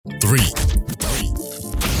3,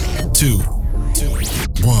 2, 1.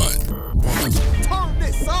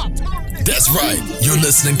 That's right. You're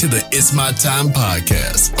listening to the It's My Time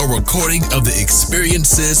podcast, a recording of the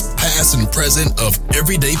experiences, past and present, of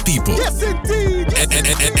everyday people. Yes, indeed.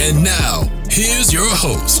 And now, here's your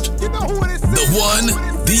host, You know who it is. the one,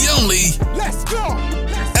 the only, Let's go.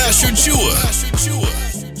 Asher Chua.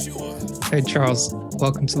 Hey, Charles.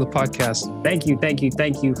 Welcome to the podcast. Thank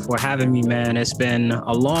you for having me, man. It's been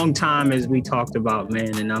a long time, as we talked about,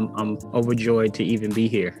 man, and I'm overjoyed to even be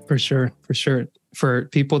here. For sure. For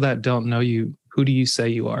people that don't know you, who do you say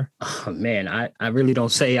you are? Oh, man, I really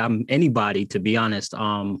don't say I'm anybody, to be honest.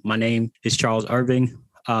 My name is Charles Irving.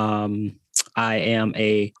 I am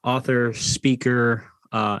a author, speaker,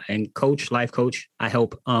 and coach, life coach. I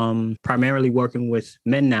help primarily working with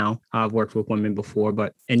men now. I've worked with women before,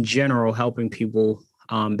 but in general, helping people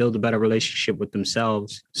build a better relationship with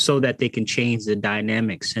themselves so that they can change the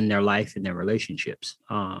dynamics in their life and their relationships.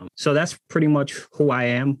 So that's pretty much who I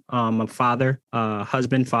am. I'm a father,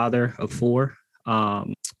 husband, father of 4. Yeah,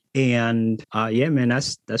 man,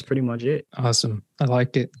 that's pretty much it. Awesome. I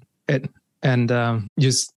like it. And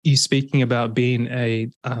just you speaking about being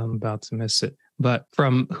I'm about to miss it. But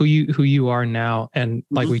from who you are now, and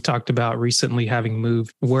like we talked about recently having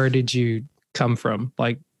moved, where did you come from?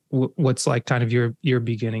 Like, what's like kind of your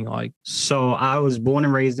beginning like? So I was born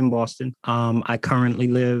and raised in Boston. I currently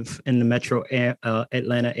live in the metro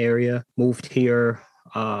Atlanta area. Moved here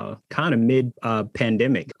kind of mid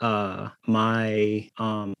pandemic. My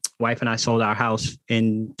wife and I sold our house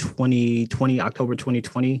in October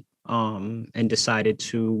 2020, and decided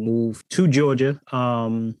to move to Georgia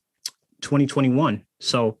 2021.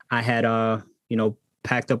 So I had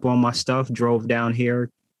packed up all my stuff, drove down here,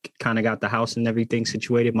 kind of got the house and everything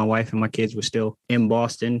situated. My wife and my kids were still in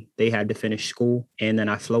Boston. They had to finish school. And then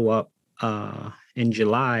I flew up in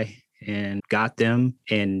July and got them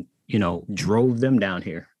and, drove them down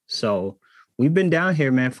here. So we've been down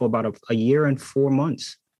here, man, for about a year and 4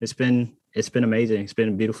 months. It's been amazing. It's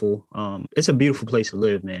been beautiful. It's a beautiful place to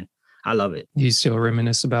live, man. I love it. You still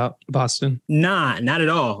reminisce about Boston? Nah, not at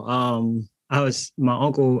all. My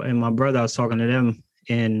uncle and my brother, I was talking to them,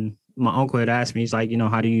 and my uncle had asked me, he's like,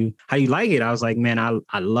 how do you like it? I was like, man,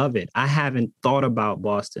 I love it. I haven't thought about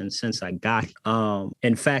Boston since I got here.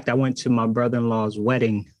 In fact, I went to my brother-in-law's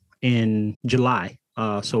wedding in July.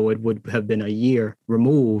 So it would have been a year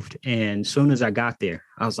removed. And as soon as I got there,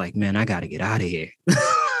 I was like, man, I got to get out of here.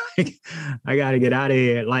 I got to get out of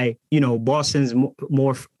here. Like, Boston's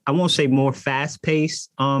more, I won't say more fast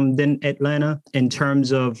paced than Atlanta in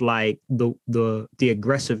terms of like the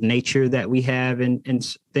aggressive nature that we have and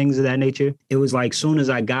things of that nature. It was like, soon as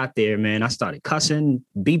I got there, man, I started cussing,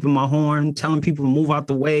 beeping my horn, telling people to move out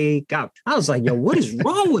the way. God, I was like, yo, what is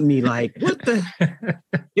wrong with me? Like, what the?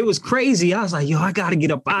 It was crazy. I was like, yo, I got to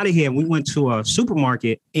get up out of here. And we went to a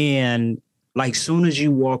supermarket, and like, soon as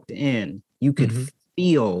you walked in, you could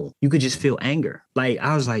you could just feel anger. Like,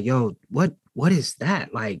 I was like, yo, what is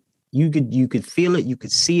that? Like, you could feel it, you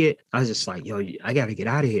could see it. I was just like, yo, I gotta get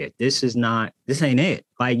out of here. This ain't it.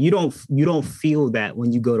 Like, you don't feel that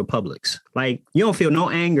when you go to Publix. Like, you don't feel no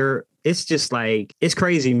anger. It's just like, it's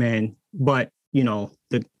crazy, man. But the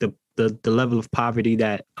level of poverty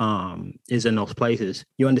that is in those places,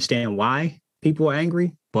 you understand why people are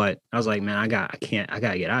angry. But I was like, man, I gotta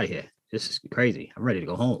get out of here. This is crazy. I'm ready to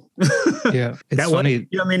go home. Yeah. It's funny.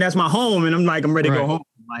 That's my home. And I'm like, I'm ready to go home.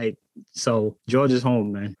 Like, so Georgia's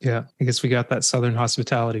home, man. Yeah. I guess we got that Southern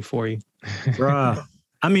hospitality for you. Bruh.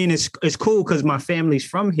 I mean, it's cool because my family's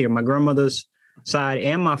from here. My grandmother's side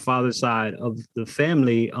and my father's side of the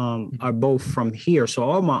family are both from here. So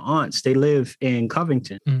all my aunts, they live in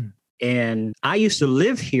Covington. And I used to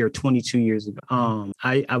live here 22 years ago.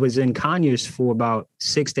 I was in Conyers for about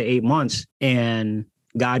 6 to 8 months, and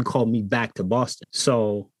God called me back to Boston.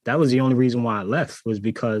 So that was the only reason why I left, was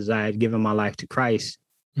because I had given my life to Christ.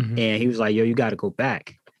 And he was like, yo, you got to go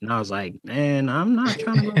back. And I was like, man, I'm not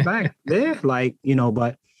trying to go back there. Like,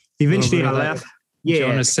 but eventually I left. Yeah.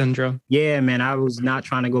 Jonah syndrome. Yeah, man, I was not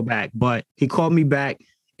trying to go back, but he called me back.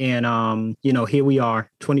 And, here we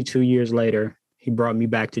are 22 years later. He brought me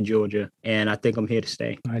back to Georgia, and I think I'm here to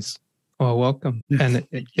stay. Nice. Well, welcome. And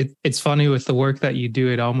it's funny with the work that you do,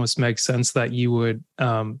 it almost makes sense that you would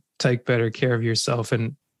take better care of yourself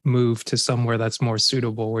and move to somewhere that's more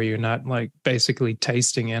suitable, where you're not like basically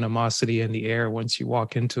tasting animosity in the air once you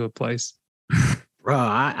walk into a place. Bro,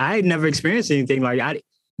 I had never experienced anything like that.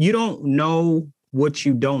 You don't know what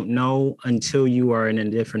you don't know until you are in a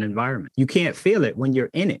different environment. You can't feel it when you're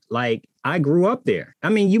in it. Like, I grew up there. I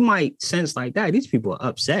mean, you might sense like that. These people are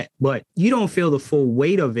upset, but you don't feel the full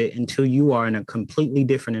weight of it until you are in a completely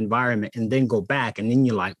different environment and then go back. And then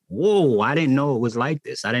you're like, whoa, I didn't know it was like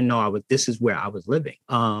this. I didn't know this is where I was living.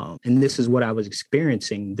 And this is what I was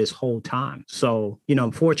experiencing this whole time. So,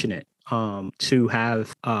 I'm fortunate to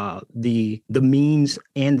have the means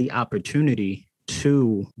and the opportunity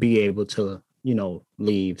to be able to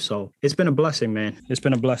leave. So it's been a blessing, man. It's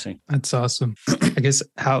been a blessing. That's awesome. I guess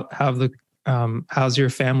how's your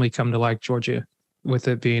family come to like Georgia with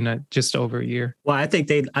it being just over a year? Well, I think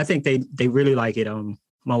they really like it.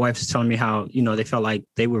 My wife's telling me how, they felt like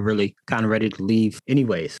they were really kind of ready to leave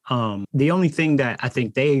anyways. The only thing that I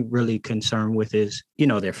think they really concerned with is,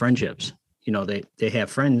 their friendships. They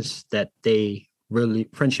have friendships that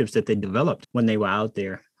they developed when they were out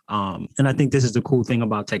there. And I think this is the cool thing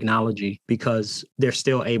about technology, because they're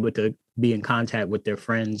still able to be in contact with their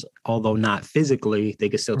friends, although not physically. They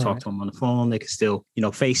can still talk to them on the phone. They can still,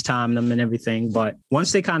 FaceTime them and everything. But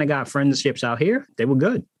once they kind of got friendships out here, they were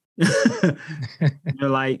good. They're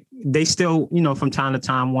like, they still, from time to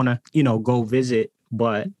time want to, go visit.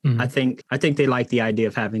 But I think they like the idea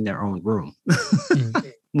of having their own room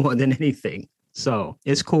more than anything. So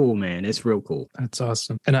it's cool, man. It's real cool. That's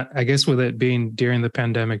awesome. And I guess with it being during the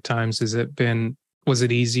pandemic times, was it an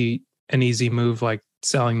easy move, like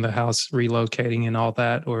selling the house, relocating and all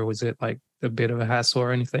that? Or was it like a bit of a hassle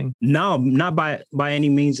or anything? No, not by any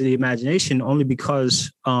means of the imagination, only because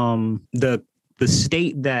the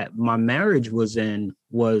state that my marriage was in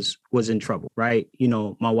was in trouble, right?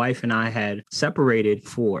 My wife and I had separated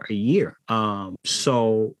for a year.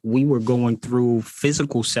 So we were going through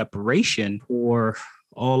physical separation for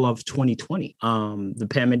all of 2020. I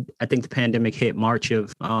think the pandemic hit March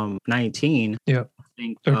of 19. Yeah.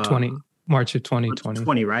 Or 20, March of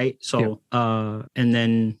 2020. Right? So, and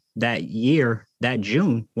then that year, that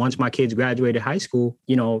June, once my kids graduated high school,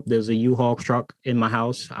 there's a U-Haul truck in my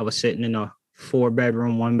house. I was sitting in a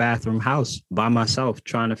 4-bedroom, 1-bathroom house by myself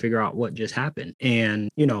trying to figure out what just happened.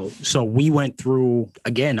 And, so we went through,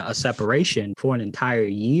 again, a separation for an entire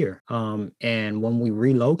year. And when we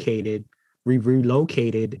relocated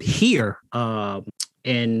here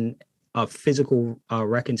in a physical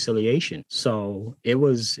reconciliation. So it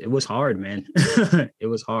was hard, man. It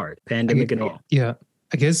was hard. Pandemic and all. Yeah.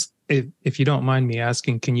 I guess if you don't mind me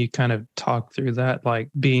asking, can you kind of talk through that, like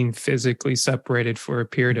being physically separated for a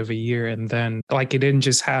period of a year, and then like it didn't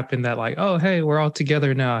just happen that like, oh, hey, we're all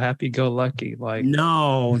together now, happy go lucky. Like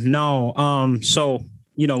no. So,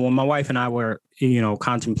 when my wife and I were,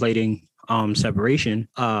 contemplating separation,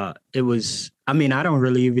 it was, I don't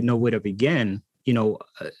really even know where to begin.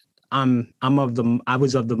 I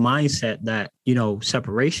was of the mindset that,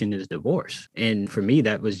 separation is divorce. And for me,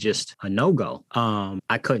 that was just a no-go.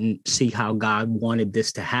 I couldn't see how God wanted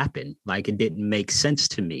this to happen. Like, it didn't make sense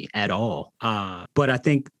to me at all. But I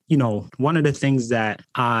think, one of the things that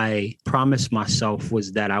I promised myself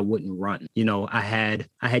was that I wouldn't run. I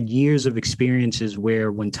had years of experiences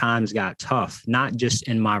where when times got tough, not just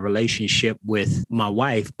in my relationship with my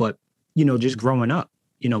wife, but, just growing up.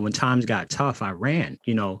 When times got tough, I ran,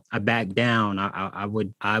 I backed down. I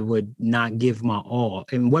would not give my all.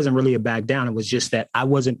 It wasn't really a back down. It was just that I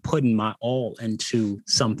wasn't putting my all into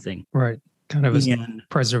something. Right. Kind of a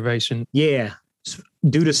preservation. Yeah.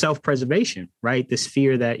 Due to self-preservation, right? This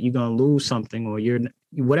fear that you're going to lose something or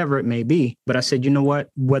whatever it may be. But I said, you know what,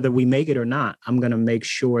 whether we make it or not, I'm going to make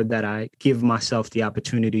sure that I give myself the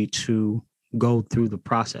opportunity to go through the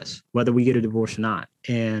process, whether we get a divorce or not.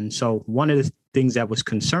 And so one of the things that was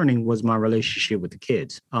concerning was my relationship with the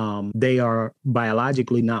kids. They are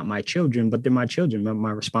biologically not my children, but they're my children,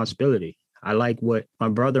 my responsibility. I like what my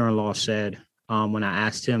brother-in-law said when I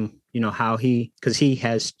asked him, because he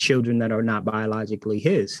has children that are not biologically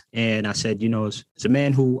his. And I said, as a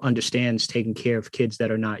man who understands taking care of kids that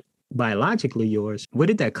are not biologically yours, where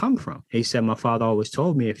did that come from? He said, my father always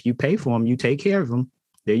told me, if you pay for them, you take care of them,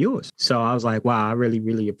 they're yours. So I was like, wow, I really,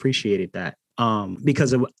 really appreciated that.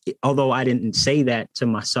 Because although I didn't say that to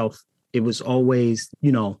myself, it was always,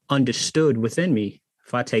 understood within me.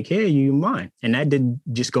 If I take care of you, you're mine. And that didn't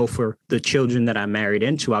just go for the children that I married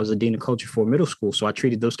into. I was a dean of culture for middle school. So I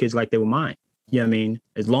treated those kids like they were mine. You know what I mean?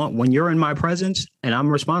 When you're in my presence and I'm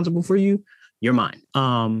responsible for you, you're mine.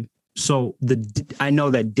 So I know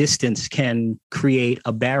that distance can create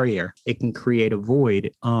a barrier. It can create a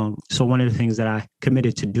void. So one of the things that I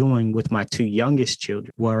committed to doing with my 2 youngest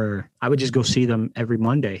children were I would just go see them every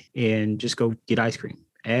Monday and just go get ice cream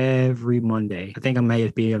every Monday. I think I may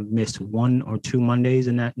have missed 1 or 2 Mondays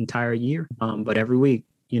in that entire year. But every week,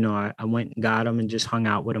 I went and got him and just hung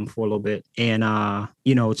out with him for a little bit, and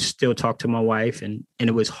still talk to my wife, and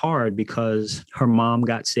it was hard because her mom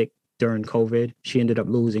got sick during COVID. She ended up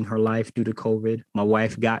losing her life due to COVID. My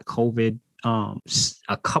wife got COVID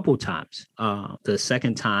a couple times. The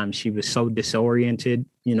second time she was so disoriented,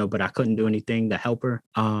 but I couldn't do anything to help her.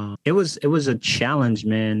 It was a challenge,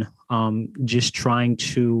 man. Just trying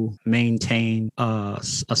to maintain a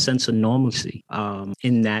sense of normalcy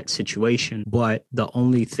in that situation. But the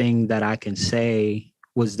only thing that I can say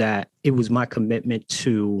was that it was my commitment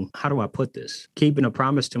to, how do I put this? Keeping a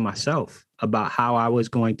promise to myself about how I was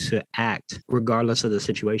going to act regardless of the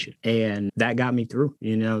situation. And that got me through,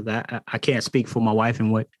 that I can't speak for my wife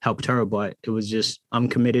and what helped her, but it was just, I'm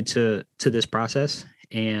committed to this process.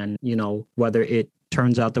 And, whether it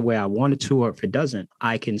turns out the way I wanted to, or if it doesn't,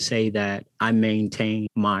 I can say that I maintained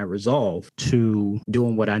my resolve to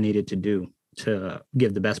doing what I needed to do to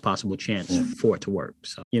give the best possible chance for it to work.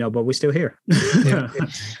 So, but we're still here. Yeah.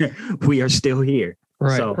 We are still here.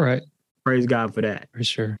 Right. So, right. Praise God for that. For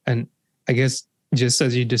sure. And I guess just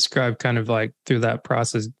as you described, kind of like through that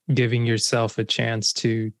process, giving yourself a chance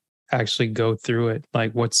to actually go through it,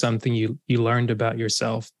 like what's something you learned about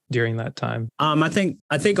yourself during that time? I think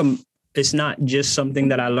it's not just something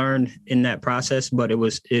that I learned in that process, but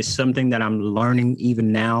it's something that I'm learning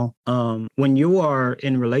even now. When you are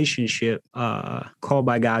in relationship, called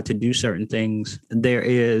by God to do certain things, there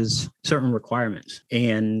is certain requirements.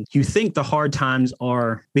 And you think the hard times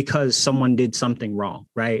are because someone did something wrong,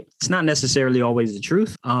 right? It's not necessarily always the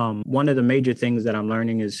truth. One of the major things that I'm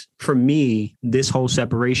learning is, for me, this whole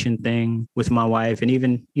separation thing with my wife, and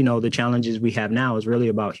even, the challenges we have now, is really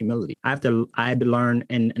about humility. I had to learn,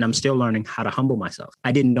 and I'm still learning how to humble myself.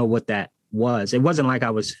 I didn't know what that was. It wasn't like I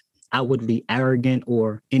was outwardly arrogant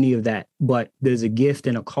or any of that, but there's a gift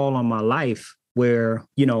and a call on my life where,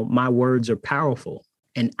 my words are powerful.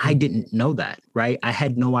 And I didn't know that, right? I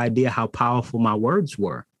had no idea how powerful my words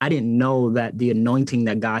were. I didn't know that the anointing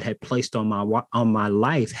that God had placed on my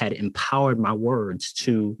life had empowered my words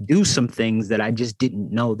to do some things that I just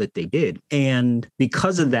didn't know that they did. And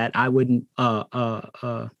because of that, I wouldn't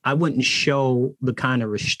show the kind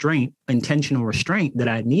of intentional restraint that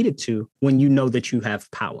I needed to, when you know that you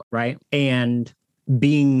have power, right? And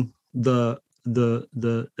being the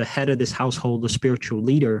head of this household, the spiritual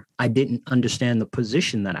leader, I didn't understand the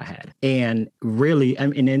position that I had. And really,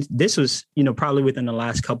 and this was, probably within the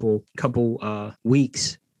last couple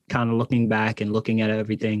weeks, kind of looking back and looking at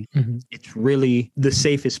everything, it's really the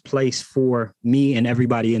safest place for me and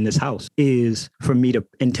everybody in this house is for me to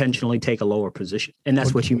intentionally take a lower position. And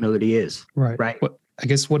that's what humility is. Right. I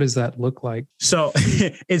guess, what does that look like? So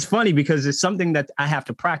it's funny because it's something that I have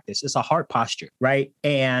to practice. It's a heart posture, right?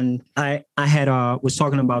 And I had was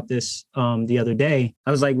talking about this the other day.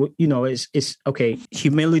 I was like, it's okay.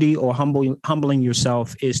 Humility or humbling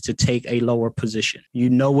yourself is to take a lower position. You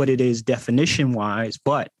know what it is definition wise,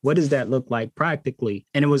 but what does that look like practically?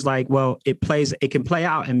 And it was like, well, it can play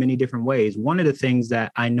out in many different ways. One of the things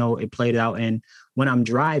that I know it played out in when I'm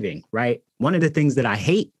driving, right? One of the things that I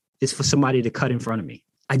hate is for somebody to cut in front of me.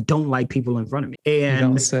 I don't like people in front of me. And you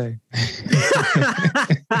don't say.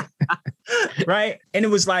 Right. And it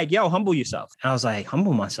was like, yo, humble yourself. And I was like,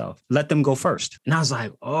 humble myself. Let them go first. And I was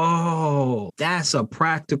like, oh, that's a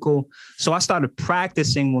practical. So I started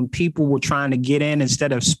practicing when people were trying to get in,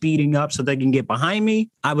 instead of speeding up so they can get behind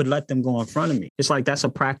me, I would let them go in front of me. It's like, that's a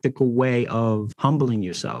practical way of humbling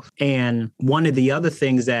yourself. And one of the other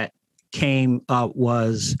things that came up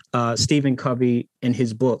was Stephen Covey in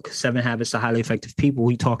his book, 7 Habits of Highly Effective People.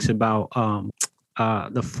 He talks about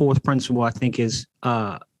the fourth principle, I think, is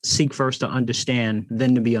seek first to understand,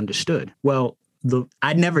 then to be understood. Well,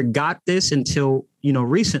 I never got this until,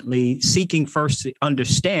 recently. Seeking first to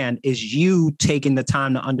understand is you taking the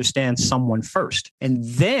time to understand someone first, and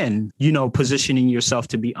then, positioning yourself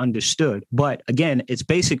to be understood. But again, it's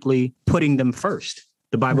basically putting them first.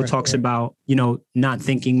 The Bible talks about, not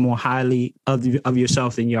thinking more highly of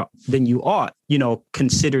yourself than you ought,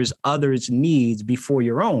 considers others' needs before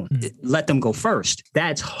your own. Let them go first.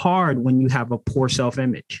 That's hard when you have a poor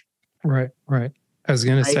self-image. Right. I was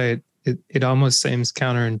going to say it almost seems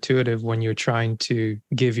counterintuitive when you're trying to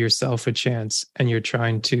give yourself a chance and you're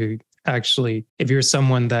trying to actually, if you're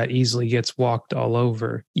someone that easily gets walked all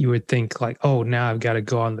over, you would think like, oh, now I've got to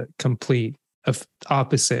go on the complete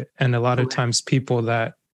opposite. And a lot of times people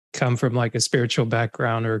that come from like a spiritual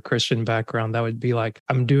background or a Christian background, that would be like,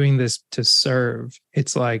 I'm doing this to serve.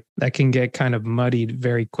 It's like that can get kind of muddied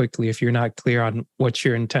very quickly if you're not clear on what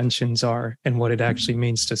your intentions are and what it actually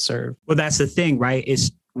means to serve. Well, that's the thing, right?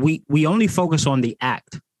 Is we only focus on the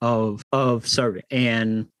act. of serving.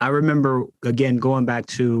 And I remember, again, going back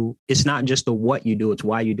to, it's not just the what you do, it's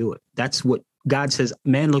why you do it. That's what God says.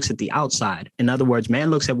 Man looks at the outside. In other words, man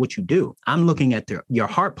looks at what you do. I'm looking at your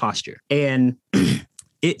heart posture. And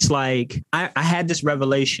it's like I had this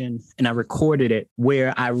revelation and I recorded it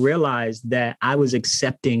where I realized that I was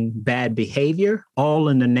accepting bad behavior all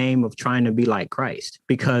in the name of trying to be like Christ,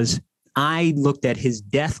 because I looked at his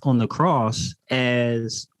death on the cross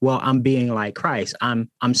as, well, I'm being like Christ. I'm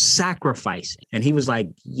sacrificing. And he was like,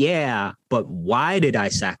 yeah, but why did I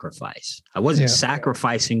sacrifice? I wasn't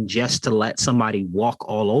sacrificing just to let somebody walk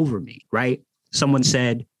all over me, right? Someone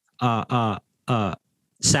said,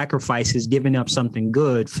 sacrifice is giving up something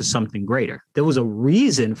good for something greater. There was a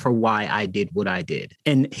reason for why I did what I did.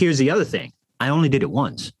 And here's the other thing. I only did it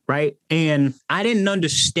once, right? And I didn't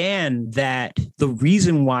understand that the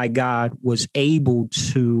reason why God was able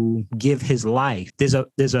to give his life, there's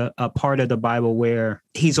a part of the Bible where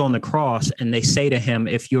he's on the cross and they say to him,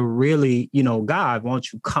 if you're really, God, why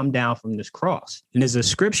don't you come down from this cross? And there's a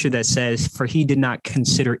scripture that says, for he did not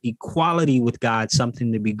consider equality with God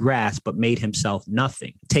something to be grasped, but made himself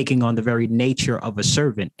nothing, taking on the very nature of a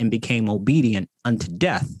servant and became obedient unto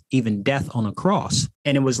death, even death on a cross.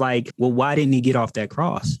 And it was like, well, why didn't he get off that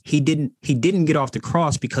cross? He didn't get off the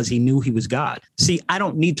cross because he knew he was God. See, I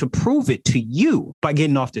don't need to prove it to you by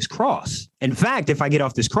getting off this cross. In fact, if I get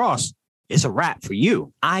off this cross, it's a wrap for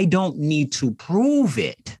you. I don't need to prove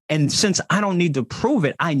it. And since I don't need to prove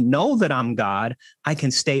it, I know that I'm God. I can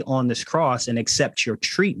stay on this cross and accept your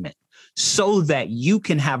treatment so that you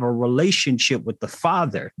can have a relationship with the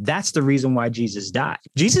Father. That's the reason why Jesus died.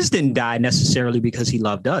 Jesus didn't die necessarily because he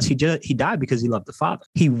loved us. He died because he loved the Father.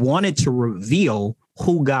 He wanted to reveal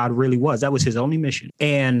who God really was. That was his only mission.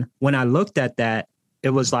 And when I looked at that, it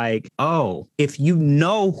was like, oh, if you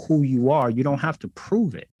know who you are, you don't have to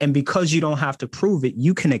prove it. And because you don't have to prove it,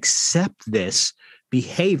 you can accept this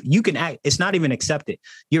behavior. You can act, it's not even accept it.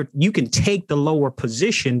 You can take the lower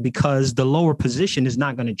position because the lower position is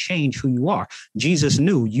not going to change who you are. Jesus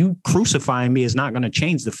knew you crucifying me is not going to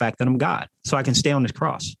change the fact that I'm God. So I can stay on this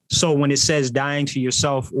cross. So when it says dying to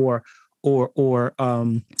yourself or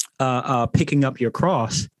picking up your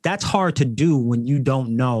cross, that's hard to do when you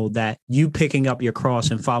don't know that you picking up your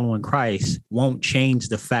cross and following Christ won't change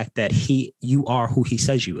the fact that you are who he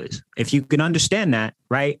says you is. If you can understand that,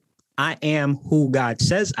 right? I am who God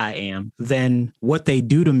says I am, then what they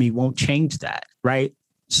do to me won't change that, right?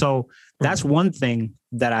 So that's one thing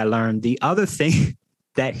that I learned. The other thing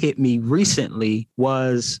that hit me recently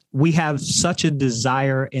was we have such a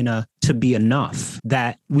desire to be enough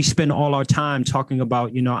that we spend all our time talking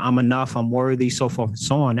about, I'm enough, I'm worthy, so forth and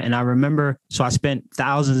so on. And I remember, so I spent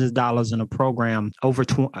thousands of dollars in a program, over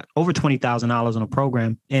 $20,000 in a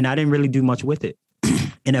program, and I didn't really do much with it.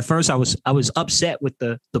 And at first I was upset with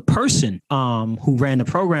the person who ran the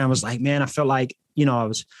program. I was like, man, I felt like, I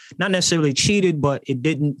was not necessarily cheated, but it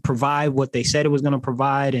didn't provide what they said it was going to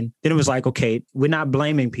provide. And then it was like, okay, we're not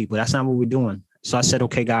blaming people. That's not what we're doing. So I said,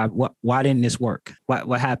 okay, God, why didn't this work?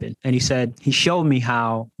 What happened? And he showed me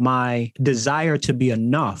how my desire to be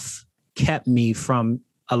enough kept me from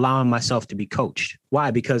allowing myself to be coached.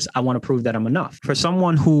 Why? Because I want to prove that I'm enough. For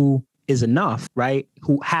someone who is enough, right?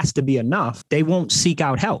 Who has to be enough, they won't seek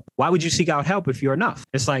out help. Why would you seek out help if you're enough?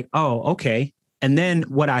 It's like, oh, okay. And then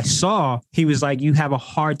what I saw, he was like, you have a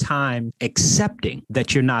hard time accepting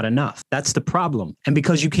that you're not enough. That's the problem. And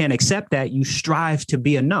because you can't accept that, you strive to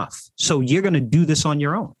be enough. So you're going to do this on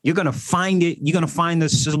your own. You're going to find it. You're going to find the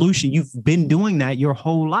solution. You've been doing that your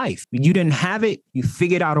whole life. You didn't have it. You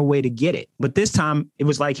figured out a way to get it. But this time it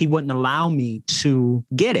was like he wouldn't allow me to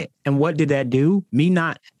get it. And what did that do? Me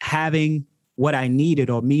not having what I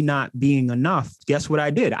needed or me not being enough. Guess what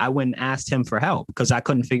I did? I went and asked him for help because I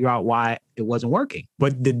couldn't figure out why it wasn't working.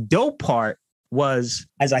 But the dope part was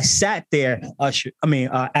as I sat there,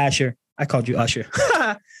 Asher, I called you Usher.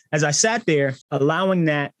 As I sat there, allowing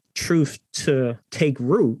that truth to take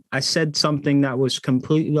root, I said something that was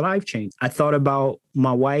completely life-changing. I thought about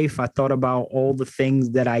my wife. I thought about all the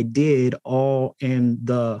things that I did, all in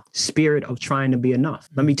the spirit of trying to be enough.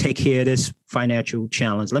 Let me take care of this financial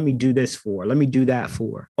challenge. Let me do this for. Let me do that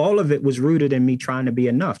for. All of it was rooted in me trying to be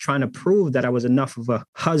enough, trying to prove that I was enough of a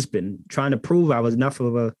husband, trying to prove I was enough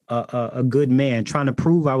of a good man, trying to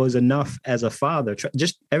prove I was enough as a father.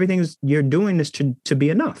 Just everything you're doing is to be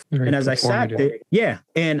enough. Very and as I sat there,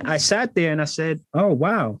 and I sat there and I said, oh,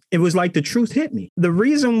 wow. It was like the truth hit me. The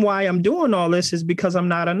reason why I'm doing all this is because I'm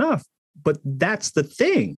not enough. But that's the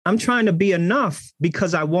thing. I'm trying to be enough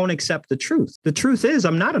because I won't accept the truth. The truth is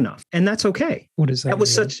I'm not enough. And that's okay. What is that? That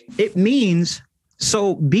was it means,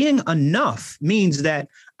 so being enough means that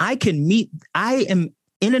I am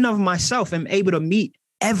in and of myself am able to meet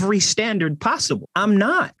every standard possible. I'm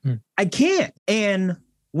not. I can't. And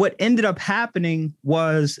what ended up happening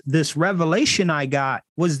was this revelation I got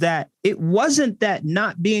was that it wasn't that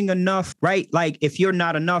not being enough, right? Like if you're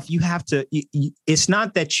not enough, you have to, it's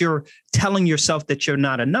not that you're telling yourself that you're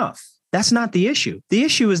not enough. That's not the issue. The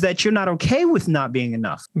issue is that you're not okay with not being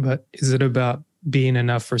enough. But is it about being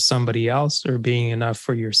enough for somebody else or being enough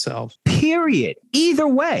for yourself? Period. Either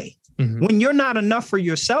way. When you're not enough for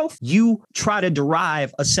yourself, you try to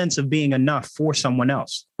derive a sense of being enough for someone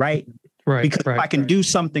else, right? Right. Because if I can do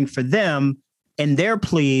something for them and they're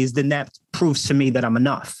pleased, then that proves to me that I'm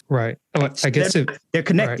enough. Right. Well, I guess they're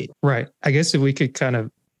connected. Right. I guess if we could kind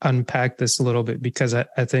of unpack this a little bit, because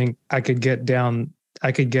I think I could get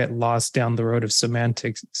lost down the road of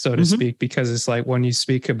semantics, so to speak, because it's like when you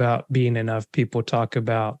speak about being enough, people talk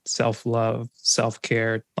about self-love,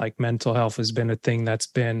 self-care, like mental health has been a thing that's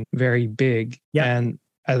been very big. Yeah. And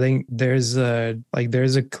I think there should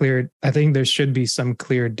be some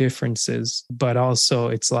clear differences, but also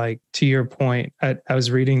it's like, to your point, I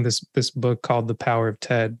was reading this book called The Power of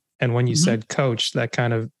TED. And when you said coach, that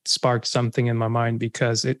kind of sparked something in my mind,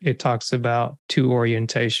 because it talks about two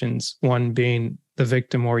orientations, one being the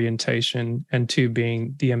victim orientation and two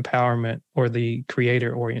being the empowerment or the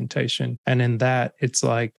creator orientation. And in that, it's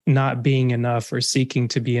like not being enough or seeking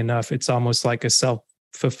to be enough. It's almost like a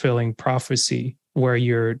self-fulfilling prophecy where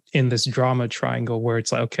you're in this drama triangle where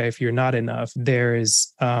it's like, okay, if you're not enough, there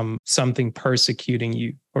is something persecuting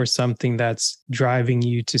you or something that's driving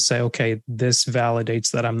you to say, okay, this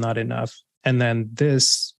validates that I'm not enough. And then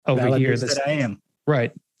this over validates here, that I am.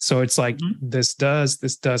 Right. So it's like, this does,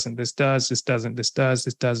 this doesn't, this does, this doesn't, this does,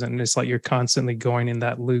 this doesn't. And it's like you're constantly going in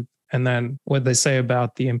that loop. And then what they say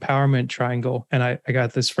about the empowerment triangle, and I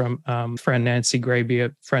got this from friend Nancy Graby,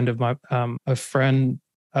 a friend of my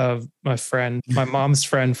my mom's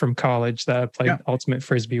friend from college that I played ultimate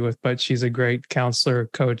frisbee with, but she's a great counselor,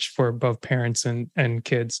 coach for both parents and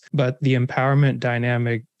kids. But the empowerment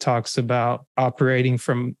dynamic talks about operating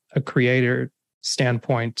from a creator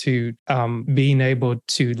standpoint to being able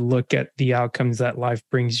to look at the outcomes that life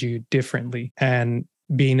brings you differently, and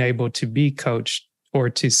being able to be coached or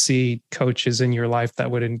to see coaches in your life that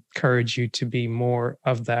would encourage you to be more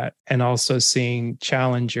of that. And also seeing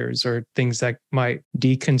challengers or things that might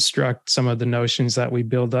deconstruct some of the notions that we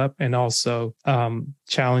build up, and also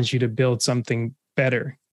challenge you to build something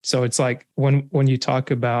better. So it's like when you talk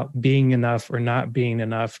about being enough or not being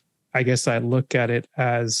enough, I guess I look at it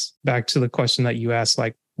as back to the question that you asked,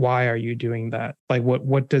 like, why are you doing that? Like,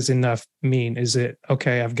 what does enough mean? Is it,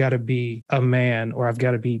 okay, I've got to be a man, or I've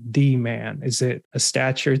got to be the man? Is it a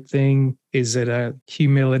stature thing? Is it a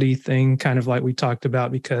humility thing? Kind of like we talked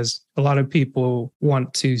about, because a lot of people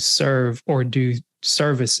want to serve or do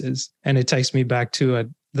services. And it takes me back to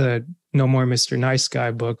the No More Mr. Nice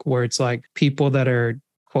Guy book, where it's like people that are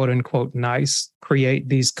quote unquote nice create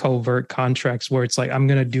these covert contracts where it's like, I'm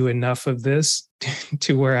going to do enough of this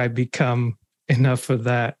to where I become enough of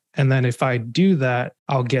that. And then if I do that,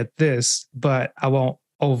 I'll get this, but I won't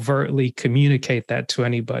overtly communicate that to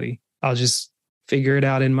anybody. I'll just figure it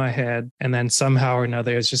out in my head. And then somehow or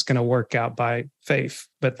another, it's just going to work out by faith.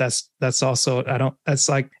 But that's also, it's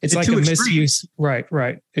like a misuse. Right.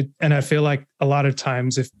 And I feel like a lot of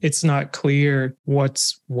times if it's not clear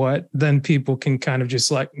what's what, then people can kind of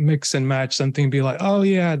just like mix and match something and be like, oh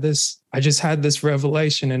yeah, I just had this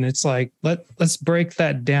revelation. And it's like, let's break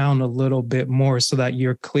that down a little bit more so that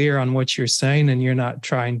you're clear on what you're saying, and you're not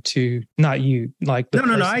trying to, not you, like the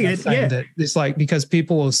no, I get it. Yeah. It's like, because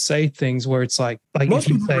people will say things where it's like most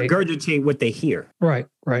people regurgitate what they hear. Right.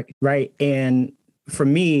 And for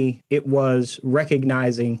me, it was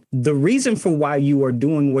recognizing the reason for why you are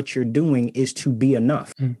doing what you're doing is to be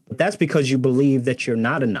enough. That's because you believe that you're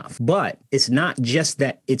not enough. But it's not just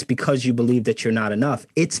that it's because you believe that you're not enough.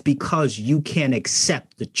 It's because you can't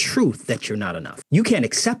accept the truth that you're not enough. You can't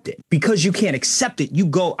accept it. Because you can't accept it, you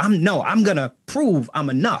go, I'm going to prove I'm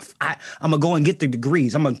enough. I'm going to go and get the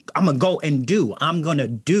degrees. I'm going to go and do. I'm going to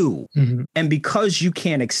do. And because you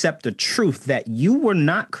can't accept the truth that you were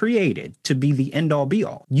not created to be the end all be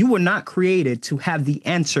all. You were not created to have the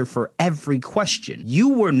answer for every question. You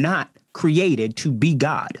were not created to be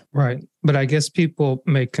God. Right. But I guess people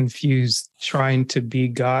may confuse trying to be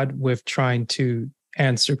God with trying to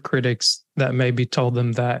answer critics that maybe told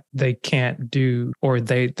them that they can't do, or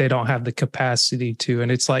they don't have the capacity to.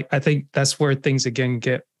 And it's like, I think that's where things again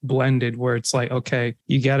get blended where it's like, okay,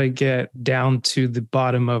 you got to get down to the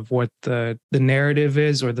bottom of what the narrative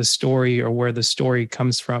is or the story or where the story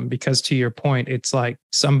comes from. Because to your point, it's like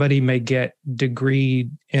somebody may get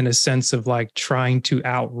degreed in a sense of like trying to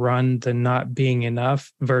outrun the not being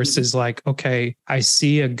enough versus like, okay, I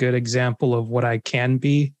see a good example of what I can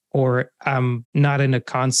be, or I'm not in a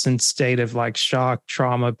constant state of like shock,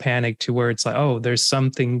 trauma, panic to where it's like, oh, there's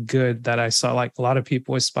something good that I saw. Like a lot of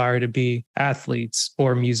people aspire to be athletes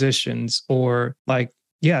or musicians or like,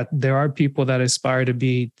 yeah, there are people that aspire to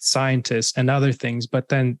be scientists and other things, but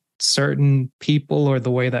then certain people or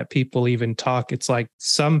the way that people even talk, it's like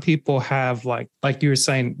some people have like you were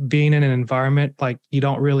saying, being in an environment, like you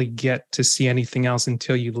don't really get to see anything else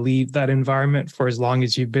until you leave that environment for as long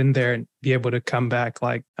as you've been there and be able to come back.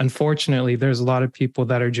 Like, unfortunately, there's a lot of people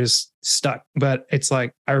that are just stuck, but it's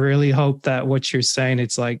like, I really hope that what you're saying,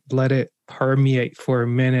 it's like, let it permeate for a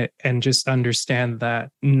minute and just understand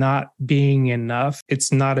that not being enough,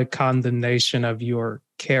 it's not a condemnation of your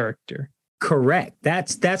character. Correct.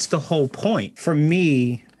 That's the whole point for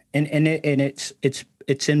me. And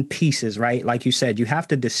it's in pieces, right? Like you said, you have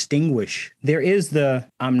to distinguish. There is the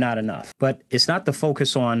I'm not enough, but it's not the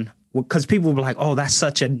focus on, because people will be like, oh, that's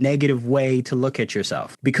such a negative way to look at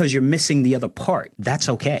yourself because you're missing the other part. That's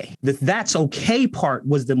okay. The that's okay part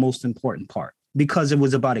was the most important part because it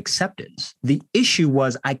was about acceptance. The issue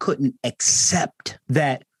was I couldn't accept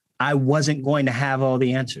that I wasn't going to have all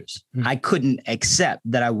the answers. I couldn't accept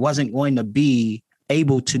that I wasn't going to be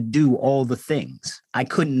able to do all the things. I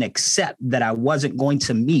couldn't accept that I wasn't going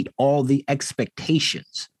to meet all the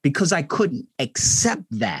expectations because I couldn't accept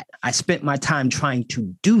that. I spent my time trying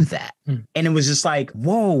to do that. And it was just like,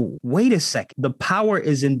 whoa, wait a second. The power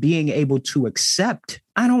is in being able to accept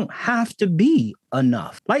I don't have to be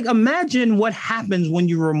enough. Like, imagine what happens when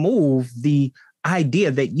you remove the idea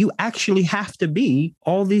that you actually have to be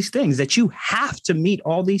all these things, that you have to meet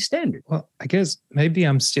all these standards. Well, I guess maybe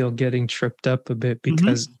I'm still getting tripped up a bit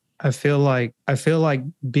because I feel like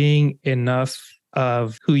being enough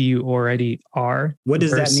of who you already are. What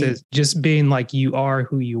does that mean? Just being like you are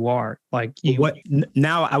who you are. Like you. What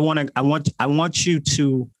now? I want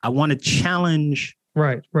to challenge.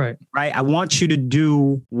 Right. I want you to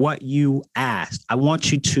do what you asked. I want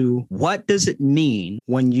you to, what does it mean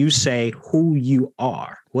when you say who you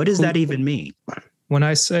are? What does that even mean? When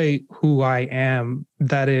I say who I am,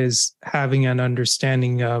 that is having an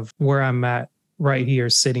understanding of where I'm at right here,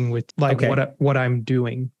 sitting with like what I'm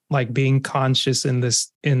doing, like being conscious in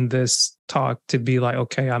this talk to be like,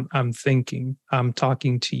 okay, I'm thinking, I'm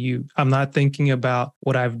talking to you. I'm not thinking about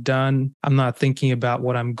what I've done. I'm not thinking about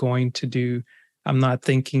what I'm going to do. I'm not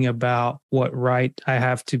thinking about what right I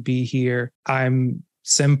have to be here. I'm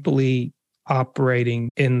simply operating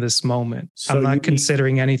in this moment. So I'm not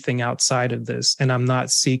considering anything outside of this, and I'm not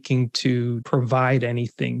seeking to provide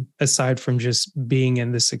anything aside from just being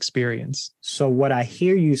in this experience. So what I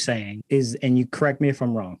hear you saying is, and you correct me if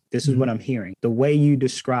I'm wrong, this is what I'm hearing. The way you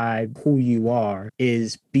describe who you are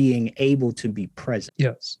is being able to be present.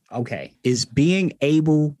 Yes. Okay. Is being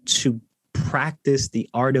able to practice the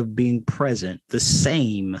art of being present the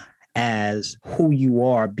same as who you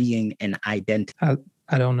are being an identity?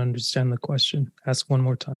 I don't understand the question. Ask one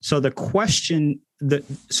more time. So the question,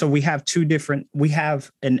 so we have two different,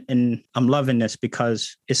 and I'm loving this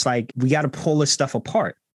because it's like, we got to pull this stuff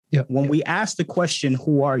apart. Yeah. When we ask the question,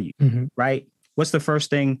 who are you? Right? What's the first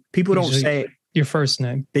thing? People don't say your first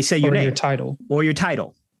name. They say your name. Your title. Or your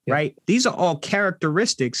title. Yeah. Right? These are all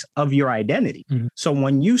characteristics of your identity. So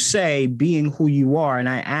when you say being who you are, and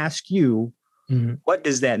I ask you, what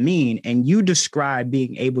does that mean? And you describe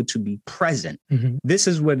being able to be present. This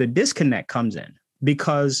is where the disconnect comes in.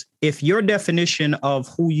 Because if your definition of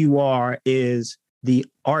who you are is the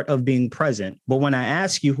art of being present, but when I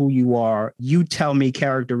ask you who you are, you tell me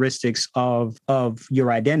characteristics of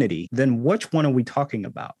your identity, then which one are we talking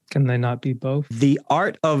about? Can they not be both? The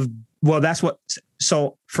art of, well, that's what,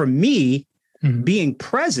 so for me, being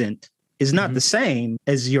present is not the same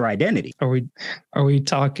as your identity. Are we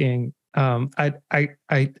talking?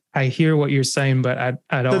 I hear what you're saying, but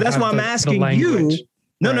I don't. So that's why I'm asking you.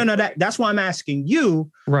 No. That's why I'm asking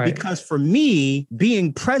you. Right. Because for me,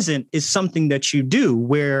 being present is something that you do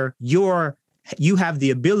where you have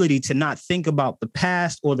the ability to not think about the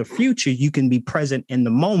past or the future. You can be present in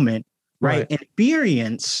the moment, right? And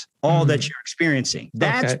experience all that you're experiencing.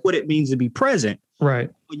 That's what it means to be present.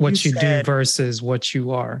 Right. What you do versus what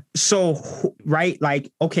you are. So, right.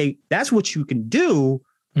 Like, okay, that's what you can do.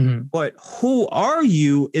 But who are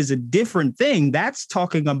you is a different thing. That's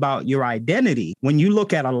talking about your identity. When you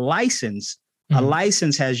look at a license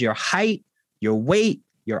has your height, your weight,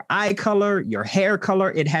 your eye color, your hair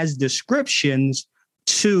color. It has descriptions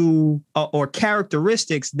to or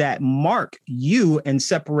characteristics that mark you and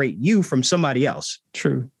separate you from somebody else.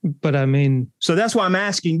 True. But I mean, so that's why I'm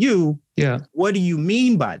asking you, what do you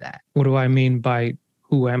mean by that? What do I mean by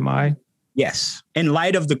who am I? Yes. In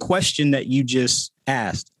light of the question that you just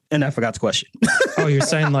asked, and I forgot the question. Oh, you're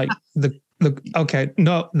saying like okay.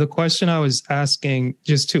 No, the question I was asking,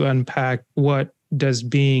 just to unpack, what does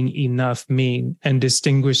being enough mean, and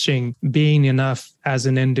distinguishing being enough as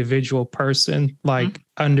an individual person, like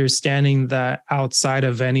understanding that outside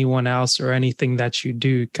of anyone else or anything that you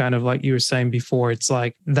do, kind of like you were saying before, it's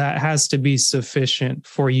like that has to be sufficient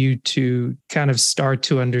for you to kind of start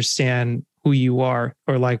to understand who you are,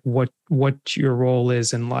 or like what your role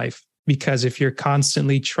is in life. Because if you're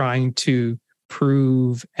constantly trying to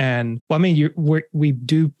prove, and well, I mean, we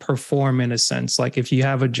do perform in a sense. Like if you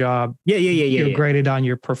have a job, you're graded on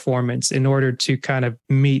your performance in order to kind of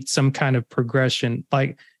meet some kind of progression.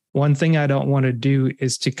 Like one thing I don't want to do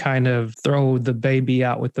is to kind of throw the baby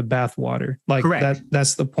out with the bathwater. Like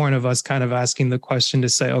that's the point of us kind of asking the question, to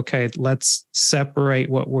say, okay, let's separate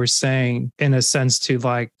what we're saying in a sense, to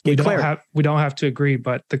like, we don't have to agree,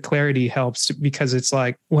 but the clarity helps, because it's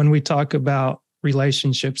like when we talk about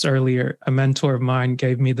relationships earlier, a mentor of mine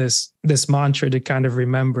gave me this mantra to kind of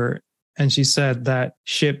remember. And she said that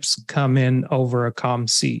ships come in over a calm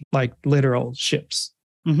sea, like literal ships.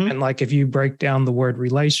 Mm-hmm. And like, if you break down the word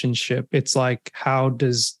relationship, it's like,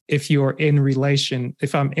 if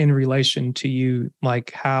I'm in relation to you,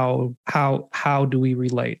 like how do we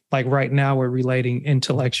relate? Like right now we're relating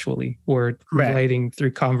intellectually, we're relating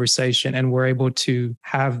through conversation, and we're able to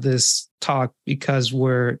have this talk because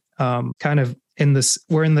we're kind of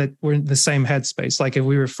we're in the same headspace. Like if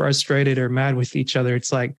we were frustrated or mad with each other,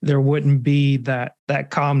 it's like there wouldn't be that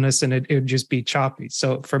calmness, and it would just be choppy.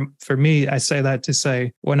 So for me, I say that to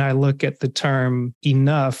say, when I look at the term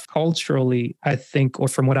enough culturally, I think, or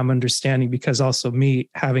from what I'm understanding, because also me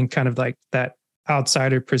having kind of like that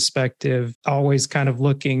outsider perspective, always kind of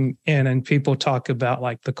looking in, and people talk about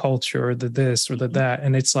like the culture or the this or the that,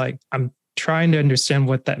 and it's like I'm trying to understand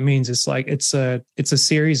what that means. It's like it's a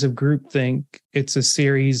series of groupthink. It's a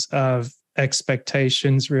series of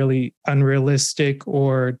expectations, really unrealistic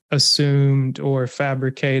or assumed or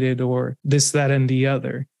fabricated or this, that, and the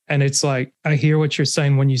other. And it's like, I hear what you're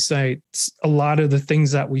saying when you say a lot of the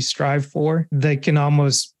things that we strive for, they can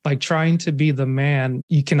almost, like trying to be the man,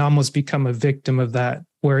 you can almost become a victim of that,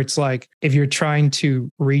 where it's like, if you're trying to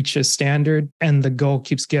reach a standard and the goal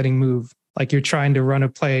keeps getting moved, like you're trying to run a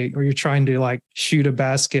play, or you're trying to like shoot a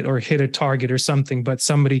basket or hit a target or something, but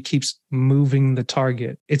somebody keeps moving the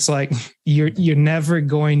target. It's like you're never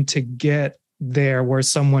going to get there where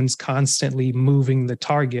someone's constantly moving the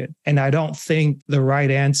target. And I don't think the right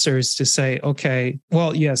answer is to say, okay,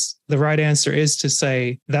 well, yes, the right answer is to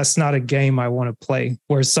say, that's not a game I want to play,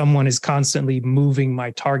 where someone is constantly moving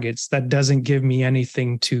my targets. That doesn't give me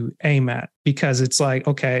anything to aim at. Because it's like,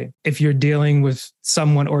 okay, if you're dealing with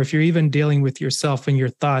someone, or if you're even dealing with yourself and your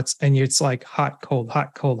thoughts, and it's like hot, cold,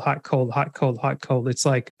 hot, cold, hot, cold, hot, cold, hot, cold. It's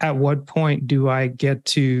like, at what point do I get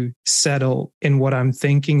to settle in what I'm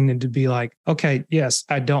thinking, and to be like, okay, yes,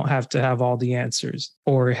 I don't have to have all the answers.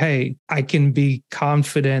 Or, hey, I can be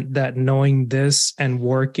confident that knowing this and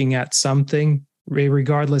working at something,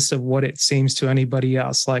 regardless of what it seems to anybody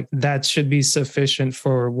else, like that should be sufficient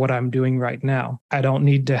for what I'm doing right now. I don't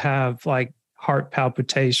need to have like heart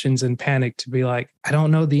palpitations and panic to be like, I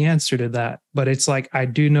don't know the answer to that. But it's like, I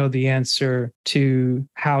do know the answer to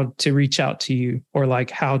how to reach out to you, or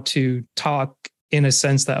like how to talk, in a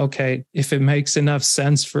sense that, okay, if it makes enough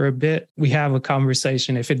sense for a bit, we have a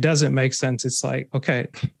conversation. If it doesn't make sense, it's like, okay,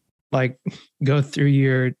 like go through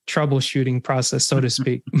your troubleshooting process, so to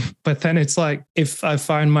speak. But then it's like, if I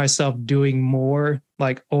find myself doing more,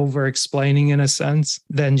 like over explaining in a sense,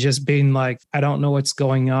 than just being like, I don't know what's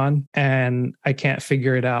going on and I can't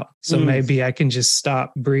figure it out. So maybe I can just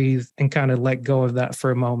stop, breathe, and kind of let go of that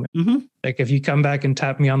for a moment. Mm-hmm. Like if you come back and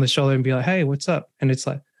tap me on the shoulder and be like, hey, what's up? And it's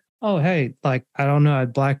like, oh, hey, like, I don't know, I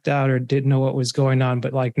blacked out or didn't know what was going on,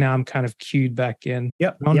 but like now I'm kind of cued back in.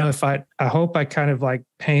 Yep. I don't know if I hope I kind of like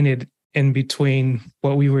painted in between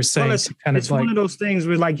what we were saying. Well, it's one of those things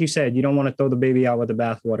where, like you said, you don't want to throw the baby out with the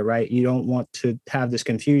bathwater, right? You don't want to have this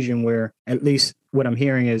confusion where, at least what I'm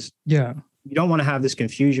hearing is, you don't want to have this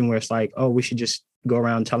confusion where it's like, oh, we should just go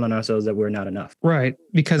around telling ourselves that we're not enough. Right.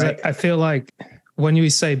 Because right? I feel like when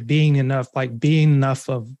you say being enough, like being enough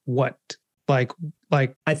of what?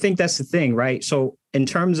 Like I think that's the thing, right? So in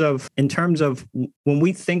terms of when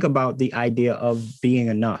we think about the idea of being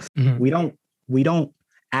enough, we don't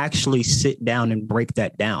actually sit down and break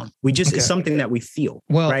that down. It's something that we feel.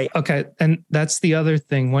 Well, right? Okay. And that's the other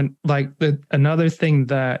thing another thing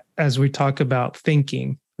that, as we talk about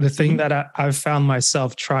thinking, the thing that I've found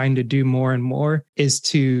myself trying to do more and more is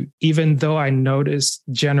to, even though I notice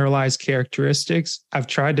generalized characteristics, I've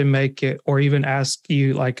tried to make it, or even ask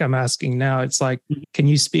you, like I'm asking now, it's like, can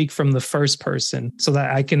you speak from the first person so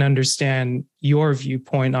that I can understand your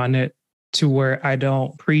viewpoint on it, to where I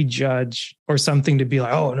don't prejudge or something to be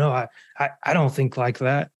like, oh no, I don't think like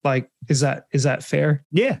that. Like, is that fair?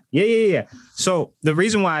 Yeah. So the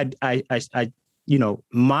reason why I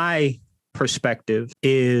my perspective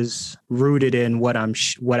is rooted in what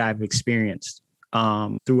I've experienced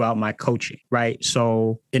throughout my coaching, right?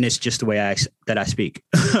 So, and it's just the way I speak.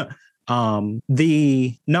 And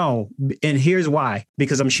here's why,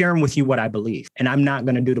 because I'm sharing with you what I believe, and I'm not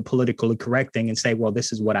going to do the politically correct thing and say, well,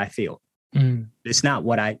 this is what I feel. It's not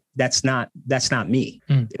that's not me.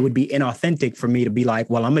 It would be inauthentic for me to be like,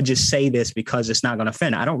 well, I'm gonna just say this because it's not going to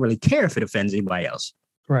offend. I don't really care if it offends anybody else.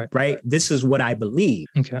 Right. This is what I believe.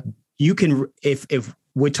 Okay. You can, if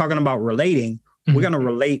we're talking about relating, we're going to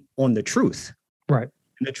relate on the truth. Right.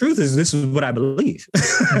 And the truth is, this is what I believe.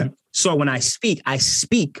 So when I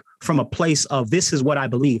speak from a place of, this is what I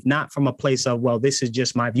believe, not from a place of, well, this is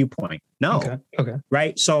just my viewpoint. No. Okay.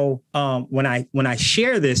 Right. So when I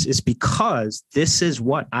share this, it's because this is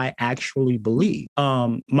what I actually believe.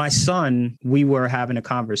 My son, we were having a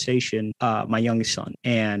conversation, my youngest son,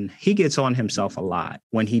 and he gets on himself a lot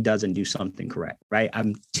when he doesn't do something correct. Right.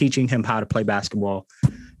 I'm teaching him how to play basketball.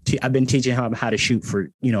 I've been teaching him how to shoot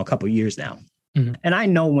for, a couple of years now. And I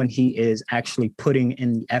know when he is actually putting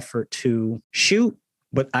in the effort to shoot,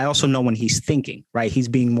 but I also know when he's thinking, right? He's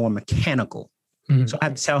being more mechanical. So I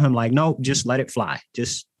have to tell him, like, no, just let it fly.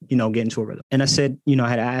 Just, get into a rhythm. And I said, I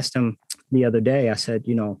had asked him the other day, I said,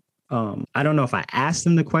 I don't know if I asked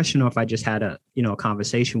him the question or if I just had a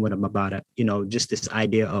conversation with him about it, just this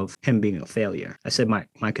idea of him being a failure. I said,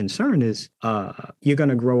 my concern is you're going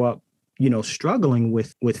to grow up, struggling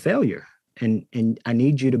with failure. And I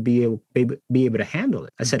need you to be able to handle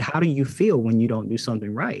it. I said, how do you feel when you don't do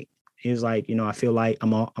something right? He was like, I feel like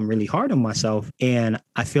I'm really hard on myself and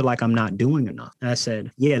I feel like I'm not doing enough. And I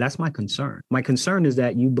said, yeah, that's my concern. My concern is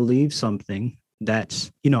that you believe something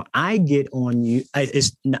that's, I get on you.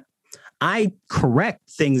 I correct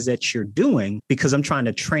things that you're doing because I'm trying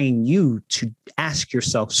to train you to ask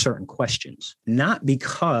yourself certain questions, not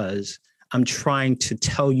because I'm trying to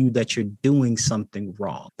tell you that you're doing something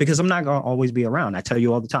wrong, because I'm not going to always be around. I tell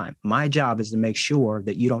you all the time, my job is to make sure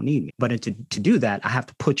that you don't need me. But to do that, I have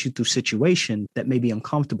to put you through situations that may be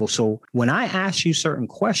uncomfortable. So when I ask you certain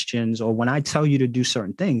questions or when I tell you to do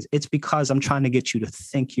certain things, it's because I'm trying to get you to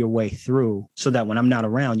think your way through so that when I'm not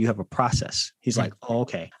around, you have a process. He's like, oh,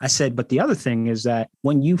 okay. I said, but the other thing is that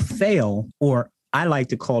when you fail, or I like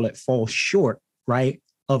to call it fall short, right,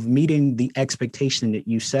 of meeting the expectation that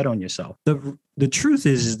you set on yourself. The truth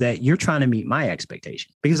is that you're trying to meet my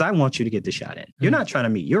expectation because I want you to get the shot in. You're not trying to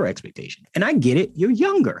meet your expectation. And I get it. You're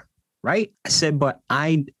younger, right? I said, but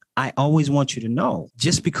I always want you to know,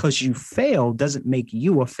 just because you fail doesn't make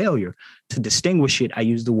you a failure. To distinguish it, I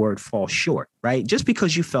use the word fall short, right? Just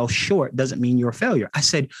because you fell short doesn't mean you're a failure. I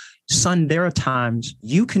said, son, there are times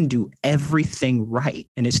you can do everything right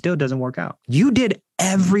and it still doesn't work out. You did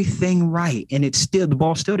everything right and the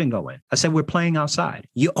ball still didn't go in. I said, we're playing outside.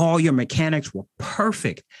 All your mechanics were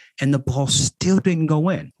perfect and the ball still didn't go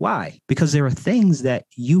in. Why? Because there are things that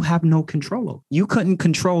you have no control over. You couldn't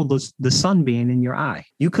control the sun being in your eye.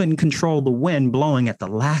 You couldn't control the wind blowing at the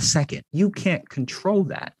last second. You can't control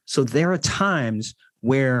that. So there are times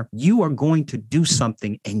where you are going to do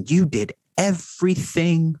something and you did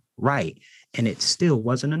everything right, and it still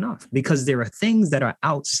wasn't enough, because there are things that are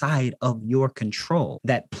outside of your control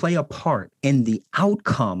that play a part in the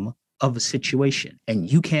outcome of a situation,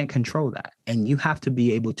 and you can't control that. And you have to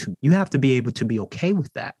be able to be okay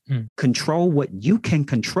with that. Control what you can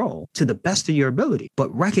control to the best of your ability,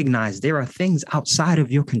 but recognize there are things outside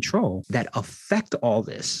of your control that affect all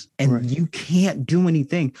this, and you can't do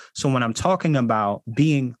anything. So when I'm talking about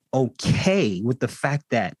being okay with the fact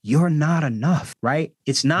that you're not enough, right?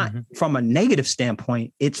 It's not from a negative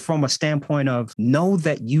standpoint. It's from a standpoint of know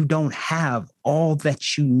that you don't have all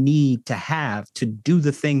that you need to have to do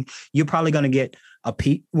the thing. You're probably going to get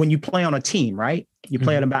when you play on a team, right? You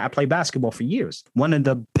play I played basketball for years. One of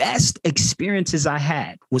the best experiences I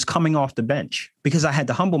had was coming off the bench, because I had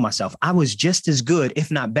to humble myself. I was just as good,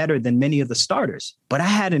 if not better, than many of the starters. But I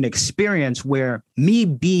had an experience where me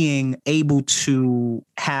being able to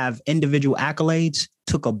have individual accolades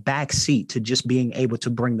took a back seat to just being able to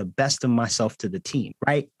bring the best of myself to the team,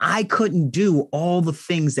 right? I couldn't do all the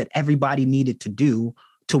things that everybody needed to do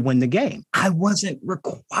to win the game. I wasn't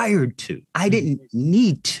required to. I didn't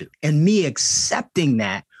need to. And me accepting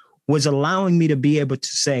that was allowing me to be able to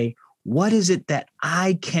say, what is it that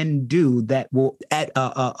I can do that will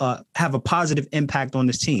have a positive impact on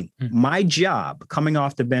this team? My job coming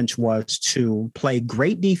off the bench was to play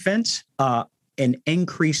great defense and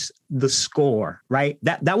increase the score, right?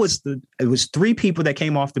 It was 3 people that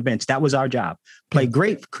came off the bench. That was our job. Play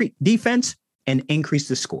great defense and increase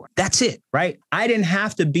the score. That's it, right? I didn't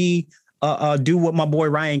have to do what my boy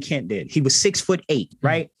Ryan Kent did. He was 6'8",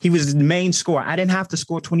 right? He was the main scorer. I didn't have to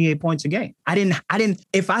score 28 points a game. I didn't,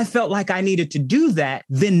 if I felt like I needed to do that,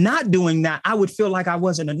 then not doing that, I would feel like I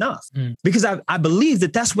wasn't enough because I believe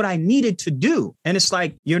that that's what I needed to do. And it's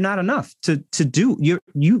like, you're not enough to do,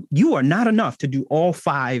 you are not enough to do all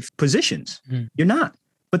 5 positions. You're not,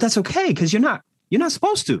 but that's okay. Because you're not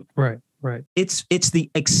supposed to. Right. Right. It's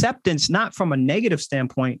the acceptance, not from a negative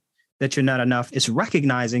standpoint that you're not enough. It's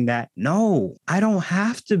recognizing that, no, I don't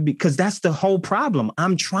have to be, because that's the whole problem.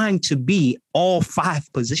 I'm trying to be all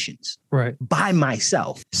 5 positions by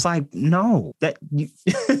myself. It's like, no, that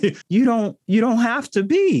you don't have to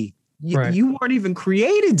be. You weren't even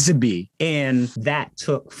created to be. And that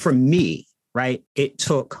took, from me, right, it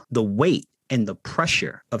took the weight and the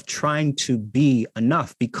pressure of trying to be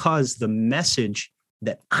enough, because the message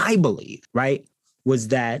that I believe, right, was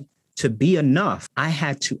that to be enough, I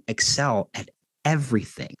had to excel at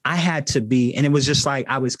everything. I had to be, and it was just like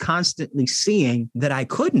I was constantly seeing that I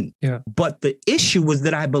couldn't. Yeah. But the issue was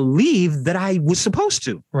that I believed that I was supposed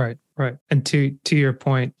to. Right. Right. And to your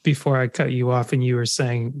point, before I cut you off and you were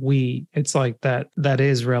saying it's like that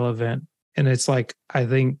is relevant. And it's like, I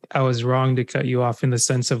think I was wrong to cut you off in the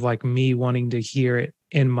sense of like me wanting to hear it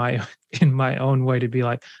in my own way, to be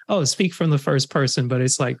like, oh, speak from the first person. But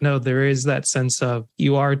it's like, no, there is that sense of,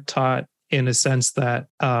 you are taught in a sense that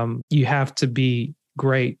you have to be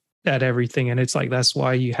great at everything. And it's like, that's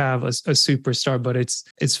why you have a superstar. But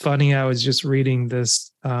it's funny. I was just reading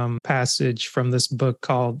this passage from this book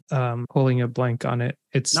called pulling a blank on it.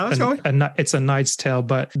 It's a Knight's Tale,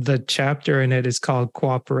 but the chapter in it is called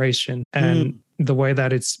Cooperation. And the way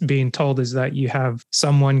that it's being told is that you have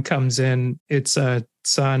someone comes in, it's a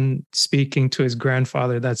son speaking to his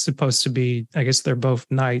grandfather that's supposed to be, I guess they're both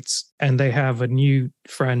knights, and they have a new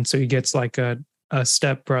friend. So he gets like a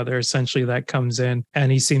stepbrother essentially that comes in,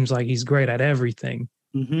 and he seems like he's great at everything.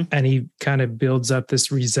 And he kind of builds up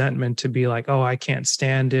this resentment to be like, oh, I can't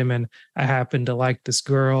stand him. And I happen to like this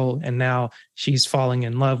girl, and now she's falling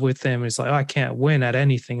in love with him. It's like, oh, I can't win at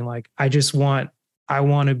anything. Like, I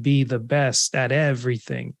want to be the best at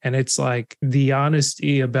everything. And it's like the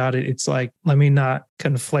honesty about it. It's like, let me not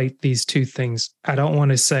conflate these two things. I don't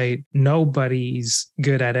want to say nobody's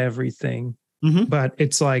good at everything, but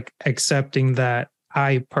it's like accepting that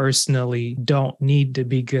I personally don't need to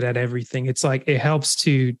be good at everything. It's like, it helps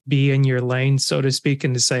to be in your lane, so to speak,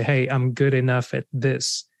 and to say, hey, I'm good enough at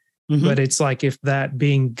this. But it's like, if that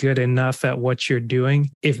being good enough at what you're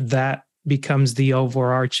doing, if that becomes the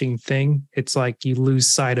overarching thing, it's like you lose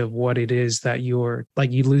sight of what it is that you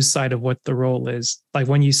lose sight of what the role is. Like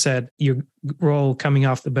when you said your role coming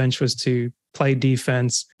off the bench was to play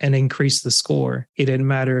defense and increase the score. It didn't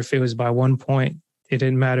matter if it was by 1 point. It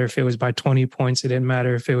didn't matter if it was by 20 points. It didn't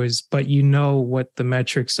matter if it was, but you know what the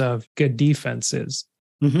metrics of good defense is.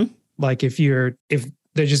 Like if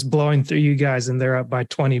they're just blowing through you guys and they're up by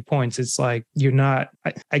 20 points, it's like, you're not,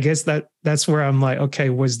 I guess that's where I'm like, okay,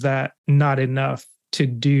 was that not enough to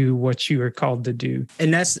do what you were called to do?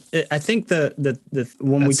 And that's, I think the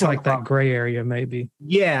when we talk like that gray area, maybe.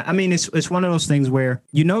 Yeah. I mean, it's one of those things where,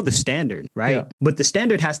 you know, the standard, right? Yeah. But the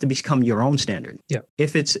standard has to become your own standard. Yeah.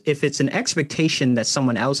 If it's an expectation that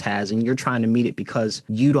someone else has and you're trying to meet it because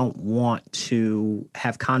you don't want to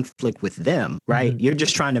have conflict with them, right? You're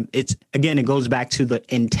just trying to, it goes back to the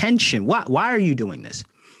intention. Why are you doing this?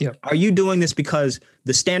 Yeah. Are you doing this because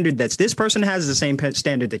the standard that this person has is the same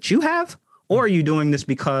standard that you have? Or are you doing this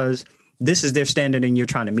because this is their standard and you're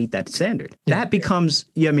trying to meet that standard? Yeah. That becomes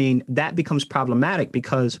problematic,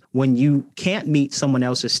 because when you can't meet someone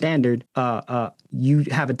else's standard, you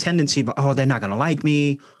have a tendency of, oh, they're not going to like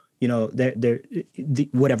me. You know,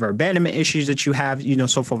 whatever abandonment issues that you have, you know,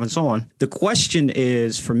 so forth and so on. The question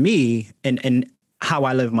is for me and how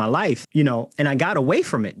I live my life, you know, and I got away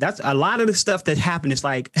from it. That's a lot of the stuff that happened. It's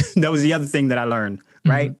like, that was the other thing that I learned,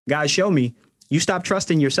 right? God showed me, You stop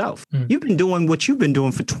trusting yourself. Mm. You've been doing what you've been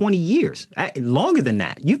doing for 20 years, longer than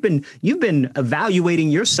that. You've been evaluating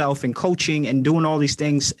yourself and coaching and doing all these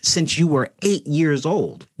things since you were 8 years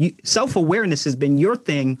old. Self-awareness has been your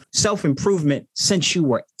thing, self-improvement since you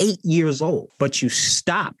were 8 years old. But you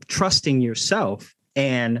stopped trusting yourself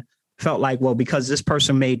and felt like, well, because this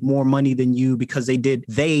person made more money than you, because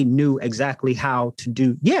they knew exactly how to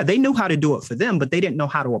do. Yeah, they knew how to do it for them, but they didn't know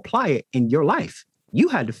how to apply it in your life. You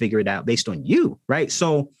had to figure it out based on you, right?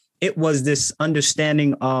 So it was this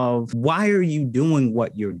understanding of, why are you doing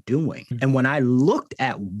what you're doing? And when I looked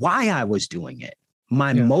at why I was doing it,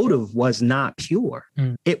 my motive was not pure.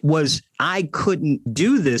 It was, I couldn't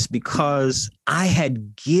do this because I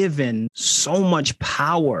had given so much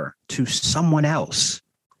power to someone else.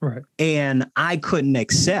 Right. And I couldn't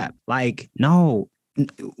accept, like, no,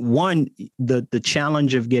 one, the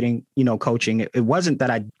challenge of getting, coaching, it wasn't that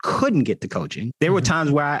I couldn't get the coaching. There were times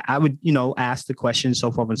where I would, ask the questions,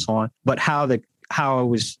 so forth and so on, but how it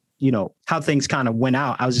was, how things kind of went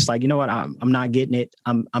out, I was just like, you know what, I'm not getting it.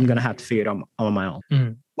 I'm going to have to figure it on my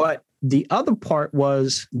own. But the other part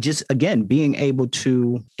was just, again, being able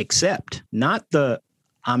to accept, not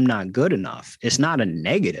I'm not good enough. It's not a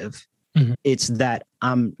negative. It's that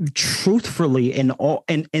I'm truthfully in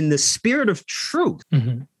the spirit of truth,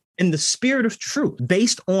 in the spirit of truth,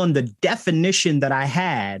 based on the definition that I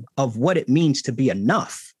had of what it means to be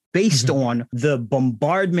enough, based on the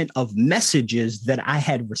bombardment of messages that I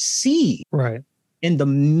had received. Right. And the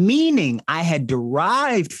meaning I had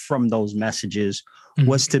derived from those messages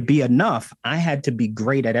was to be enough. I had to be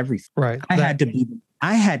great at everything. Right.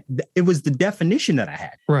 It was the definition that I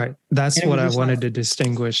had. Right. That's what I wanted to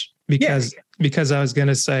distinguish, because I was going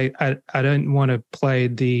to say, I didn't want to play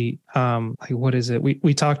the, like, what is it?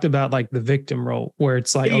 We talked about like the victim role, where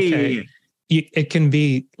it's like, it can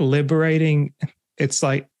be liberating. It's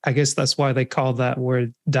like, I guess that's why they call that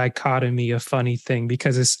word dichotomy a funny thing,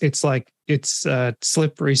 because it's like, it's a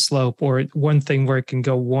slippery slope, or one thing where it can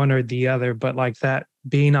go one or the other, but like that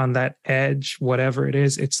being on that edge, whatever it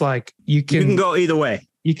is, it's like you can go either way.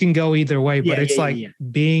 You can go either way, but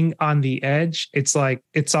being on the edge, it's like,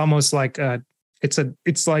 it's almost like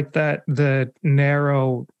it's like that, the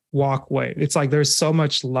narrow walkway. It's like there's so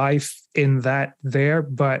much life in that there,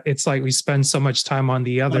 but it's like we spend so much time on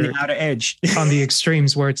the outer edge, on the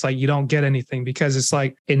extremes, where it's like you don't get anything. Because it's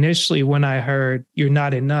like, initially when I heard you're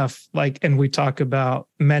not enough, like, and we talk about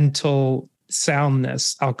mental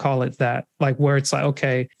soundness, I'll call it that, like, where it's like,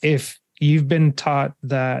 okay, if you've been taught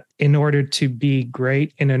that in order to be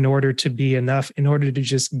great and in order to be enough, in order to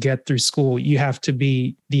just get through school, you have to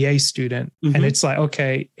be the A student. And it's like,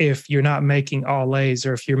 okay, if you're not making all A's,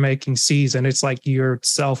 or if you're making C's, and it's like your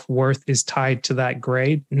self-worth is tied to that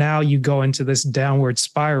grade, now you go into this downward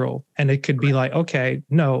spiral. And it could be like, okay,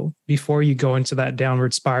 no, before you go into that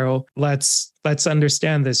downward spiral, let's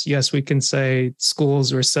understand this. Yes, we can say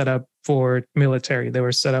schools were set up for military. They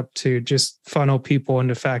were set up to just funnel people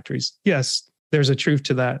into factories. Yes, there's a truth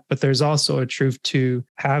to that, but there's also a truth to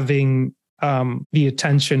having the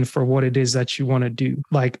attention for what it is that you want to do.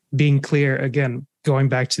 Like being clear, again, going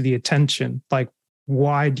back to the attention, like,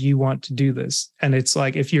 why do you want to do this? And it's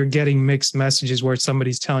like, if you're getting mixed messages where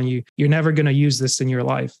somebody's telling you, you're never going to use this in your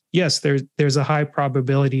life. Yes, there's a high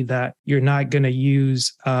probability that you're not going to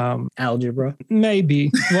use algebra.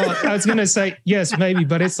 Maybe. Well, I was going to say, yes, maybe,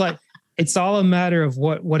 but it's like, it's all a matter of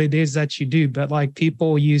what it is that you do. But like,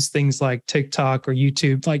 people use things like TikTok or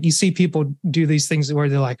YouTube. Like, you see people do these things where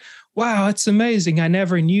they're like, wow, it's amazing. I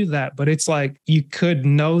never knew that. But it's like, you could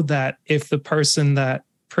know that if the person that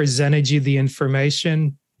presented you the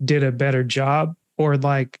information did a better job. Or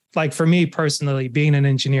like for me personally, being in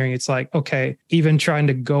engineering, it's like, okay, even trying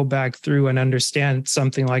to go back through and understand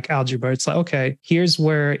something like algebra, it's like, okay, here's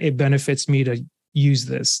where it benefits me to use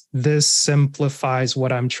this. This simplifies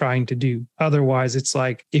what I'm trying to do. Otherwise, it's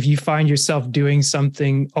like, if you find yourself doing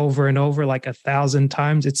something over and over, like 1,000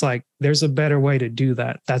 times, it's like, there's a better way to do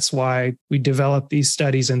that. That's why we develop these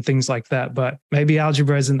studies and things like that. But maybe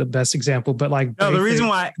algebra isn't the best example, but like, no, the reason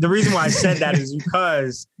why I said that is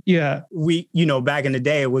because we, back in the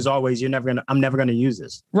day, it was always, I'm never going to use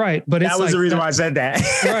this. Right. But that was the reason why I said that.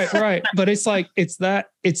 Right. But it's like, it's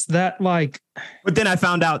that like, but then I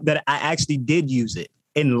found out that I actually did use it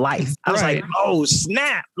in life. I was like, oh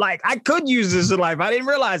snap. Like, I could use this in life. I didn't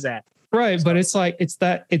realize that. Right. But it's like, it's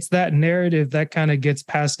that narrative that kind of gets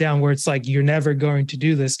passed down, where it's like, you're never going to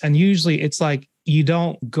do this. And usually it's like, you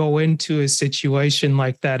don't go into a situation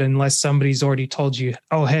like that unless somebody's already told you,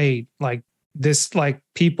 oh, hey, like this, like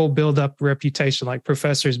people build up a reputation, like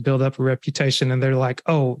professors build up a reputation, and they're like,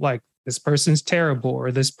 oh, like this person's terrible,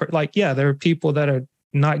 or there are people that are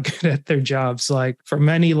not good at their jobs, like from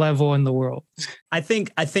any level in the world. I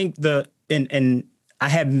think and I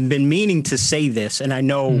have been meaning to say this, and I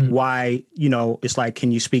know why, it's like,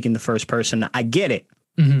 can you speak in the first person? I get it.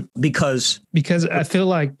 Because I feel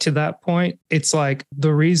like to that point, it's like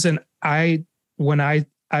the reason I've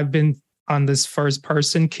been on this first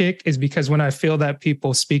person kick is because when I feel that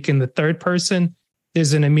people speak in the third person,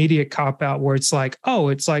 there's an immediate cop out where it's like, oh,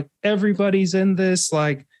 it's like everybody's in this,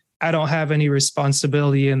 like I don't have any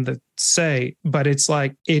responsibility in the say, but it's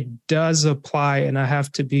like it does apply, and I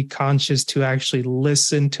have to be conscious to actually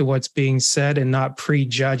listen to what's being said and not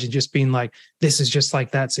prejudge and just being like, this is just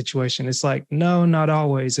like that situation. It's like, no, not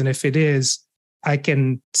always. And if it is, I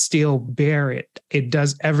can still bear it.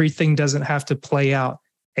 Everything doesn't have to play out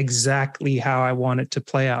exactly how I want it to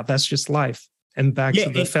play out. That's just life. And back to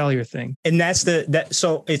the failure thing. And that's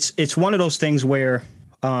so it's one of those things where,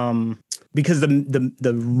 because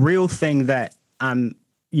the real thing that I'm,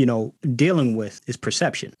 dealing with is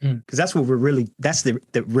perception, because that's what that's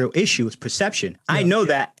the real issue is perception. Yeah. I know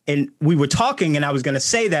that. And we were talking and I was going to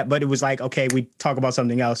say that, but it was like, okay, we talk about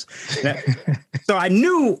something else. So I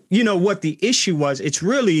knew, what the issue was. It's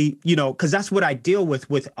really, because that's what I deal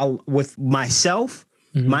with myself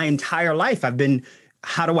my entire life.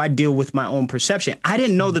 How do I deal with my own perception? I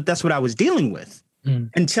didn't know that that's what I was dealing with.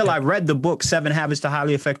 Until I read the book, 7 Habits to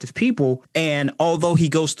Highly Effective People. And although he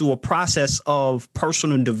goes through a process of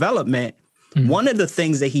personal development, one of the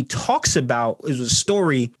things that he talks about is a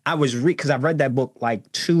story I was because I've read that book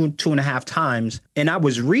like two and a half times, and I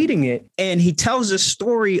was reading it, and he tells a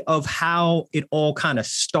story of how it all kind of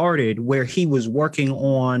started, where he was working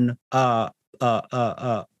on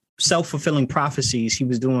self-fulfilling prophecies. He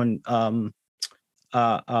was doing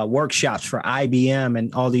workshops for IBM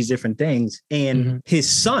and all these different things. And his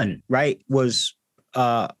son, right, was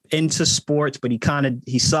into sports, but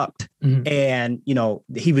he sucked. And,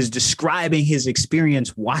 he was describing his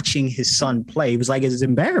experience watching his son play. It was like, it's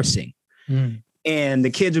embarrassing. And the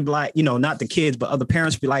kids would be like, not the kids, but other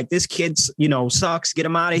parents would be like, this kid's, sucks, get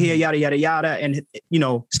him out of here, yada, yada, yada. And,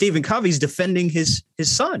 Stephen Covey's defending his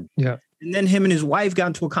son. Yeah. And then him and his wife got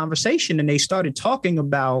into a conversation and they started talking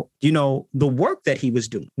about, the work that he was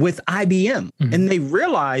doing with IBM. And they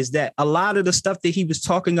realized that a lot of the stuff that he was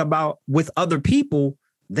talking about with other people,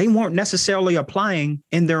 they weren't necessarily applying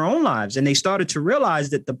in their own lives. And they started to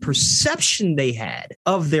realize that the perception they had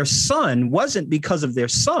of their son wasn't because of their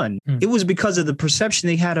son. It was because of the perception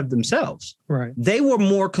they had of themselves. Right. They were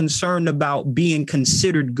more concerned about being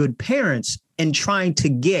considered good parents and trying to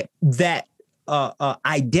get that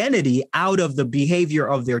identity out of the behavior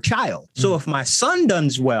of their child. So if my son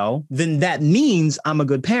does well, then that means I'm a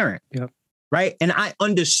good parent. Yep. Right. And I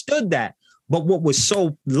understood that. But what was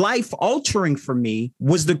so life altering for me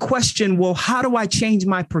was the question, well, how do I change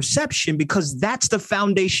my perception? Because that's the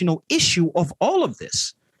foundational issue of all of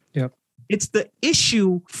this. Yep. It's the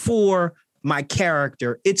issue for my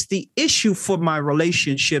character. It's the issue for my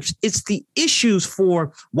relationships. It's the issues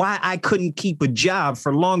for why I couldn't keep a job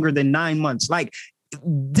for longer than 9 months. Like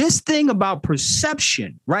this thing about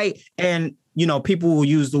perception, right? And, people will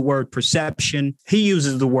use the word perception. He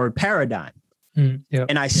uses the word paradigm.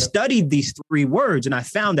 And I studied these 3 words and I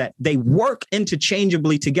found that they work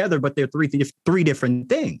interchangeably together, but they're three different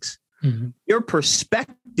things. Your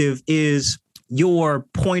perspective is your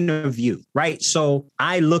point of view, right? So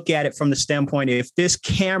I look at it from the standpoint, if this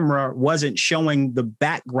camera wasn't showing the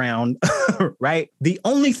background, right? The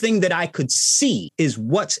only thing that I could see is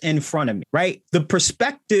what's in front of me, right? The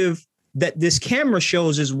perspective that this camera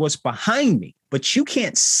shows is what's behind me, but you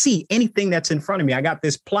can't see anything that's in front of me. I got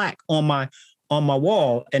this plaque on my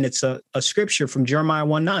wall, and it's a scripture from Jeremiah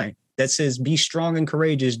 1:9 that says, be strong and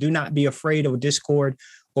courageous. Do not be afraid of discord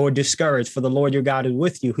or discouraged, for the Lord your God is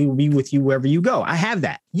with you. He will be with you wherever you go. I have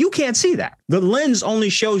that. You can't see that. The lens only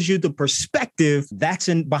shows you the perspective that's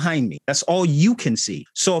in behind me. That's all you can see.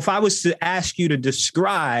 So if I was to ask you to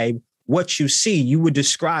describe what you see, you would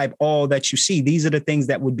describe all that you see. These are the things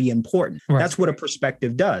that would be important. Right. That's what a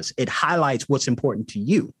perspective does. It highlights what's important to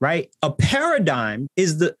you, right? A paradigm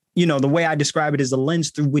is the way I describe it is the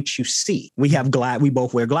lens through which you see. We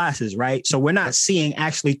both wear glasses, right? So we're not seeing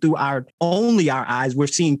actually through only our eyes. We're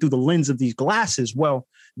seeing through the lens of these glasses. Well,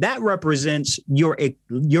 that represents your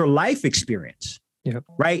life experience,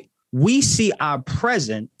 right? We see our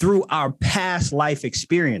present through our past life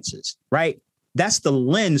experiences, right? That's the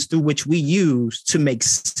lens through which we use to make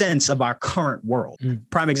sense of our current world.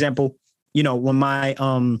 Prime example, when me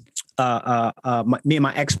and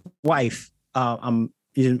my ex-wife, on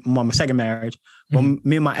my second marriage, Well,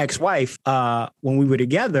 me and my ex-wife, when we were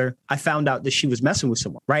together, I found out that she was messing with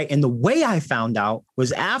someone, right? And the way I found out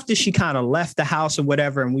was after she kind of left the house or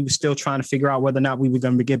whatever, and we were still trying to figure out whether or not we were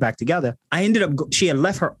going to get back together. I ended up, she had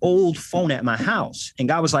left her old phone at my house. And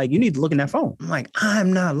God was like, you need to look in that phone. I'm like,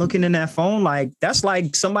 I'm not looking in that phone. Like, that's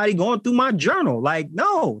like somebody going through my journal. Like,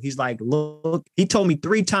 no. He's like, look. He told me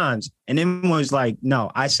 3 times. And then was like,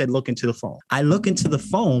 no, I said, look into the phone. I look into the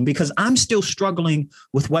phone because I'm still struggling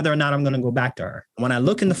with whether or not I'm going to go back to her. When I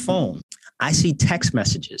look in the phone, I see text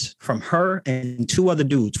messages from her and 2 other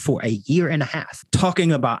dudes for a year and a half,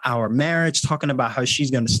 talking about our marriage, talking about how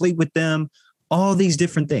she's going to sleep with them, all these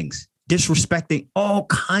different things, disrespecting all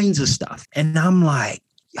kinds of stuff. And I'm like,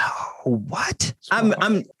 yo, what?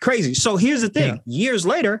 I'm crazy. So here's the thing. Yeah. Years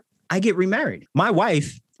later, I get remarried. My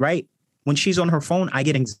wife, right? When she's on her phone, I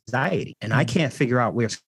get anxiety and I can't figure out where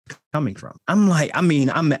it's coming from. I'm like,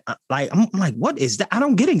 what is that? I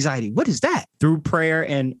don't get anxiety. What is that? Through prayer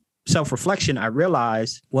and self-reflection, I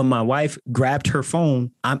realized when my wife grabbed her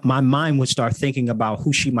phone, my mind would start thinking about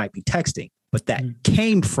who she might be texting. But that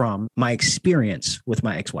came from my experience with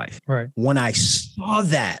my ex-wife. Right. When I saw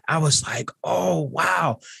that, I was like, oh,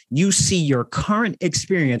 wow. You see your current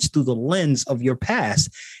experience through the lens of your past.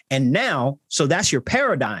 And now, so that's your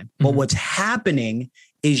paradigm. But what's happening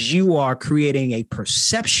is you are creating a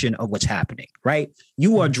perception of what's happening, right?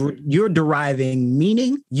 You're deriving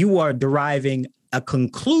meaning. You are deriving a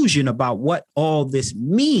conclusion about what all this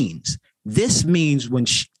means. This means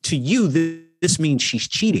to you, this means she's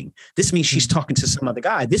cheating. This means she's talking to some other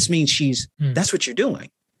guy. This means that's what you're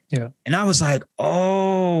doing. Yeah. And I was like,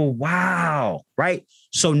 oh, wow. Right.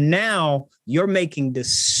 So now you're making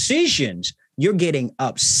decisions. You're getting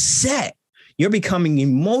upset. You're becoming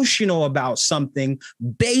emotional about something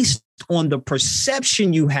based on the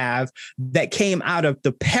perception you have that came out of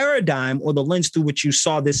the paradigm or the lens through which you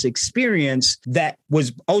saw this experience that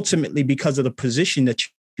was ultimately because of the position that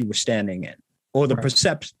you were standing in. Or the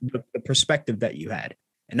perception, the perspective that you had.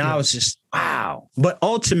 And I was just, wow. But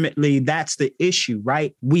ultimately, that's the issue,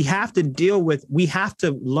 right? We have to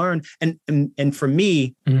learn. And for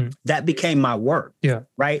me, that became my work. Yeah.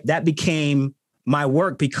 Right. That became my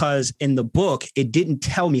work because in the book, it didn't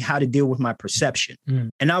tell me how to deal with my perception.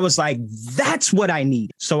 And I was like, that's what I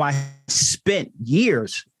need. So I spent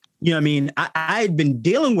years, you know what I mean? I had been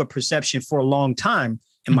dealing with perception for a long time.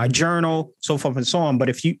 In my journal, so forth and so on. But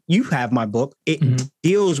if you have my book, it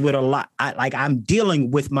deals with a lot. I'm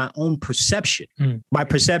dealing with my own perception, my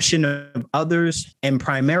perception of others, and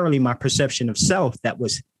primarily my perception of self that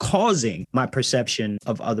was causing my perception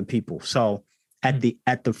of other people. So at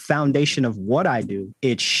the foundation of what I do,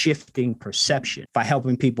 it's shifting perception by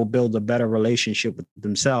helping people build a better relationship with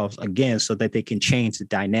themselves, again, so that they can change the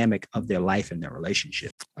dynamic of their life and their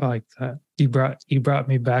relationship. I like that. You brought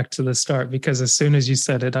me back to the start because as soon as you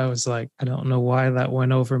said it, I was like, I don't know why that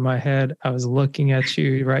went over my head. I was looking at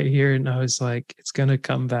you right here and I was like, it's going to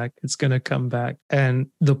come back. It's going to come back. And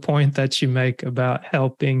the point that you make about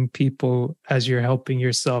helping people as you're helping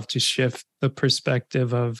yourself to shift the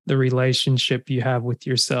perspective of the relationship you have with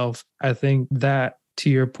yourself, I think that, to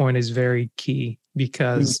your point, is very key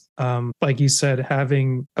because, like you said,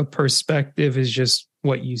 having a perspective is just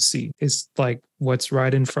what you see. It's like what's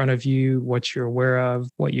right in front of you, what you're aware of,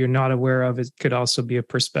 what you're not aware of. It could also be a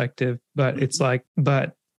perspective, but it's like,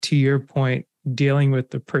 but to your point, dealing with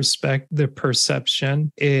the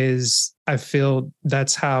perception is, I feel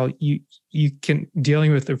that's how you can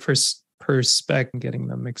dealing with the perspective, getting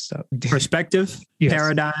them mixed up. Perspective, yes.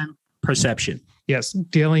 Paradigm, perception. Yes.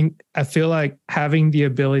 I feel like having the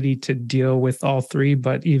ability to deal with all 3,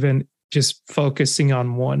 but even just focusing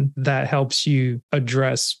on one that helps you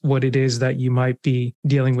address what it is that you might be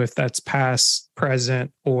dealing with that's past,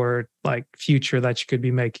 present, or like future that you could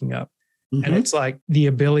be making up. And it's like the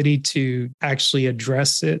ability to actually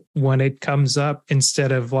address it when it comes up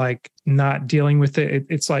instead of like not dealing with it.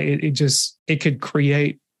 It's like it could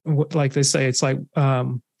create, like they say, it's like, I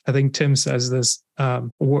think Tim says this,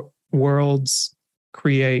 words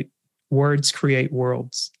create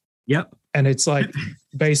worlds. Yep. And it's like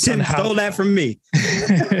based Tim on how stole that from me.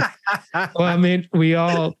 Well, I mean, we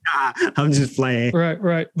all. I'm just playing.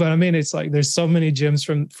 Right. But I mean, it's like there's so many gems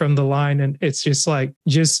from the line, and it's just like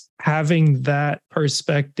just having that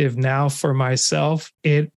perspective now for myself.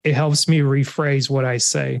 It helps me rephrase what I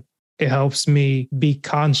say. It helps me be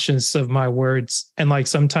conscious of my words. And like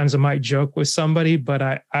sometimes I might joke with somebody, but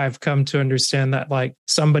I've come to understand that like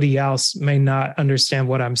somebody else may not understand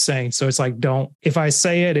what I'm saying. So it's like, if I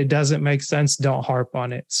say it doesn't make sense, don't harp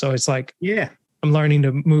on it. So it's like, yeah, I'm learning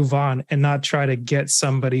to move on and not try to get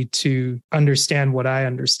somebody to understand what I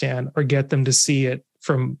understand or get them to see it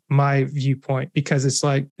from my viewpoint, because it's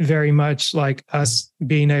like very much like us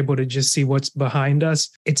being able to just see what's behind us.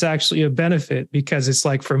 It's actually a benefit, because it's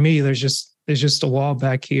like, for me, there's just a wall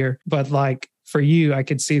back here. But like for you, I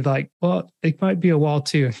could see like, well, it might be a wall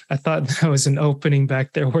too. I thought that was an opening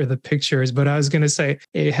back there where the picture is, but I was going to say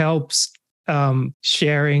it helps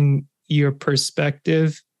sharing your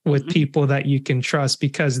perspective with people that you can trust,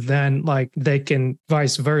 because then like they can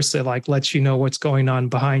vice versa, like let you know what's going on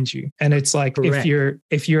behind you. And it's like, Correct.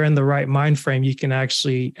 if you're in the right mind frame, you can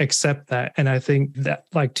actually accept that. And I think that,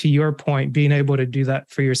 like, to your point, being able to do that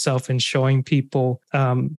for yourself and showing people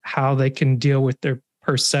how they can deal with their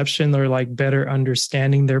perception, or like better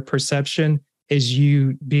understanding their perception, is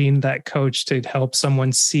you being that coach to help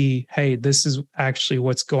someone see, hey, this is actually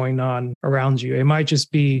what's going on around you. It might just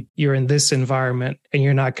be you're in this environment and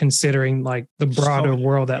you're not considering like the broader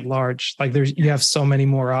world at large. Like you have so many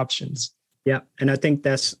more options. Yeah. And I think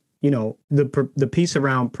that's, the piece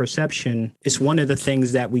around perception is one of the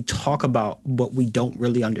things that we talk about, but we don't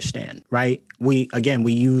really understand, right? We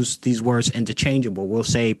use these words interchangeable. We'll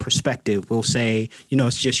say perspective. We'll say,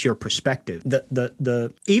 it's just your perspective.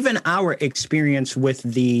 The even our experience with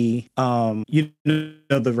the,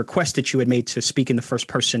 the request that you had made to speak in the first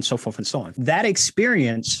person, so forth and so on. That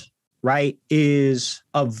experience, right, is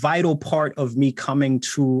a vital part of me coming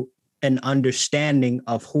to an understanding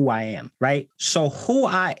of who I am, right? So who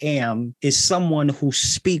I am is someone who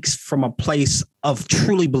speaks from a place of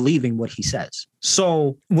truly believing what he says.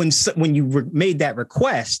 So when you made that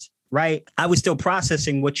request, right, I was still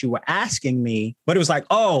processing what you were asking me, but it was like,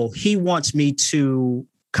 oh, he wants me to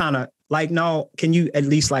kind of like, no, can you at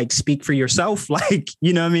least like speak for yourself? Like,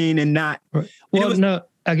 you know what I mean? And not, well, no,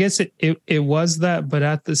 I guess it was that, but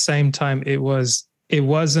at the same time, it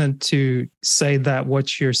wasn't to say that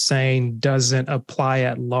what you're saying doesn't apply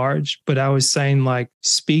at large, but I was saying like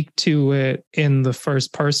speak to it in the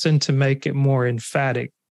first person to make it more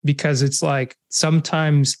emphatic, because it's like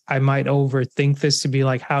sometimes I might overthink this to be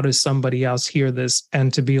like, how does somebody else hear this?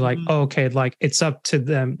 And to be like, oh, okay, like it's up to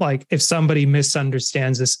them. Like if somebody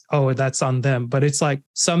misunderstands this, oh, that's on them. But it's like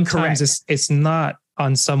sometimes it's not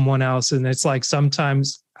on someone else. And it's like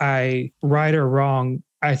sometimes right or wrong,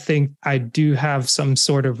 I think I do have some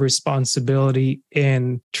sort of responsibility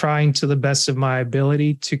in trying to the best of my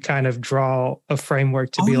ability to kind of draw a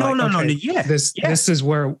framework to this is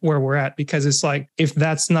where we're at. Because it's like, if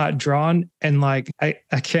that's not drawn, and like, I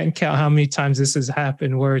can't count how many times this has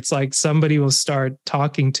happened where it's like somebody will start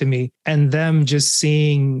talking to me and them just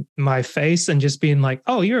seeing my face and just being like,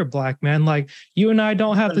 oh, you're a black man. Like you and I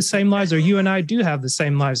don't have the same lives, or you and I do have the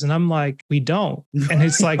same lives. And I'm like, we don't. And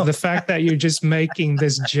it's like the fact that you're just making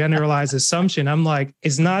this generalized assumption. I'm like,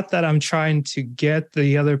 it's not that I'm trying to get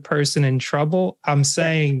the other person in trouble. I'm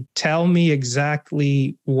saying, tell me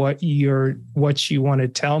exactly what you want to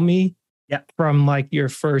tell me from like your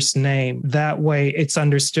first name. That way it's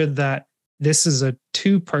understood that this is a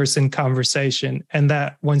two-person conversation, and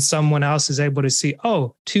that when someone else is able to see,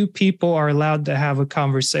 oh, two people are allowed to have a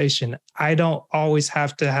conversation. I don't always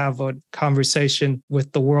have to have a conversation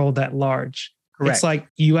with the world at large. Correct. It's like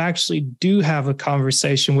you actually do have a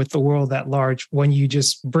conversation with the world at large when you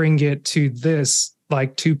just bring it to this,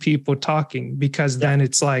 like two people talking, because then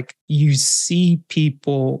it's like you see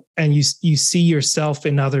people and you see yourself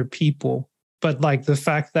in other people. But like the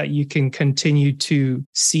fact that you can continue to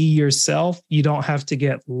see yourself, you don't have to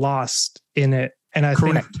get lost in it. And I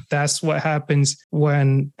think that's what happens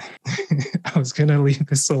when I was going to leave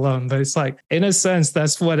this alone, but it's like, in a sense,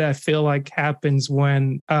 that's what I feel like happens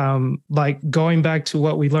when, like going back to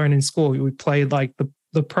what we learned in school, we played like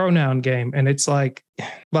the pronoun game. And it's like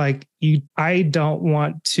I don't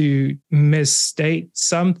want to misstate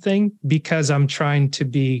something because I'm trying to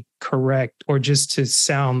be correct or just to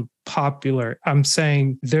sound popular. I'm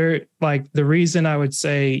saying like the reason I would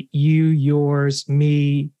say you, yours,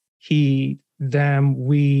 me, he, them,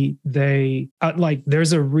 we, they, like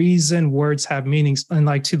there's a reason words have meanings. And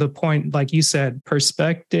like to the point, like you said,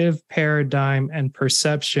 perspective, paradigm, and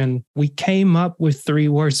perception, we came up with 3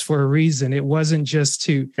 words for a reason. It wasn't just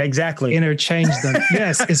to interchange them.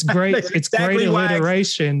 Yes, it's great. It's great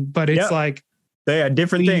alliteration, but it's like they are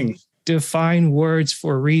different things. Define words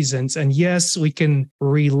for reasons. And yes, we can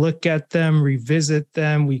relook at them, revisit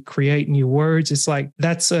them, we create new words. It's like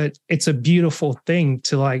it's a beautiful thing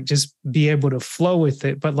to like just be able to flow with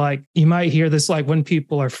it. But like you might hear this like when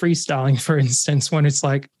people are freestyling, for instance, when it's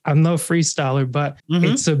like, I'm no freestyler, but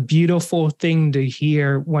it's a beautiful thing to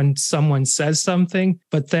hear when someone says something.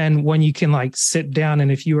 But then when you can like sit down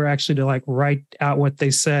and if you were actually to like write out what they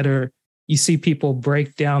said, or you see people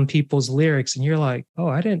break down people's lyrics and you're like, oh,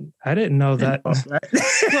 I didn't know that.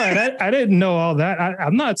 Right, I didn't know all that.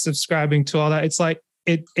 I'm not subscribing to all that. It's like,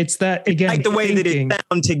 it's that, again, like the way that it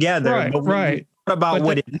sound together. Right, but when you thought about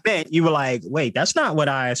what it meant, you were like, wait, that's not what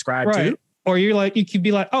I ascribe to. Or you're like, you could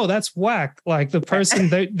be like, oh, that's whack. Like the person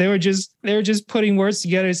they were just putting words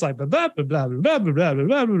together. It's like blah blah blah blah blah blah blah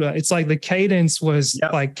blah blah. It's like the cadence was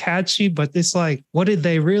like catchy, but it's like, what did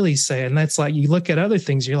they really say? And that's like, you look at other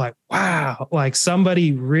things, you're like, wow, like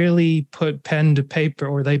somebody really put pen to paper,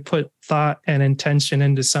 or they put thought and intention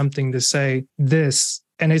into something to say this.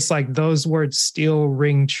 And it's like those words still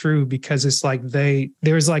ring true because it's like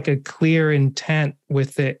there's like a clear intent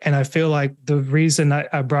with it. And I feel like the reason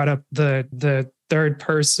I brought up the third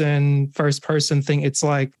person, first person thing, it's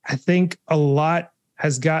like, I think a lot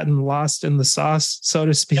has gotten lost in the sauce, so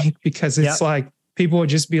to speak, because it's like people would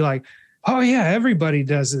just be like, oh yeah, everybody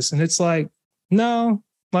does this. And it's like, no,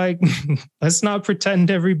 like, let's not pretend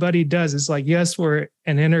everybody does. It's like, yes, we're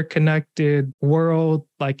an interconnected world.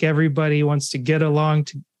 Like everybody wants to get along,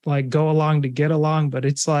 to like go along to get along. But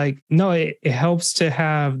it's like, no, it helps to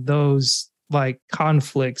have those like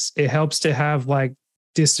conflicts. It helps to have like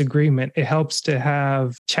disagreement. It helps to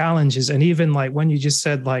have challenges. And even like when you just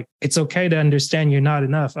said like, it's okay to understand you're not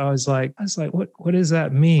enough. I was like, what does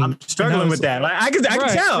that mean? I'm struggling with that. Like I can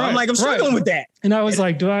tell. I'm like, I'm struggling with that. And I was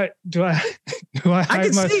like, do I I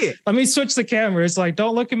can see it. Let me switch the camera. It's like,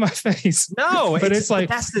 don't look at my face. No, but it's like,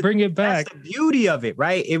 bring it back. That's the beauty of it,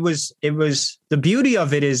 right? It was the beauty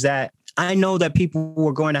of it is that I know that people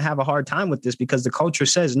were going to have a hard time with this because the culture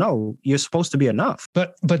says, no, you're supposed to be enough.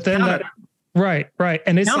 But then Right.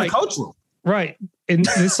 And it's like cultural. Right. And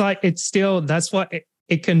it's like, it's still, that's what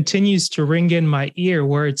it continues to ring in my ear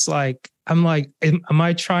where it's like, I'm like, am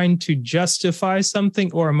I trying to justify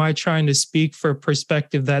something, or am I trying to speak for a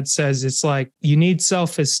perspective that says it's like, you need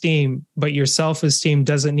self-esteem, but your self-esteem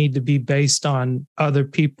doesn't need to be based on other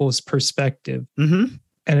people's perspective. Mm-hmm.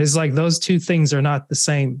 And it's like, those two things are not the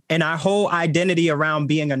same. And our whole identity around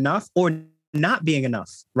being enough or not being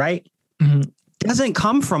enough, right? Mm-hmm. Doesn't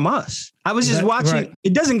come from us. I was just watching. Right.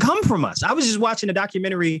 It doesn't come from us. I was just watching a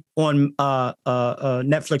documentary on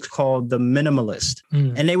Netflix called The Minimalist.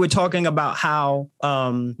 And they were talking about how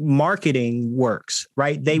marketing works,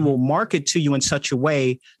 right? They will market to you in such a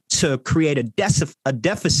way to create a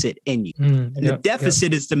deficit in you. And the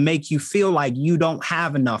deficit is to make you feel like you don't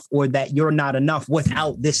have enough, or that you're not enough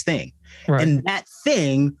without this thing. Right. And that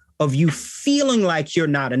thing of you feeling like you're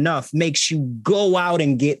not enough makes you go out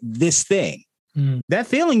and get this thing. That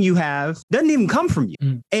feeling you have doesn't even come from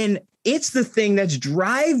you. And it's the thing that's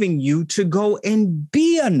driving you to go and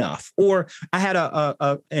be enough. Or I had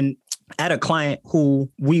a client who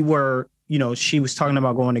we were, she was talking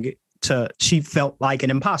about going she felt like an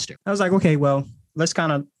imposter. I was like, okay, well, let's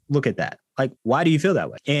kind of look at that. Like, why do you feel that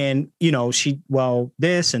way? And,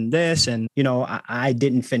 this and this, and, I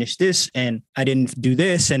didn't finish this and I didn't do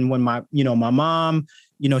this. And when my mom,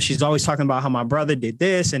 she's always talking about how my brother did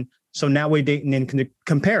this. And so now we're dating in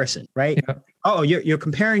comparison, right? Yeah. Oh, you're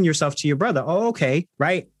comparing yourself to your brother. Oh, okay.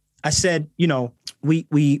 Right. I said,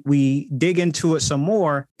 we dig into it some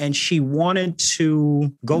more, and she wanted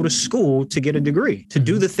to go to school to get a degree, to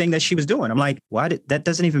do the thing that she was doing. I'm like, that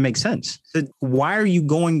doesn't even make sense. So why do you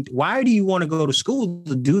want to go to school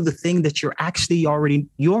to do the thing that you're actually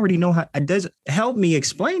you already know how? It doesn't help me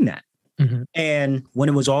explain that. Mm-hmm. And when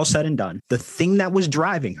it was all said and done, the thing that was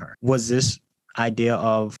driving her was this idea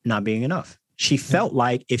of not being enough. She felt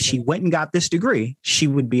like if she went and got this degree, she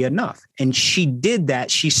would be enough. And she did that.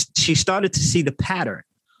 She started to see the pattern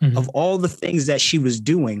of all the things that she was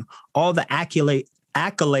doing, all the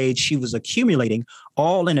accolades she was accumulating,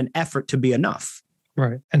 all in an effort to be enough.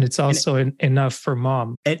 Right. And it's also enough for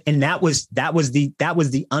mom. And that was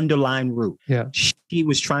the underlying root. Yeah. She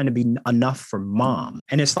was trying to be enough for mom.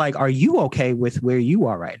 And it's like, are you okay with where you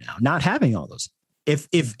are right now? Not having all those.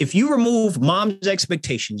 If you remove mom's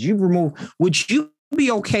expectations, would you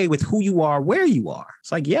be okay with who you are, where you are?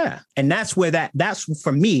 It's like, yeah. And that's where that's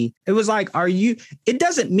for me. It was like, it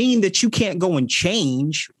doesn't mean that you can't go and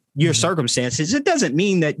change your circumstances. It doesn't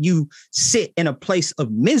mean that you sit in a place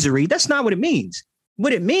of misery. That's not what it means.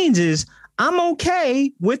 What it means is I'm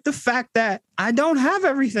okay with the fact that I don't have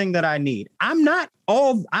everything that I need. I'm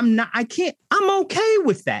okay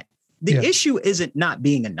with that. The issue isn't not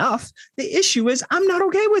being enough. The issue is I'm not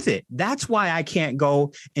okay with it. That's why I can't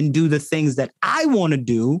go and do the things that I want to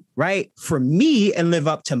do, right, for me and live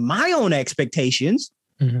up to my own expectations,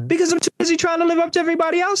 because I'm too busy trying to live up to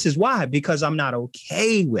everybody else's. Why? Because I'm not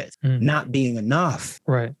okay with not being enough.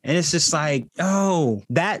 Right. And it's just like, oh,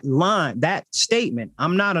 that line, that statement,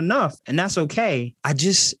 I'm not enough. And that's okay.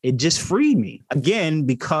 It just freed me again,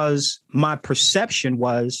 because my perception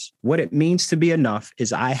was what it means to be enough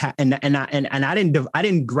is I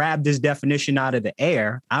didn't grab this definition out of the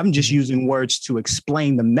air. I'm just using words to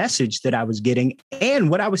explain the message that I was getting and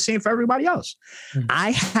what I was saying for everybody else.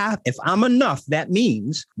 If I'm enough, that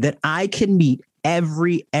means that I can meet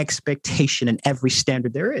every expectation and every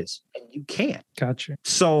standard there is. And you can't. Gotcha.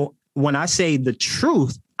 So when I say the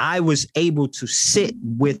truth, I was able to sit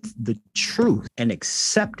with the truth and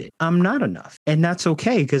accept it. I'm not enough. And that's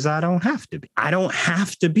okay, because I don't have to be. I don't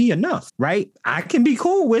have to be enough, right? I can be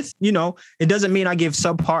cool with, it doesn't mean I give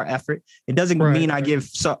subpar effort. It doesn't mean I give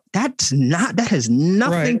that has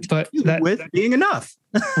nothing to do with being enough.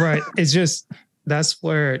 Right. It's just, that's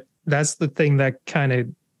the thing that kind of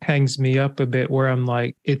hangs me up a bit, where I'm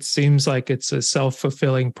like, it seems like it's a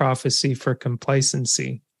self-fulfilling prophecy for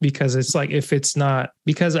complacency, because it's like, if it's not,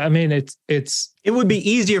 because I mean, it would be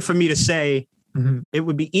easier for me to say, it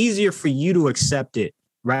would be easier for you to accept it,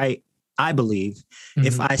 right? I believe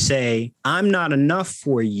if I say I'm not enough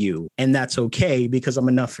for you, and that's okay because I'm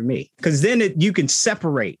enough for me, because then you can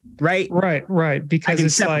separate, right? Right. Because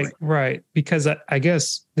it's separate. Like, right. Because I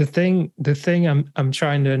guess the thing I'm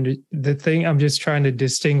just trying to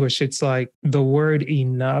distinguish. It's like the word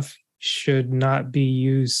enough should not be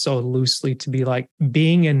used so loosely to be like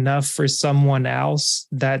being enough for someone else.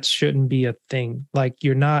 That shouldn't be a thing. Like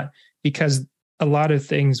you're not, because a lot of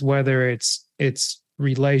things, whether it's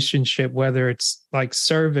relationship, whether it's like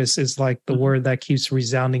service, is like the word that keeps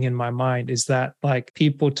resounding in my mind, is that like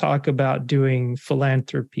people talk about doing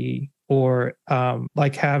philanthropy or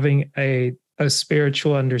like having a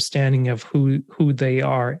spiritual understanding of who they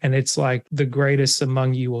are. And it's like the greatest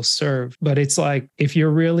among you will serve. But it's like, if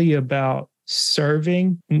you're really about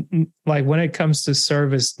serving, like when it comes to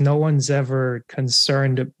service, no one's ever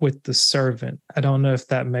concerned with the servant. I don't know if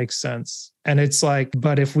that makes sense. And it's like,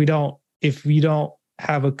 but if we don't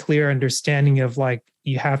have a clear understanding of like,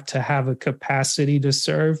 you have to have a capacity to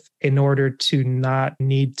serve in order to not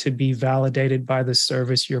need to be validated by the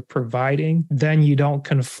service you're providing, then you don't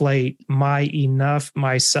conflate my enough,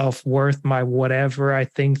 my self-worth, my whatever I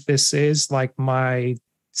think this is, like my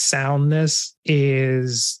soundness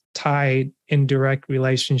is tied in direct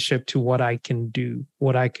relationship to what I can do,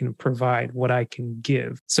 what I can provide, what I can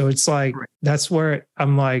give. So it's like, that's where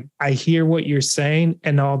I'm like, I hear what you're saying.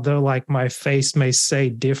 And although like my face may say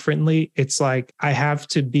differently, it's like, I have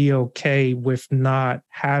to be okay with not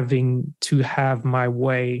having to have my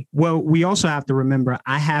way. Well, we also have to remember,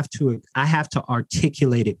 I have to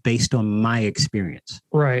articulate it based on my experience.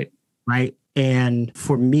 Right. And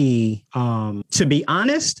for me, to be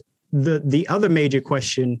honest, the other major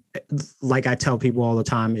question, like I tell people all the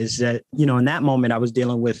time, is that, in that moment I was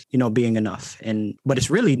dealing with, being enough. But it's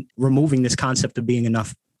really removing this concept of being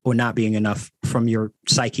enough or not being enough from your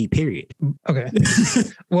psyche, period. Okay.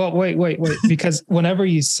 Well, wait, because whenever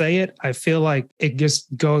you say it, I feel like it just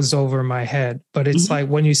goes over my head. But it's like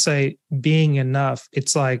when you say being enough,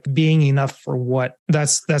 it's like being enough for what?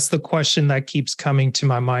 That's the question that keeps coming to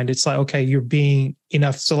my mind. It's like, okay, you're being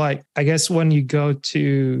enough. So like, I guess when you go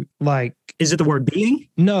to like, is it the word being?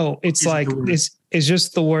 No, it's like, it's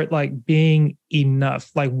just the word like being enough.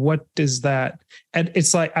 Like, what does that? And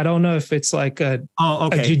it's like, I don't know if it's like a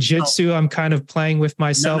jujitsu I'm kind of playing with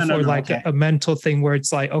myself, or like a mental thing where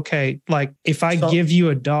it's like, okay, like if I give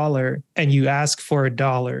you $1 and you ask for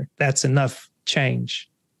 $1, that's enough change,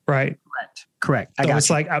 right? Correct. So it's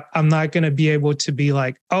like, I'm not going to be able to be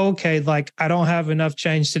like, oh, okay, like I don't have enough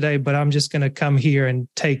change today, but I'm just going to come here and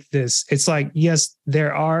take this. It's like, yes,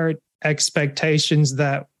 there are expectations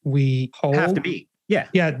that we hold. Have to be.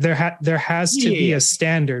 Yeah. There has to be a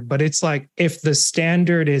standard, but it's like, if the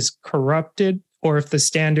standard is corrupted or if the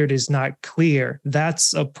standard is not clear,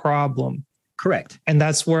 that's a problem. Correct. And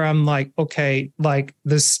that's where I'm like, okay, like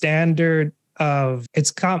the standard of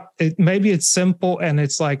maybe it's simple and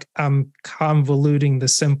it's like I'm convoluting the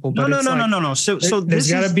simple, but no. So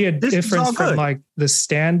there's got to be a difference from like the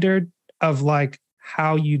standard of like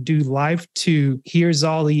how you do life to here's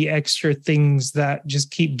all the extra things that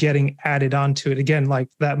just keep getting added onto it. Again, like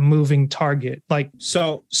that moving target. Like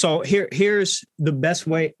so here's the best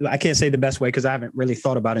way. I can't say the best way because I haven't really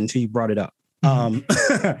thought about it until you brought it up.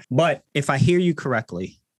 But if I hear you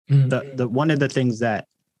correctly, the one of the things that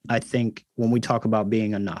I think when we talk about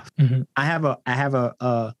being enough, I have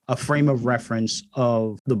a frame of reference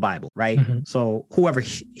of the Bible, right? So whoever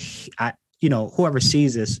whoever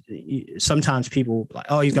sees this, sometimes people like,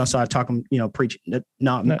 oh, he's going to start talking, preaching.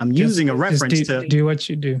 No, I'm using a reference to do what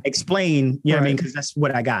you do. Explain, you know what I mean? Because that's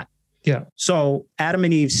what I got. Yeah. So Adam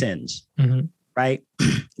and Eve sins, right?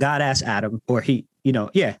 God asked Adam, or he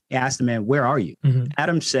asked the man, where are you?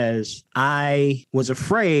 Adam says, I was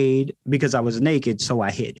afraid because I was naked, so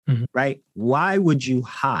I hid, right? Why would you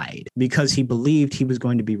hide? Because he believed he was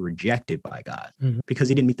going to be rejected by God because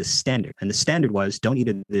he didn't meet the standard. And the standard was, don't eat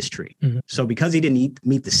of this tree. So because he didn't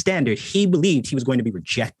meet the standard, he believed he was going to be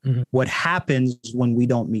rejected. What happens when we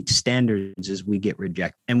don't meet standards is we get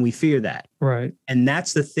rejected, and we fear that. Right. And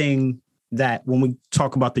that's the thing that when we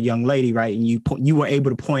talk about the young lady, right, and you were able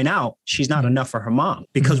to point out she's not enough for her mom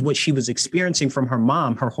because what she was experiencing from her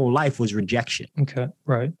mom her whole life was rejection. Okay,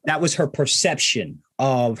 right. That was her perception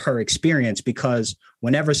of her experience, because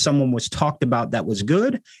whenever someone was talked about that was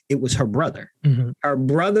good, it was her brother. Her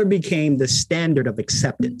brother became the standard of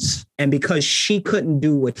acceptance. And because she couldn't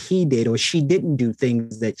do what he did, or she didn't do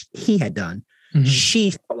things that he had done,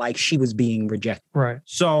 she felt like she was being rejected. Right.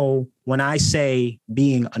 So when I say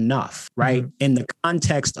being enough, right, in the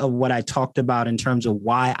context of what I talked about in terms of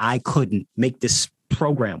why I couldn't make this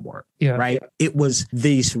program work, right, it was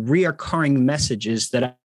these reoccurring messages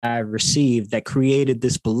that I received that created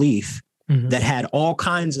this belief that had all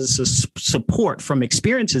kinds of support from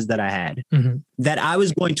experiences that I had, that I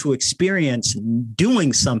was going to experience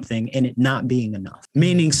doing something and it not being enough,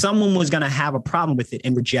 meaning someone was going to have a problem with it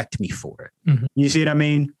and reject me for it. You see what I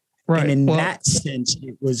mean? Right. And in that sense,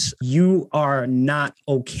 it was, you are not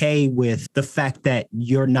okay with the fact that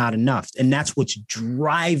you're not enough. And that's what's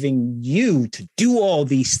driving you to do all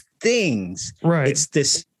these things. Right. It's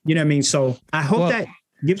this, you know what I mean? So I hope that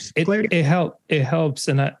gives clarity. It helps.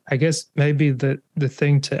 And I guess maybe the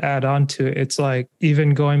thing to add on to it, it's like,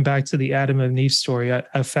 even going back to the Adam and Eve story,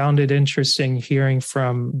 I found it interesting hearing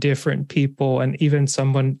from different people, and even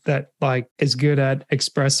someone that like is good at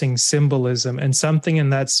expressing symbolism and something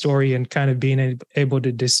in that story, and kind of being able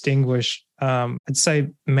to distinguish, I'd say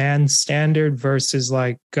man's standard versus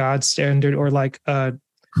like God's standard, or like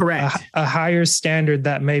correct, a higher standard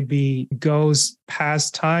that maybe goes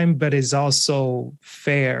past time, but is also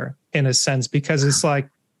fair in a sense, because it's like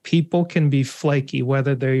people can be flaky,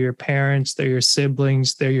 whether they're your parents, they're your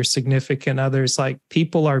siblings, they're your significant others. Like,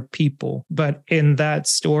 people are people. But in that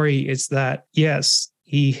story, it's that, yes,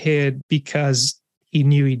 he hid because he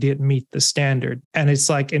knew he didn't meet the standard. And it's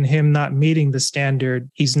like, in him not meeting the standard,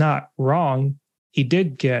 he's not wrong. He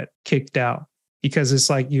did get kicked out, because it's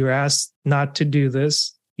like, you were asked not to do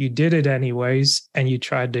this, you did it anyways, and you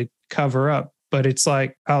tried to cover up. But it's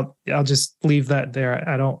like, I'll just leave that there.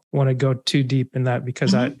 I don't want to go too deep in that,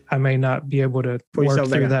 because I may not be able to work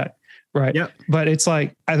through that. Right. Yep. But it's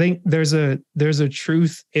like, I think there's a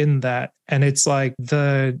truth in that. And it's like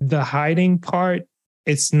the hiding part,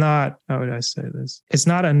 it's not, how would I say this? It's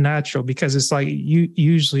not unnatural, because it's like,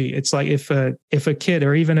 usually it's like, if a kid,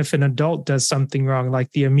 or even if an adult does something wrong, like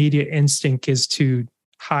the immediate instinct is to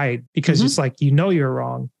hide, because it's like, you're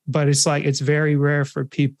wrong. But it's like, it's very rare for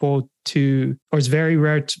people to, or it's very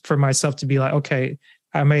rare for myself to be like, okay,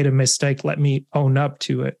 I made a mistake, let me own up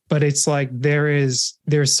to it. But it's like, there's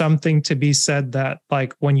something to be said that,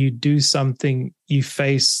 like, when you do something, you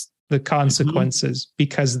face the consequences,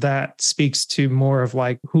 because that speaks to more of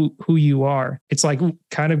like who you are. It's like,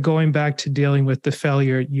 kind of going back to dealing with the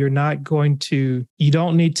failure. You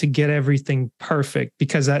don't need to get everything perfect,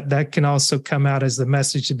 because that can also come out as the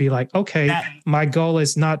message to be like, okay, my goal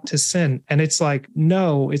is not to sin. And it's like,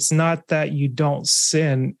 no, it's not that you don't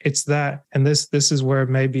sin. It's that, and this is where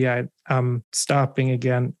maybe I'm stopping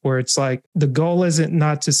again, where it's like, the goal isn't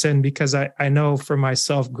not to sin, because I know for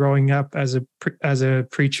myself, growing up as a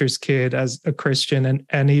preacher's kid, as a Christian,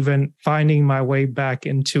 and even finding my way back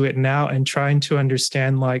into it now, and trying to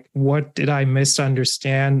understand, like, what did I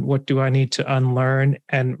misunderstand? What do I need to unlearn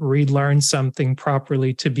and relearn something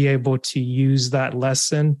properly to be able to use that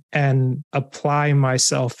lesson and apply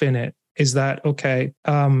myself in it? Is that okay?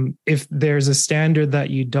 If there's a standard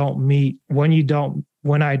that you don't meet,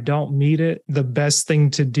 when I don't meet it, the best thing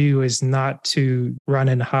to do is not to run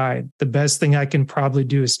and hide. The best thing I can probably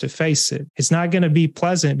do is to face it. It's not going to be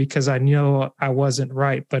pleasant, because I know I wasn't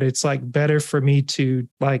right, but it's like better for me to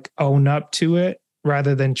like own up to it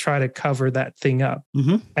rather than try to cover that thing up.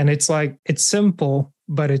 And it's like, it's simple,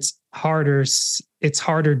 but it's harder. It's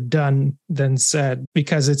harder done than said,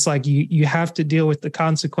 because it's like, you have to deal with the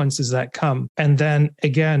consequences that come. And then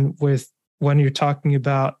again, when you're talking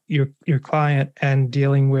about your client and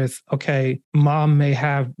dealing with, okay, mom may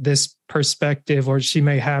have this perspective, or she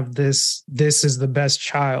may have this is the best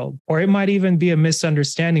child, or it might even be a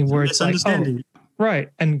misunderstanding where it's like, oh, Right.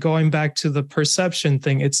 And going back to the perception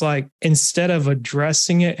thing, it's like instead of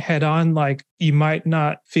addressing it head on, like you might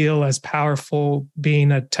not feel as powerful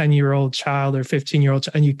being a 10-year-old child or 15-year-old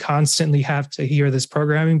child, and you constantly have to hear this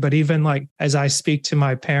programming. But even like as I speak to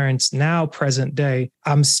my parents now, present day,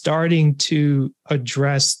 I'm starting to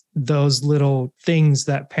address those little things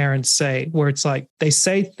that parents say, where it's like they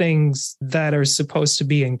say things that are supposed to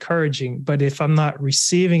be encouraging. But if I'm not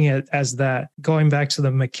receiving it as that, going back to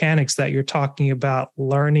the mechanics that you're talking about,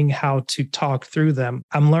 learning how to talk through them,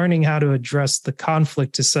 I'm learning how to address the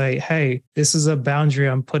conflict to say, hey, this is a boundary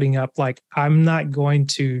I'm putting up. Like, I'm not going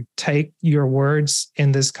to take your words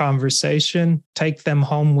in this conversation, take them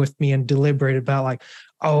home with me and deliberate about like,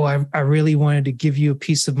 oh, I really wanted to give you a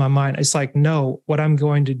piece of my mind. It's like, no, what I'm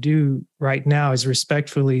going to do right now is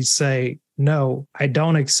respectfully say, no, I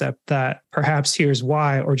don't accept that. Perhaps here's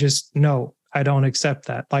why, or just no, I don't accept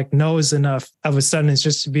that. Like, no is enough. Of a sudden, it's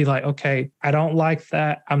just to be like, okay, I don't like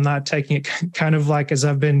that. I'm not taking it. Kind of like as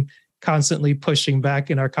I've been constantly pushing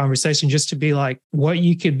back in our conversation, just to be like, what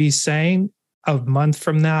you could be saying a month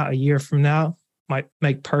from now, a year from now, might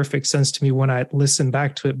make perfect sense to me when I listen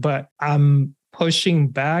back to it. But I'm pushing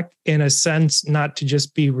back in a sense, not to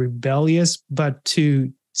just be rebellious, but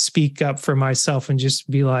to speak up for myself and just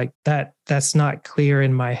be like, that's not clear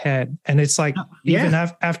in my head. And it's like, even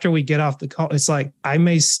after we get off the call, it's like, I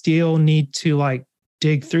may still need to like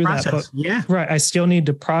dig through that. But, right. I still need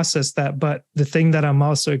to process that. But the thing that I'm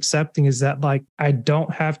also accepting is that like, I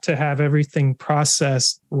don't have to have everything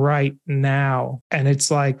processed right now. And it's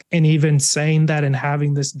like, and even saying that and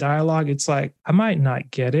having this dialogue, it's like, I might not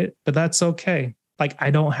get it, but that's okay. Like, I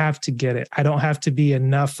don't have to get it. I don't have to be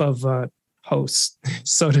enough of a host,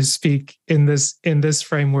 so to speak, in this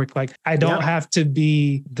framework. Like, I don't have to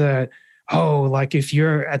be like if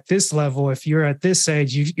you're at this level, if you're at this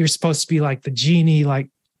age, you're supposed to be like the genie. Like,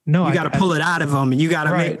 no, you got to pull it out of them, and you got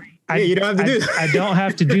to make. You don't have to do that. I don't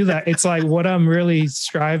have to do that. It's like what I'm really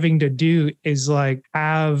striving to do is like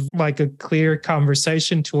have like a clear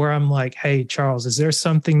conversation to where I'm like, hey, Charles, is there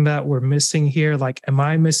something that we're missing here? Like, am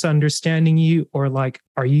I misunderstanding you? Or like,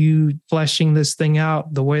 are you fleshing this thing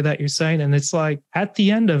out the way that you're saying? And it's like, at the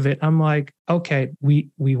end of it, I'm like, okay, we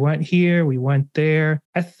went here, we went there.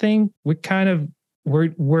 I think we kind of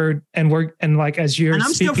we're like, as you're and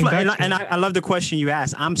I'm speaking still I love the question you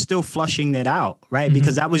asked. I'm still flushing it out, right? Mm-hmm.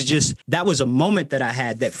 Because that was a moment that I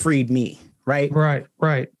had that freed me, right? Right.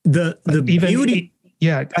 The beauty.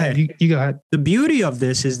 You go ahead. The beauty of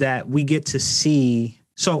this is that we get to see.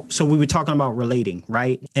 So we were talking about relating,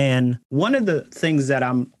 right? And one of the things that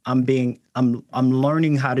I'm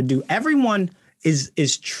learning how to do. Everyone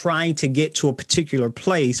is trying to get to a particular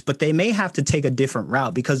place, but they may have to take a different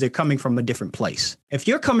route because they're coming from a different place. If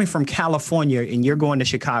you're coming from California and you're going to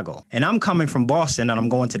Chicago, and I'm coming from Boston and I'm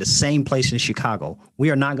going to the same place in Chicago, we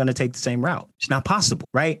are not going to take the same route. It's not possible,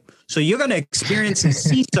 right? So you're going to experience and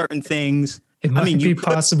see certain things. It might be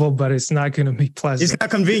possible, but it's not going to be pleasant. It's not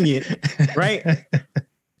convenient, right?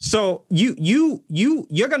 So you're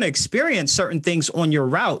going to experience certain things on your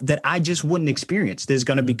route that I just wouldn't experience. There's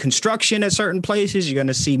going to be construction at certain places. You're going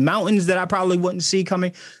to see mountains that I probably wouldn't see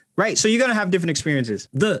coming. Right. So you're going to have different experiences.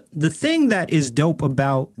 The thing that is dope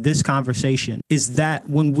about this conversation is that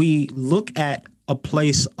when we look at when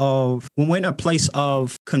we're in a place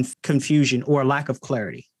of confusion or lack of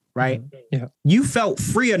clarity, right? Yeah. You felt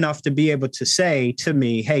free enough to be able to say to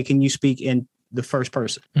me, hey, can you speak in the first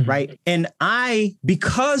person, right? And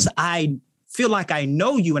because I feel like I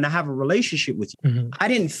know you and I have a relationship with you, I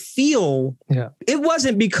didn't feel, it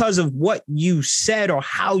wasn't because of what you said or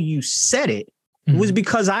how you said it. It was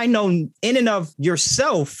because I know in and of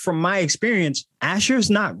yourself from my experience, Asher's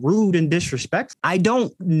not rude and disrespectful. I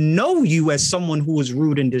don't know you as someone who is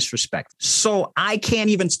rude and disrespectful. So I can't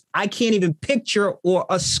even picture or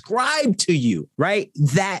ascribe to you, right?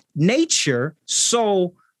 That nature.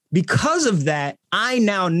 So because of that, I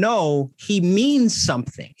now know he means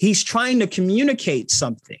something. He's trying to communicate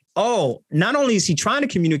something. Oh, not only is he trying to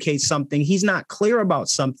communicate something, he's not clear about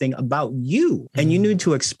something about you. And you need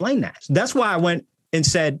to explain that. So that's why I went and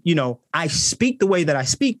said, I speak the way that I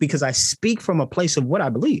speak because I speak from a place of what I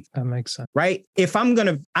believe. That makes sense. Right? If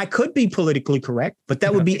I could be politically correct, but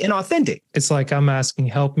that would be inauthentic. It's like I'm asking,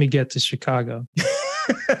 help me get to Chicago.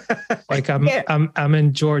 Like I'm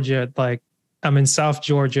in Georgia, like, I'm in South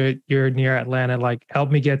Georgia. You're near Atlanta. Like,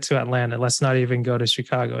 help me get to Atlanta. Let's not even go to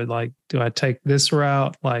Chicago. Like, do I take this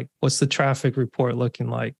route? Like, what's the traffic report looking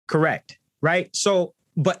like? Correct. Right. So,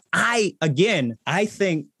 but I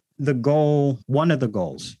think one of the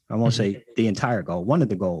goals, I won't say the entire goal. One of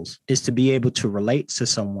the goals is to be able to relate to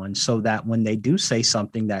someone so that when they do say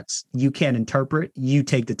something that's you can't interpret, you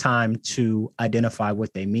take the time to identify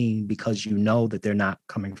what they mean because you know that they're not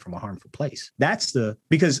coming from a harmful place.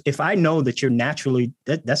 Because if I know that you're naturally,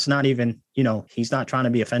 that's not even, he's not trying to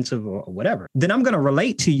be offensive or whatever, then I'm going to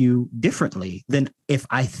relate to you differently than if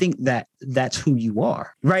I think that that's who you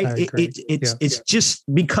are, right? It's just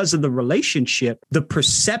because of the relationship, the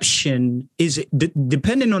perception is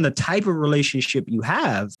depending on the type of relationship you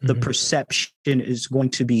have, the perception is going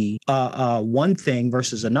to be one thing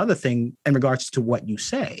versus another thing in regards to what you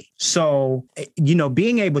say. So,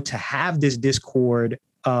 being able to have this discord,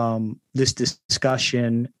 this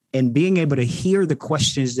discussion, and being able to hear the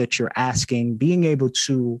questions that you're asking, being able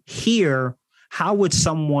to hear how would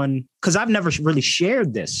someone, because I've never really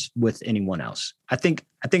shared this with anyone else. I think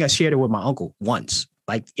I shared it with my uncle once,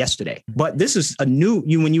 like yesterday. But this is a new,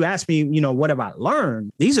 when you ask me, what have I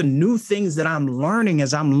learned? These are new things that I'm learning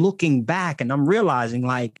as I'm looking back and I'm realizing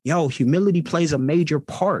like, humility plays a major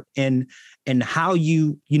part in how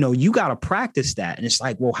you got to practice that. And it's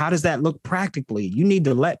like, well, how does that look practically? You need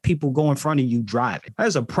to let people go in front of you drive it.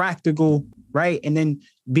 That's a practical, right? And then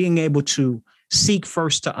being able to seek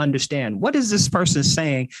first to understand what is this person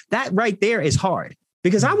saying? That right there is hard.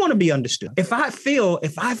 Because I want to be understood. If I feel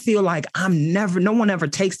like no one ever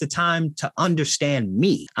takes the time to understand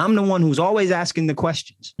me, I'm the one who's always asking the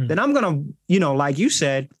questions, then I'm going to, like you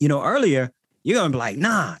said, earlier, you're going to be like,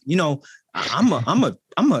 nah, I'm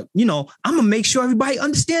gonna make sure everybody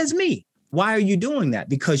understands me. Why are you doing that?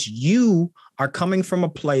 Because you are coming from a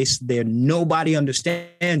place that nobody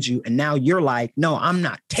understands you. And now you're like, no, I'm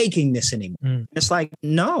not taking this anymore. It's like,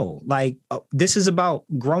 no, like this is about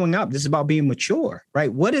growing up. This is about being mature,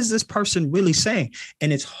 right? What is this person really saying?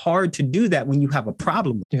 And it's hard to do that when you have a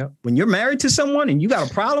problem. Yeah. When you're married to someone and you got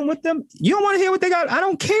a problem with them, you don't want to hear what they got. I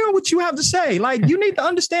don't care what you have to say. Like, you need to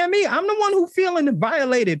understand me. I'm the one who feeling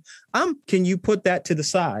violated. Can you put that to the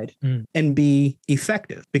side and be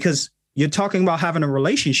effective? Because you're talking about having a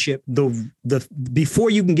relationship. The before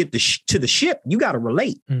you can get to the ship, you got to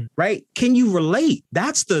relate, right? Can you relate?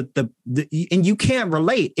 That's the and you can't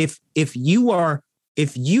relate if you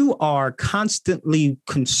are constantly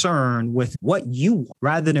concerned with what you want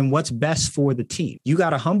rather than what's best for the team. You got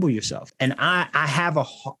to humble yourself. And I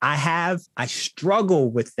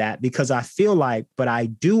struggle with that because I feel like, but I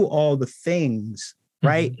do all the things.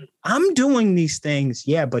 Right. I'm doing these things.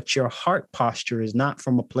 Yeah. But your heart posture is not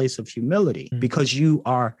from a place of humility because you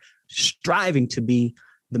are striving to be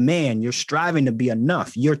the man. You're striving to be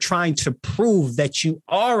enough. You're trying to prove that you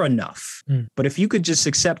are enough. But if you could just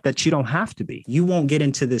accept that you don't have to be, you won't get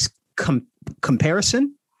into this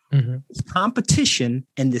comparison, this competition,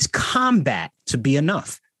 and this combat to be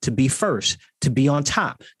enough, to be first, to be on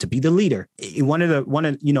top, to be the leader.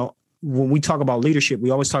 When we talk about leadership, we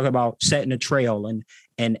always talk about setting a trail, and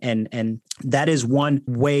that is one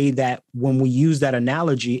way that when we use that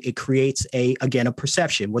analogy, it creates a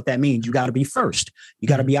perception. What that means, you got to be first, you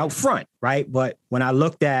got to be out front, right? But when I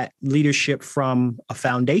looked at leadership from a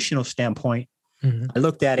foundational standpoint, I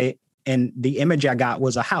looked at it, and the image I got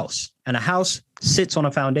was a house, and a house sits on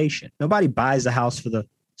a foundation. Nobody buys the house for the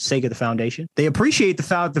sake of the foundation. They appreciate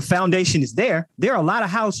the foundation is there. There are a lot of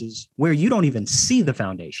houses where you don't even see the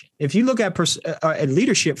foundation. If you look at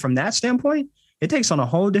leadership from that standpoint, it takes on a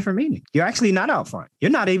whole different meaning. You're actually not out front. You're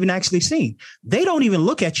not even actually seen. They don't even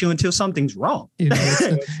look at you until something's wrong.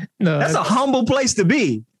 That's a humble place to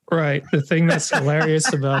be. Right. The thing that's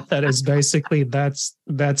hilarious about that is basically that's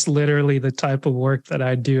literally the type of work that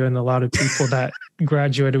I do, and a lot of people that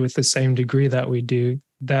graduated with the same degree that we do.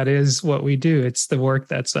 That is what we do. It's the work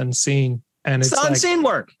that's unseen. And it's unseen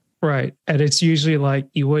work. Right. And it's usually like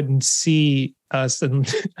you wouldn't see us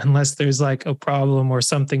unless there's like a problem or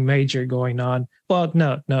something major going on. Well,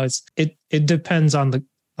 no, it depends on the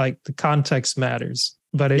context matters.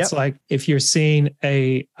 But it's like if you're seeing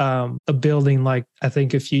a building, like I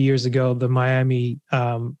think a few years ago, the Miami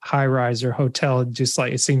high rise or hotel, just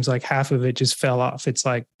like it seems like half of it just fell off. It's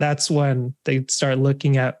like that's when they start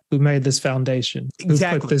looking at who made this foundation, who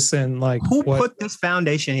put this in, like who put this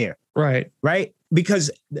foundation here, right?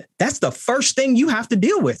 Because that's the first thing you have to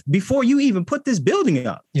deal with before you even put this building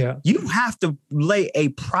up. Yeah, you have to lay a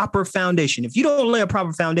proper foundation. If you don't lay a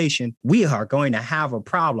proper foundation, we are going to have a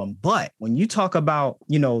problem. But when you talk about,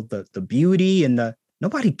 the beauty and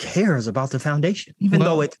nobody cares about the foundation, even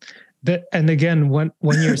though it. And again, when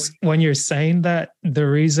you're saying that, the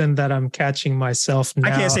reason that I'm catching myself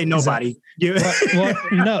now, I can't say nobody.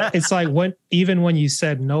 No, it's like when you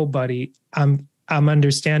said nobody, I'm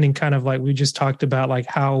understanding kind of like we just talked about, like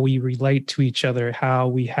how we relate to each other, how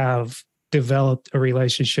we have developed a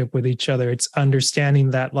relationship with each other. It's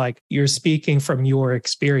understanding that like you're speaking from your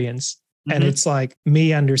experience. And it's like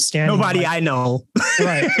me understanding. Nobody like, I know.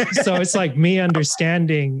 Right. So it's like me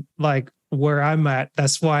understanding like where I'm at.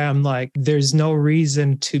 That's why I'm like, there's no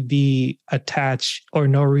reason to be attached or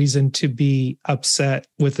no reason to be upset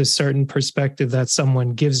with a certain perspective that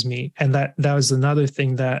someone gives me. And that was another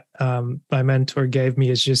thing that my mentor gave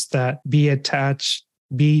me, is just that be attached,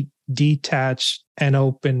 be detached and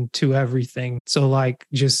open to everything. So like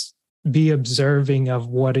just be observing of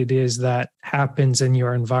what it is that happens in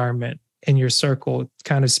your environment, in your circle,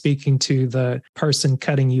 kind of speaking to the person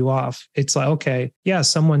cutting you off. It's like, okay, yeah,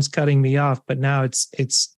 someone's cutting me off, but now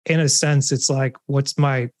it's in a sense, it's like, what's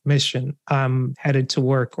my mission? I'm headed to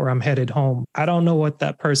work or I'm headed home. I don't know what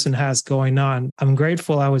that person has going on. I'm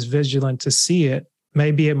grateful I was vigilant to see it.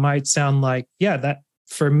 Maybe it might sound like, yeah, that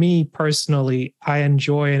for me personally, I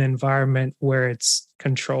enjoy an environment where it's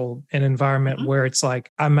controlled, an environment where it's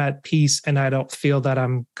like I'm at peace and I don't feel that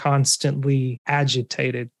I'm constantly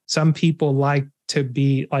agitated. Some people like to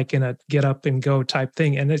be like in a get up and go type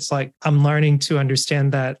thing. And it's like, I'm learning to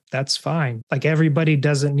understand that that's fine. Like everybody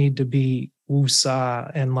doesn't need to be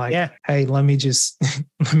woosah and like, hey, let me just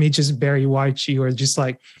Barry White you, or just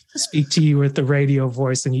like speak to you with the radio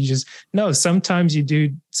voice. And you just, no, sometimes you do.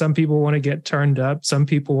 Some people want to get turned up. Some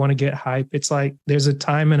people want to get hype. It's like, there's a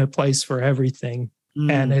time and a place for everything.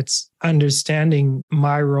 And it's understanding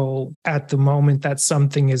my role at the moment that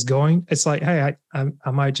something is going. It's like, hey,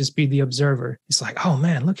 I might just be the observer. It's like, oh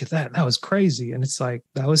man, look at that. That was crazy. And it's like,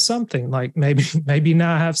 that was something. Like maybe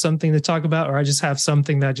now I have something to talk about, or I just have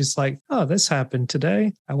something that just like, oh, this happened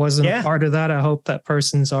today. I wasn't a part of that. I hope that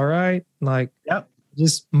person's all right. Like,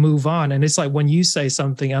 just move on. And it's like when you say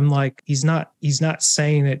something, I'm like, he's not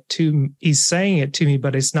saying it to me. He's saying it to me,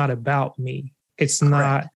 but it's not about me. It's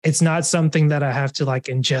not something that I have to like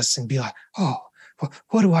ingest and be like, oh,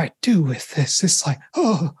 what do I do with this? It's like,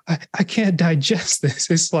 oh, I can't digest this.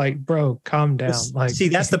 It's like, bro, calm down. Like, see,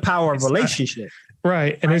 that's the power of relationship.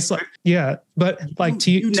 Right. And it's like, yeah, but like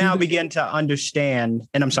you now begin to understand,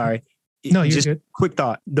 and I'm sorry. No, you're good. Quick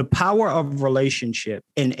thought. The power of relationship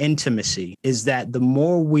and intimacy is that the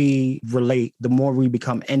more we relate, the more we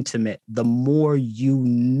become intimate, the more you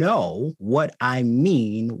know what I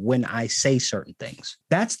mean when I say certain things.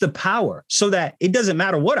 That's the power. So that it doesn't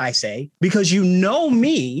matter what I say, because you know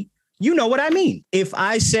me, you know what I mean. If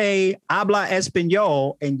I say habla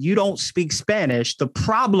español and you don't speak Spanish, the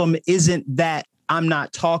problem isn't that I'm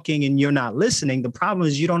not talking and you're not listening. The problem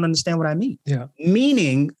is you don't understand what I mean. Yeah.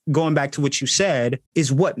 Meaning, going back to what you said,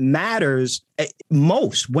 is what matters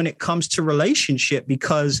most when it comes to relationship,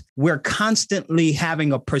 because we're constantly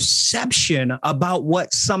having a perception about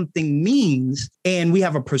what something means. And we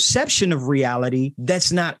have a perception of reality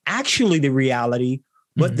that's not actually the reality.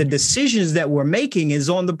 But the decisions that we're making is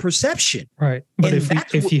on the perception. Right. But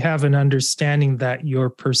if you have an understanding that your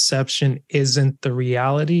perception isn't the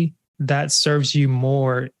reality, that serves you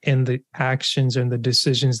more in the actions and the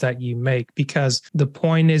decisions that you make, because the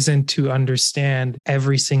point isn't to understand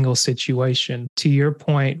every single situation. To your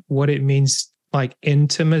point, what it means, like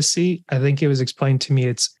intimacy, I think it was explained to me,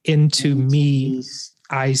 it's into me,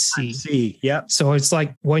 I see. Yeah. So it's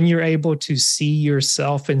like when you're able to see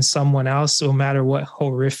yourself in someone else, no matter what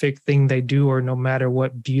horrific thing they do, or no matter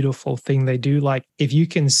what beautiful thing they do, like if you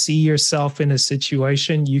can see yourself in a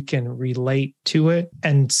situation, you can relate to it.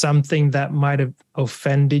 And something that might have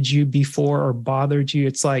offended you before or bothered you,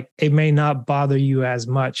 it's like, it may not bother you as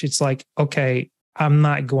much. It's like, okay, I'm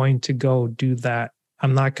not going to go do that.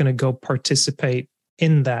 I'm not going to go participate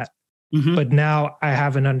in that. But now I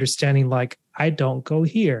have an understanding, like, I don't go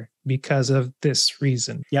here because of this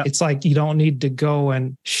reason. Yep. It's like you don't need to go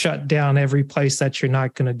and shut down every place that you're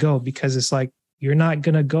not going to go, because it's like you're not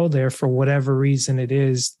going to go there for whatever reason it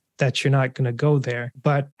is that you're not going to go there.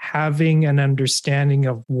 But having an understanding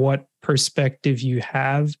of what perspective you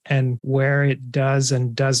have and where it does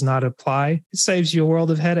and does not apply, it saves you a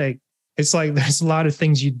world of headache. It's like there's a lot of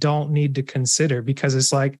things you don't need to consider, because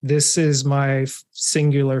it's like, this is my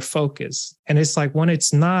singular focus. And it's like, when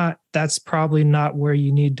it's not, that's probably not where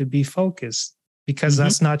you need to be focused, because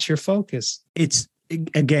that's not your focus. It's,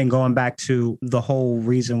 again, going back to the whole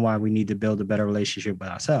reason why we need to build a better relationship with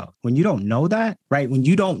ourselves. When you don't know that, right? When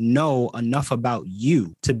you don't know enough about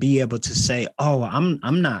you to be able to say, oh,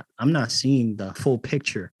 I'm not seeing the full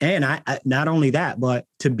picture. And I not only that, but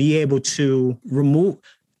to be able to remove,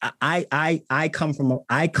 I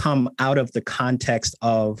come out of the context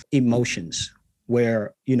of emotions,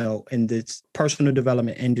 where, you know, in this personal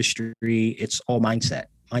development industry, it's all mindset.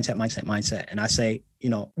 And I say, you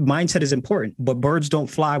know, mindset is important, but birds don't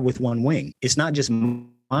fly with one wing. It's not just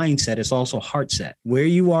mindset. It's also heart set. Where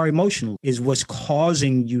you are emotional is what's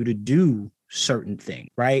causing you to do certain things,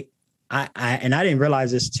 right? I didn't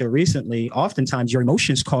realize this till recently. Oftentimes your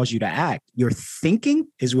emotions cause you to act. Your thinking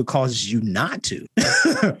is what causes you not to,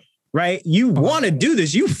 right? You want to do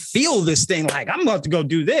this. You feel this thing like I'm about to go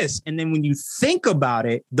do this. And then when you think about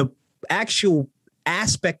it, the actual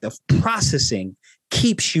aspect of processing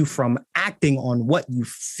keeps you from acting on what you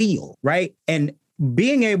feel, right? And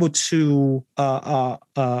being able to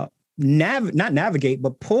not navigate,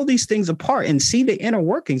 but pull these things apart and see the inner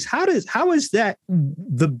workings. How is that?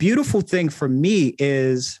 The beautiful thing for me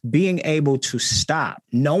is being able to stop,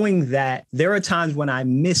 knowing that there are times when I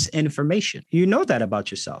miss information. You know that about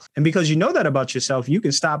yourself. And because you know that about yourself, you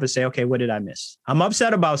can stop and say, okay, what did I miss? I'm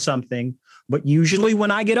upset about something. But usually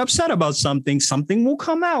when I get upset about something will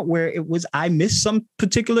come out where it was, I missed some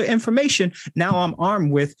particular information. Now I'm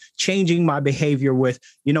armed with changing my behavior with,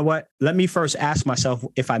 you know what? Let me first ask myself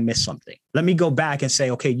if I missed something. Let me go back and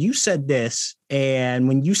say, okay, you said this. And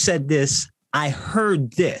when you said this, I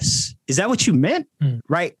heard this. Is that what you meant?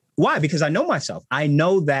 Right? Why? Because I know myself. I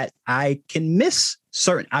know that I can miss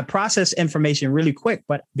I process information really quick,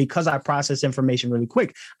 but because I process information really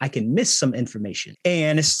quick, I can miss some information.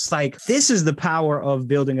 And it's like, this is the power of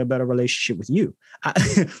building a better relationship with you.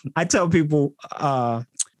 I tell people,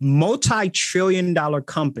 multi-trillion-dollar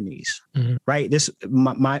companies, right? This,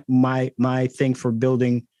 my thing for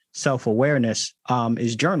building self-awareness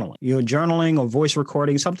is journaling. Journaling or voice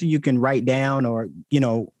recording, something you can write down or,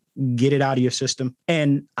 get it out of your system.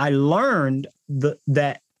 And I learned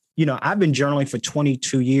that I've been journaling for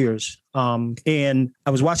 22 years. And I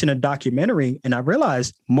was watching a documentary and I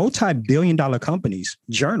realized multi-billion-dollar companies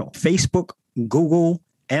journal. Facebook, Google,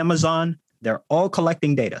 Amazon, they're all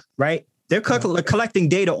collecting data, right? They're collecting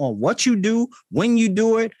data on what you do, when you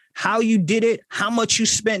do it, how you did it, how much you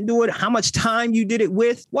spent doing it, how much time you did it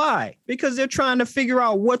with. Why? Because they're trying to figure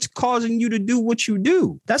out what's causing you to do what you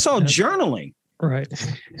do. That's all journaling. Right.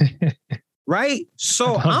 Right.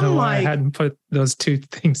 So I'm like, I hadn't put those two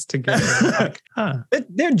things together.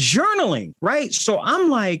 They're journaling. Right. So I'm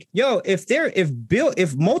like, yo,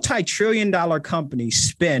 if multi-trillion-dollar companies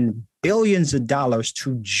spend billions of dollars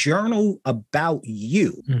to journal about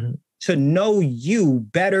you, to know you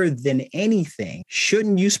better than anything,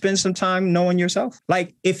 shouldn't you spend some time knowing yourself?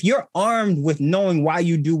 Like if you're armed with knowing why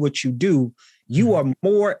you do what you do, you are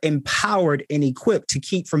more empowered and equipped to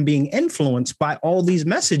keep from being influenced by all these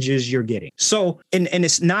messages you're getting. So, and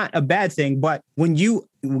it's not a bad thing, but when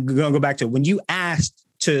we're gonna go back to when you asked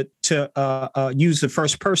to use the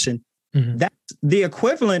first person, that's the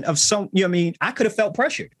equivalent of I could have felt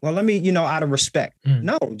pressured. Well, let me, out of respect.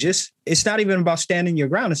 No, it's not even about standing your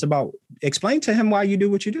ground. It's about explain to him why you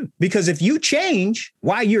do what you do. Because if you change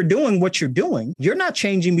why you're doing what you're doing, you're not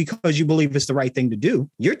changing because you believe it's the right thing to do.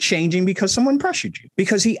 You're changing because someone pressured you,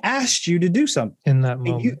 because he asked you to do something.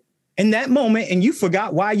 In that moment, and you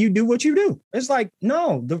forgot why you do what you do. It's like,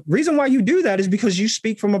 no, the reason why you do that is because you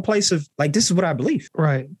speak from a place of like, this is what I believe.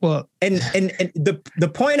 Right. Well, and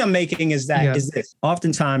the point I'm making is that is this.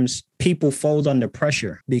 Oftentimes people fold under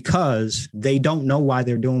pressure because they don't know why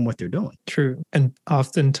they're doing what they're doing. True. And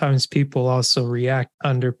oftentimes people also react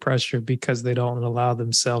under pressure because they don't allow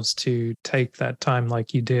themselves to take that time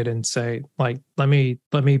like you did and say, like, let me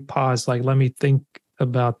pause, like, let me think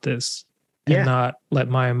about this. And not let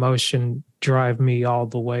my emotion drive me all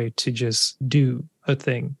the way to just do a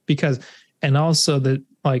thing. And also that,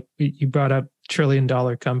 like you brought up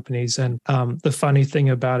trillion-dollar companies, and the funny thing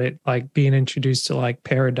about it, like being introduced to like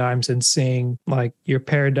paradigms and seeing like your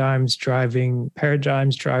paradigms drive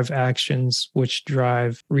actions, which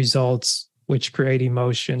drive results, which create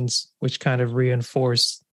emotions, which kind of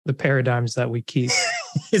reinforce the paradigms that we keep.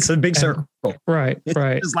 It's a big circle. Right.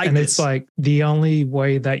 It's like the only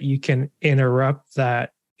way that you can interrupt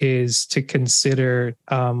that is to consider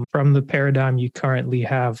from the paradigm you currently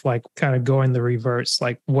have, like kind of going the reverse.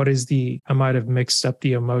 Like I might have mixed up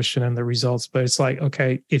the emotion and the results, but it's like,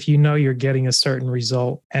 okay, if you know you're getting a certain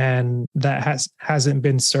result and that hasn't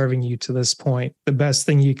been serving you to this point, the best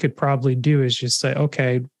thing you could probably do is just say,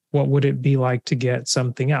 okay, what would it be like to get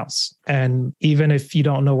something else? And even if you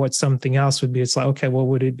don't know what something else would be, it's like, okay, what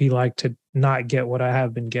would it be like to not get what I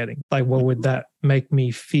have been getting? Like, what would that make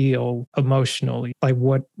me feel emotionally? Like,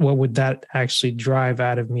 what would that actually drive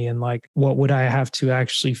out of me? And like, what would I have to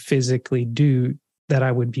actually physically do that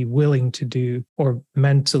I would be willing to do or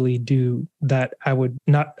mentally do that I would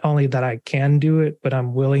not only that I can do it, but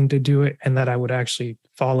I'm willing to do it and that I would actually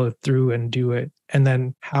follow through and do it. And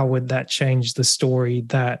then how would that change the story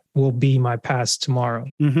that will be my past tomorrow?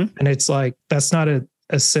 And it's like, that's not a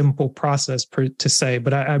a simple process to say,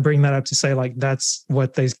 but I bring that up to say like that's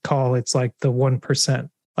what they call it's like the 1%.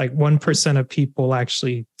 Like 1% of people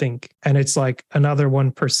actually think, and it's like another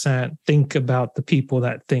 1% think about the people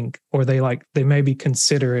that think, or they maybe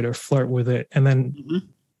consider it or flirt with it, and then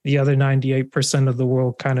the other 98% of the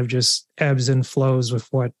world kind of just ebbs and flows with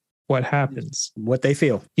what happens, what they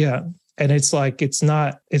feel. Yeah. And it's like it's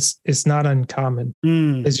not uncommon.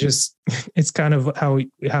 It's just it's kind of how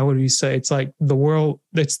would we say, it's like the world,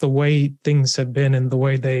 it's the way things have been and the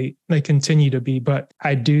way they continue to be. But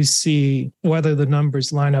I do see, whether the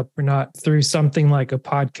numbers line up or not, through something like a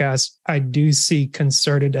podcast, I do see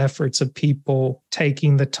concerted efforts of people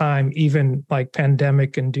taking the time, even like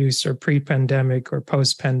pandemic induced or pre-pandemic or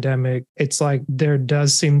post-pandemic. It's like there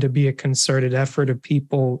does seem to be a concerted effort of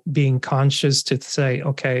people being conscious to say,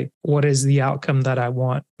 okay, what is the outcome that I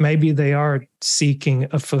want? Maybe they are seeking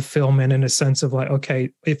a fulfillment in a sense of like, okay,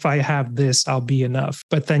 if I have this, I'll be enough.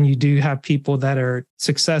 But then you do have people that are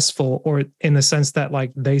successful, or in the sense that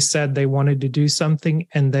like they said they wanted to do something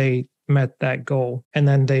and they met that goal. And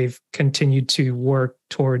then they've continued to work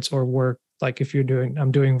towards, or work, like if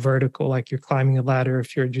I'm doing vertical, like you're climbing a ladder,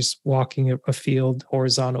 if you're just walking a field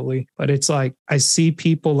horizontally. But it's like, I see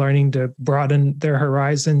people learning to broaden their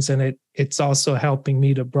horizons, and it's also helping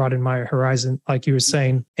me to broaden my horizon, like you were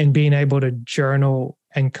saying, and being able to journal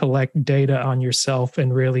and collect data on yourself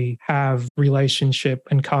and really have relationship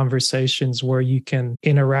and conversations where you can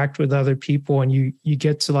interact with other people and you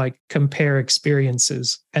get to like compare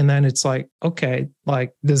experiences. And then it's like, okay,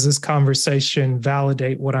 like, does this conversation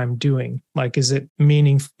validate what I'm doing? Like, is it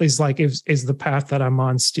meaningful? Is the path that I'm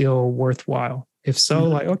on still worthwhile? If so,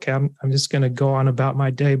 like, okay, I'm just going to go on about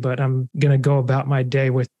my day, but I'm going to go about my day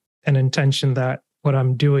with an intention that what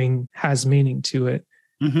I'm doing has meaning to it.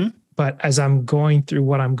 Mm-hmm. But as I'm going through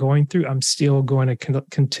what I'm going through, I'm still going to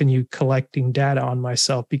continue collecting data on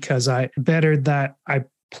myself, because better that I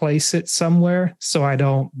place it somewhere so I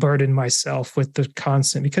don't burden myself with the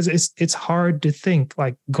constant, because it's hard to think,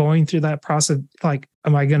 like, going through that process, like,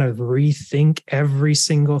 am I going to rethink every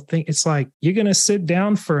single thing? It's like, you're going to sit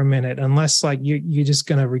down for a minute, unless like you're just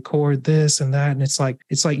going to record this and that. And it's like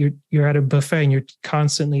you're at a buffet and you're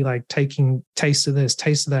constantly like taking taste of this,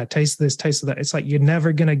 taste of that, taste of this, taste of that. It's like, you're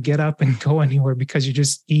never going to get up and go anywhere, because you're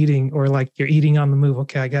just eating, or like you're eating on the move.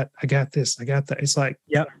 Okay, I got this, I got that. It's like,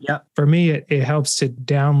 yeah. For me, it helps to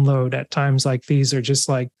download at times like these, or just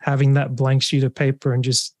like having that blank sheet of paper and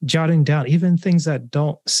just jotting down even things that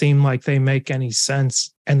don't seem like they make any sense.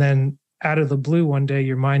 And then out of the blue, one day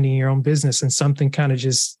you're minding your own business and something kind of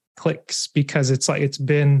just clicks, because it's like it's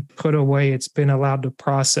been put away, it's been allowed to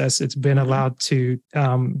process, it's been allowed to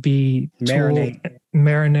be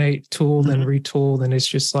marinate, tooled and retooled. And it's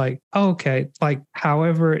just like, okay, like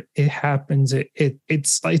however it happens,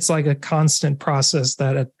 it's like a constant process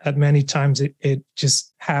that at many times it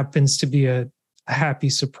just happens to be a happy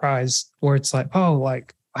surprise, where it's like, oh,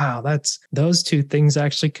 like, wow, those two things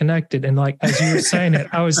actually connected. And like, as you were saying it,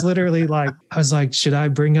 I was literally like, should I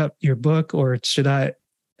bring up your book, or should I?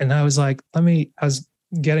 And I was like, I was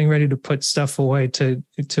getting ready to put stuff away to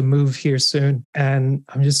move here soon. And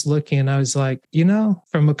I'm just looking, and I was like,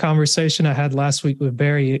 from a conversation I had last week with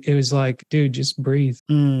Barry, it was like, dude, just breathe.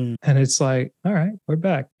 And it's like, all right, we're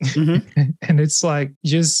back. Mm-hmm. And it's like,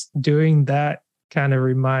 just doing that kind of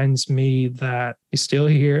reminds me that you're still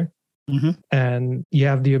here. Mm-hmm. And you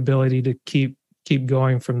have the ability to keep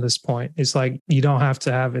going from this point. It's like, you don't have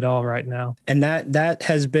to have it all right now. And that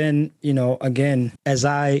has been, again, as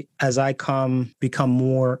I become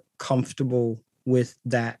more comfortable with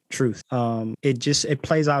that truth, it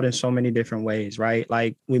plays out in so many different ways, right?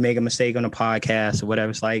 Like, we make a mistake on a podcast or whatever.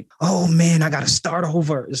 It's like, oh man, I got to start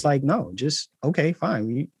over. It's like, no, just, okay,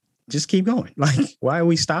 fine. Just keep going. Like, why are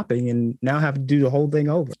we stopping and now have to do the whole thing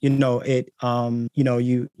over?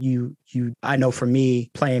 I know for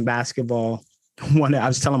me, playing basketball, I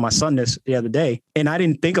was telling my son this the other day, and I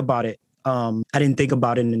didn't think about it. I didn't think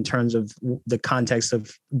about it in terms of the context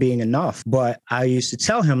of being enough, but I used to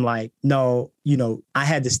tell him like, no, I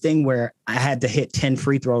had this thing where I had to hit 10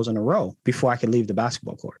 free throws in a row before I could leave the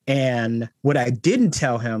basketball court. And what I didn't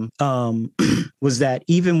tell him was that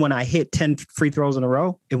even when I hit 10 free throws in a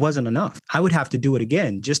row, it wasn't enough. I would have to do it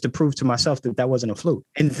again just to prove to myself that wasn't a fluke.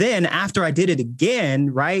 And then after I did it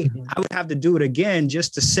again, right, I would have to do it again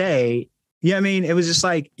just to say, I mean, it was just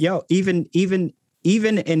like, yo, even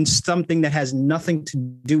in something that has nothing to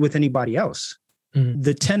do with anybody else,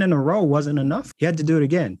 the 10 in a row wasn't enough. You had to do it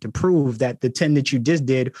again to prove that the 10 that you just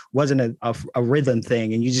did wasn't a rhythm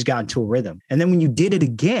thing, and you just got into a rhythm. And then when you did it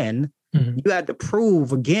again, Mhm. You had to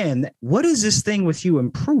prove again, what is this thing with you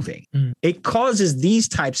improving? It causes these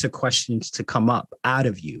types of questions to come up out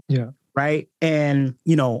of you. Yeah. Right. And,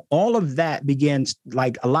 all of that begins,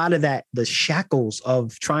 like a lot of that, the shackles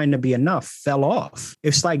of trying to be enough fell off.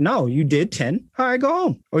 It's like, no, you did 10. All right, go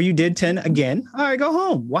home. Or you did 10 again. All right, go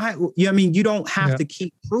home. Why? You don't have to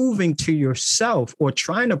keep proving to yourself or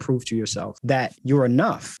trying to prove to yourself that you're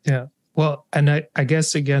enough. Yeah. Well, and I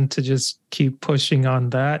guess, again, to just keep pushing on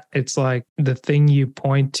that, it's like the thing you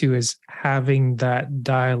point to is having that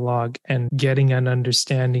dialogue and getting an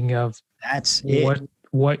understanding of that's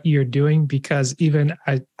what you're doing. Because even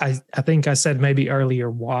I think I said maybe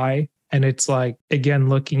earlier why. And it's like, again,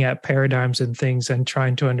 looking at paradigms and things and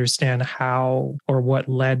trying to understand how or what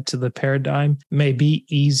led to the paradigm may be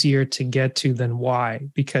easier to get to than why,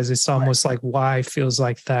 because it's almost like why feels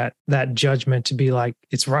like that judgment to be like,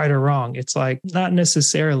 it's right or wrong. It's like, not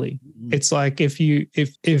necessarily. It's like if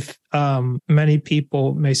many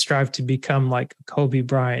people may strive to become like Kobe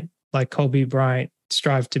Bryant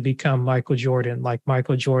strive to become Michael Jordan, like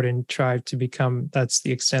Michael Jordan tried to become, that's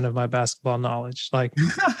the extent of my basketball knowledge. Like,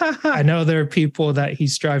 I know there are people that he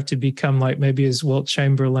strived to become, like maybe as Wilt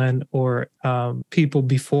Chamberlain or people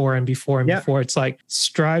before. It's like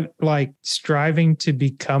striving to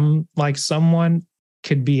become like someone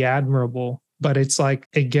could be admirable. But it's like,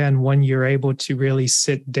 again, when you're able to really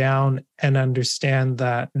sit down and understand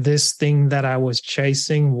that this thing that I was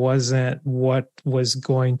chasing wasn't what was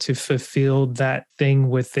going to fulfill that thing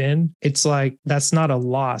within, it's like, that's not a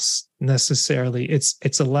loss necessarily.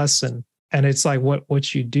 It's a lesson. And it's like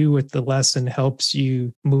what you do with the lesson helps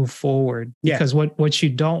you move forward. Yeah. Because what you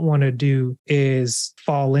don't want to do is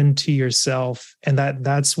fall into yourself. And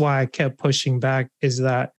that's why I kept pushing back, is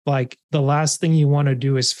that like the last thing you want to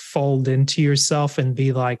do is fold into yourself and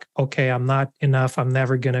be like, okay, I'm not enough. I'm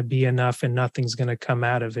never going to be enough and nothing's going to come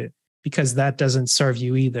out of it, because that doesn't serve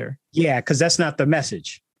you either. Yeah, because that's not the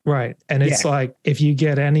message. Right. And it's like, if you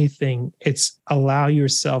get anything, it's allow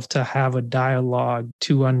yourself to have a dialogue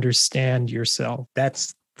to understand yourself.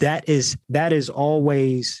 That is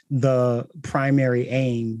always the primary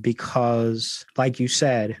aim, because like you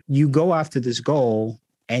said, you go after this goal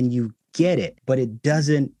and you get it, but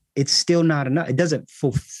it's still not enough. It doesn't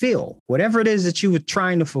fulfill whatever it is that you were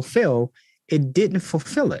trying to fulfill. It didn't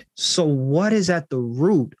fulfill it. So what is at the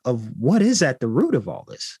root of all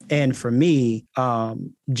this? And for me,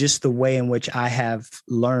 just the way in which I have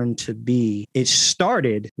learned to be, it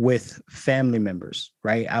started with family members,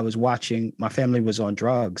 right? I was watching, my family was on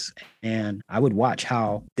drugs, and I would watch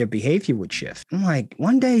how their behavior would shift. I'm like,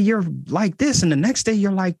 one day you're like this and the next day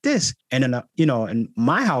you're like this. And in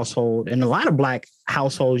my household, and a lot of Black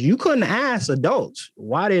households, you couldn't ask adults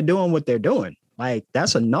why they're doing what they're doing. Like,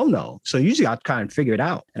 that's a no-no. So usually I kind of figure it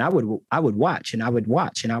out, and I would watch and I would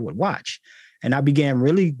watch and I would watch. And I began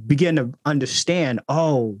to understand,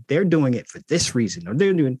 oh, they're doing it for this reason, or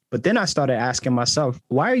but then I started asking myself,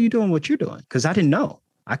 why are you doing what you're doing? Because I didn't know.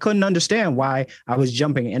 I couldn't understand why I was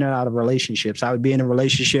jumping in and out of relationships. I would be in a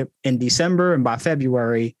relationship in December, and by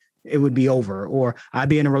February, it would be over. Or I'd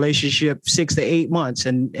be in a relationship 6 to 8 months,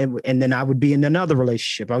 and then I would be in another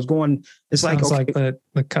relationship. I was going, it's like, okay, like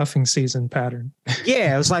the cuffing season pattern.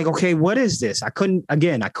 Yeah. It was like, okay, what is this? I couldn't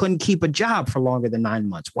keep a job for longer than 9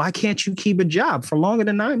 months. Why can't you keep a job for longer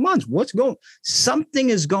than 9 months?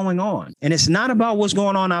 Something is going on. And it's not about what's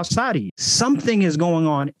going on outside of you. Something is going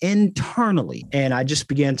on internally. And I just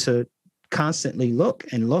began to constantly look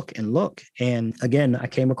and look and look. And again, I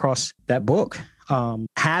came across that book.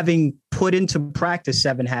 Having put into practice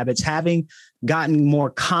 7 Habits, having gotten more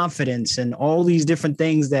confidence and all these different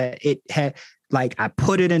things that it had, like I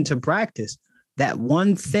put it into practice. That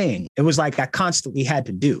one thing, it was like I constantly had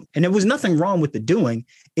to do. And there was nothing wrong with the doing.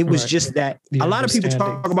 It was just that a lot of people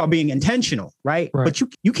talk about being intentional, right? But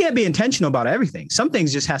you can't be intentional about everything. Some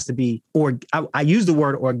things just has to be, or I use the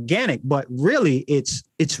word organic, but really it's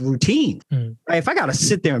routine. Right? If I got to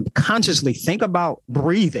sit there and consciously think about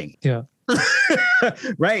breathing. Yeah.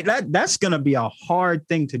 Right. That's going to be a hard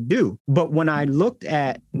thing to do. But when I looked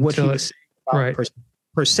at what he was saying about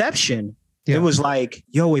perception, it was like,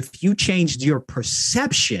 yo, if you changed your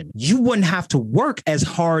perception, you wouldn't have to work as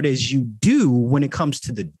hard as you do when it comes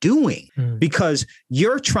to the doing, because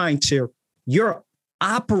you're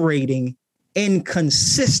operating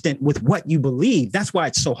inconsistent with what you believe. That's why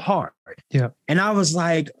it's so hard. Yeah. And I was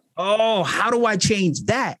like, oh, how do I change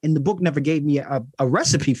that? And the book never gave me a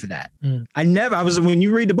recipe for that. When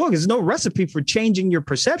you read the book, there's no recipe for changing your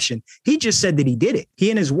perception. He just said that he did it. He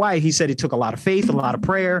and his wife, he said it took a lot of faith, a lot of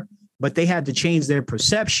prayer, but they had to change their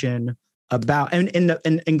perception about,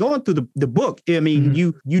 and going through the book. I mean,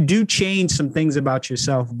 you do change some things about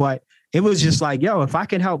yourself, but It was just like, yo, if I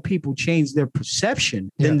can help people change their perception,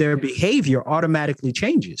 then their behavior automatically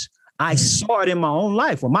changes. I saw it in my own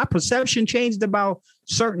life. When my perception changed about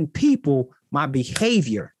certain people, my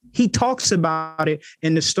behavior. He talks about it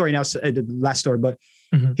in the story. Now, the last story, but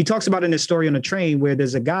he talks about it in the story on the train where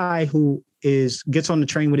there's a guy who gets on the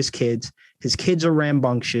train with his kids. His kids are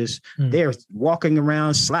rambunctious. They're walking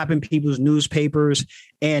around, slapping people's newspapers.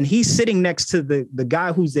 And he's sitting next to the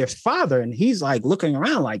guy who's their father. And he's like looking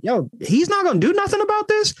around like, yo, he's not going to do nothing about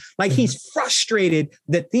this. Like he's frustrated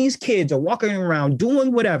that these kids are walking around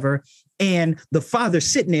doing whatever. And the father's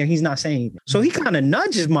sitting there. He's not saying anything. So he kind of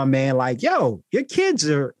nudges my man like, yo, your kids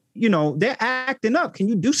are, they're acting up. Can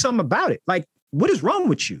you do something about it? Like, what is wrong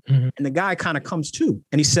with you? And the guy kind of comes to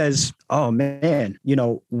and he says, oh, man,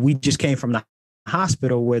 we just came from the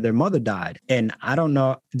hospital where their mother died. And I don't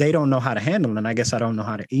know. They don't know how to handle it. And I guess I don't know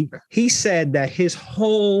how to either. He said that his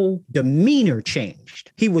whole demeanor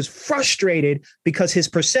changed. He was frustrated because his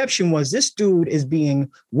perception was this dude is being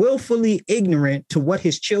willfully ignorant to what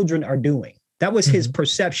his children are doing. That was his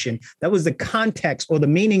perception. That was the context or the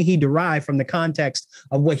meaning he derived from the context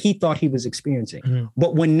of what he thought he was experiencing.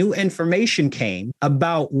 But when new information came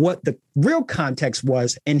about what the real context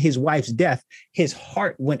was in his wife's death, his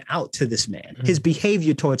heart went out to this man. His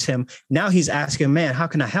behavior towards him. Now he's asking, man, how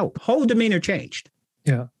can I help? Whole demeanor changed.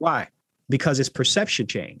 Yeah. Why? Because his perception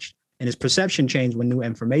changed. And his perception changed when new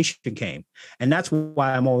information came. And that's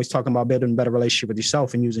why I'm always talking about building a better relationship with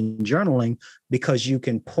yourself and using journaling, because you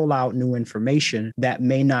can pull out new information that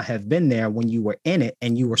may not have been there when you were in it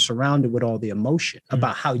and you were surrounded with all the emotion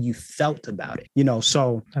about how you felt about it.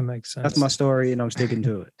 So that makes sense. That's my story and I'm sticking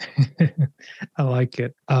to it. I like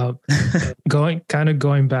it. Going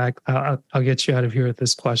back, I'll get you out of here with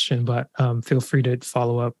this question, but feel free to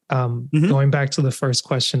follow up. Going back to the first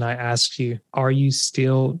question I asked you, are you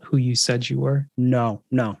still who you said you were? No.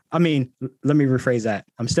 I mean, let me rephrase that.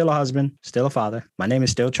 I'm still a husband, still a father. My name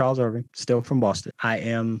is still Charles Irving, still from Boston. I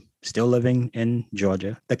am still living in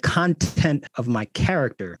Georgia. The content of my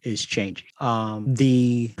character is changing.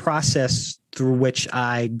 The process through which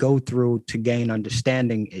I go through to gain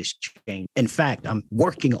understanding is changing. In fact, I'm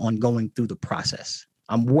working on going through the process.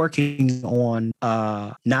 I'm working on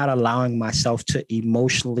not allowing myself to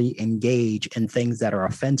emotionally engage in things that are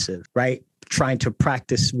offensive, right? Trying to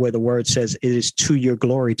practice where the word says it is to your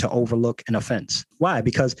glory to overlook an offense. Why?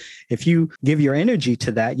 Because if you give your energy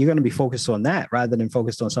to that, you're going to be focused on that rather than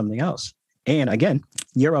focused on something else. And again,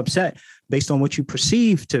 you're upset based on what you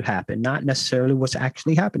perceive to happen, not necessarily what's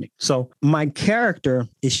actually happening. So my character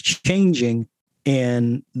is changing.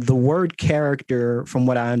 And the word character, from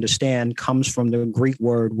what I understand, comes from the Greek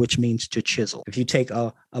word, which means to chisel. If you take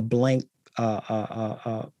a blank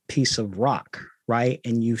piece of rock, right,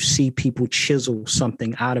 and you see people chisel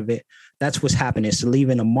something out of it, that's what's happening. It's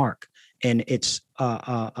leaving a mark. And it's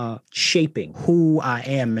shaping who I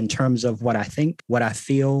am in terms of what I think, what I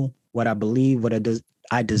feel, what I believe, what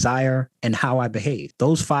I desire, and how I behave.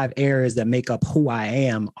 Those 5 areas that make up who I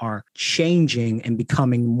am are changing and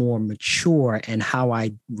becoming more mature in how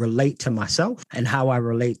I relate to myself and how I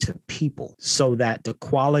relate to people, so that the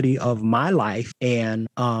quality of my life and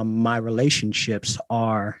my relationships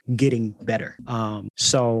are getting better.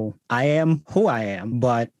 So I am who I am,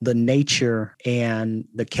 but the nature and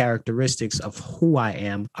the characteristics of who I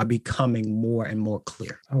am are becoming more and more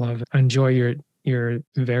clear. I love it. I enjoy you're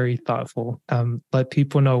very thoughtful. Let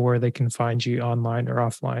people know where they can find you online or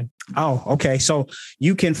offline. Oh, okay. So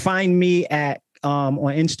you can find me at on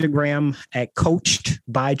Instagram at Coached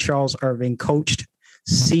by Charles Irving. Coached,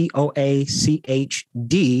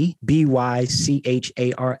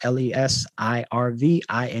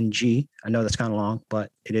 CoachdByCharlesIrving. I know that's kind of long,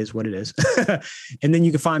 but it is what it is. And then you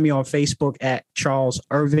can find me on Facebook at Charles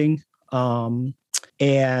Irving.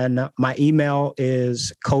 And my email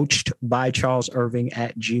is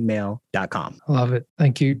coachedbycharlesirving@gmail.com. I love it.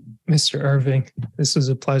 Thank you, Mr. Irving. This was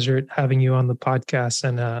a pleasure having you on the podcast,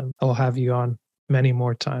 and I'll have you on many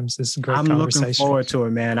more times. This is a great conversation. I'm looking forward to it,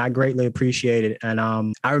 man. I greatly appreciate it. And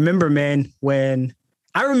I remember, man, and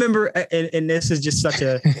this is just such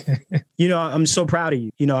a, I'm so proud of you.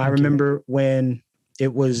 I remember when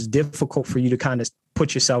it was difficult for you to kind of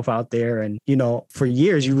put yourself out there. And, for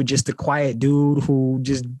years, you were just a quiet dude who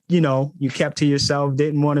just, you kept to yourself,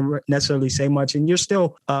 didn't want to necessarily say much. And you're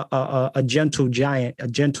still a gentle giant, a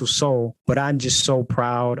gentle soul. But I'm just so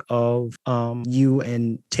proud of you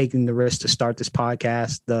and taking the risk to start this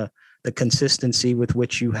podcast, the the consistency with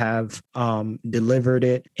which you have delivered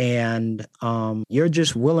it, and your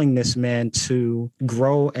just willingness, man, to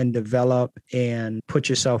grow and develop and put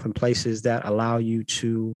yourself in places that allow you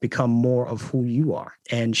to become more of who you are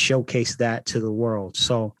and showcase that to the world.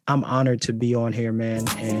 So I'm honored to be on here, man.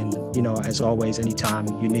 And, as always, anytime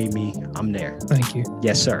you need me, I'm there. Thank you.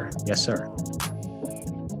 Yes, sir. Yes, sir.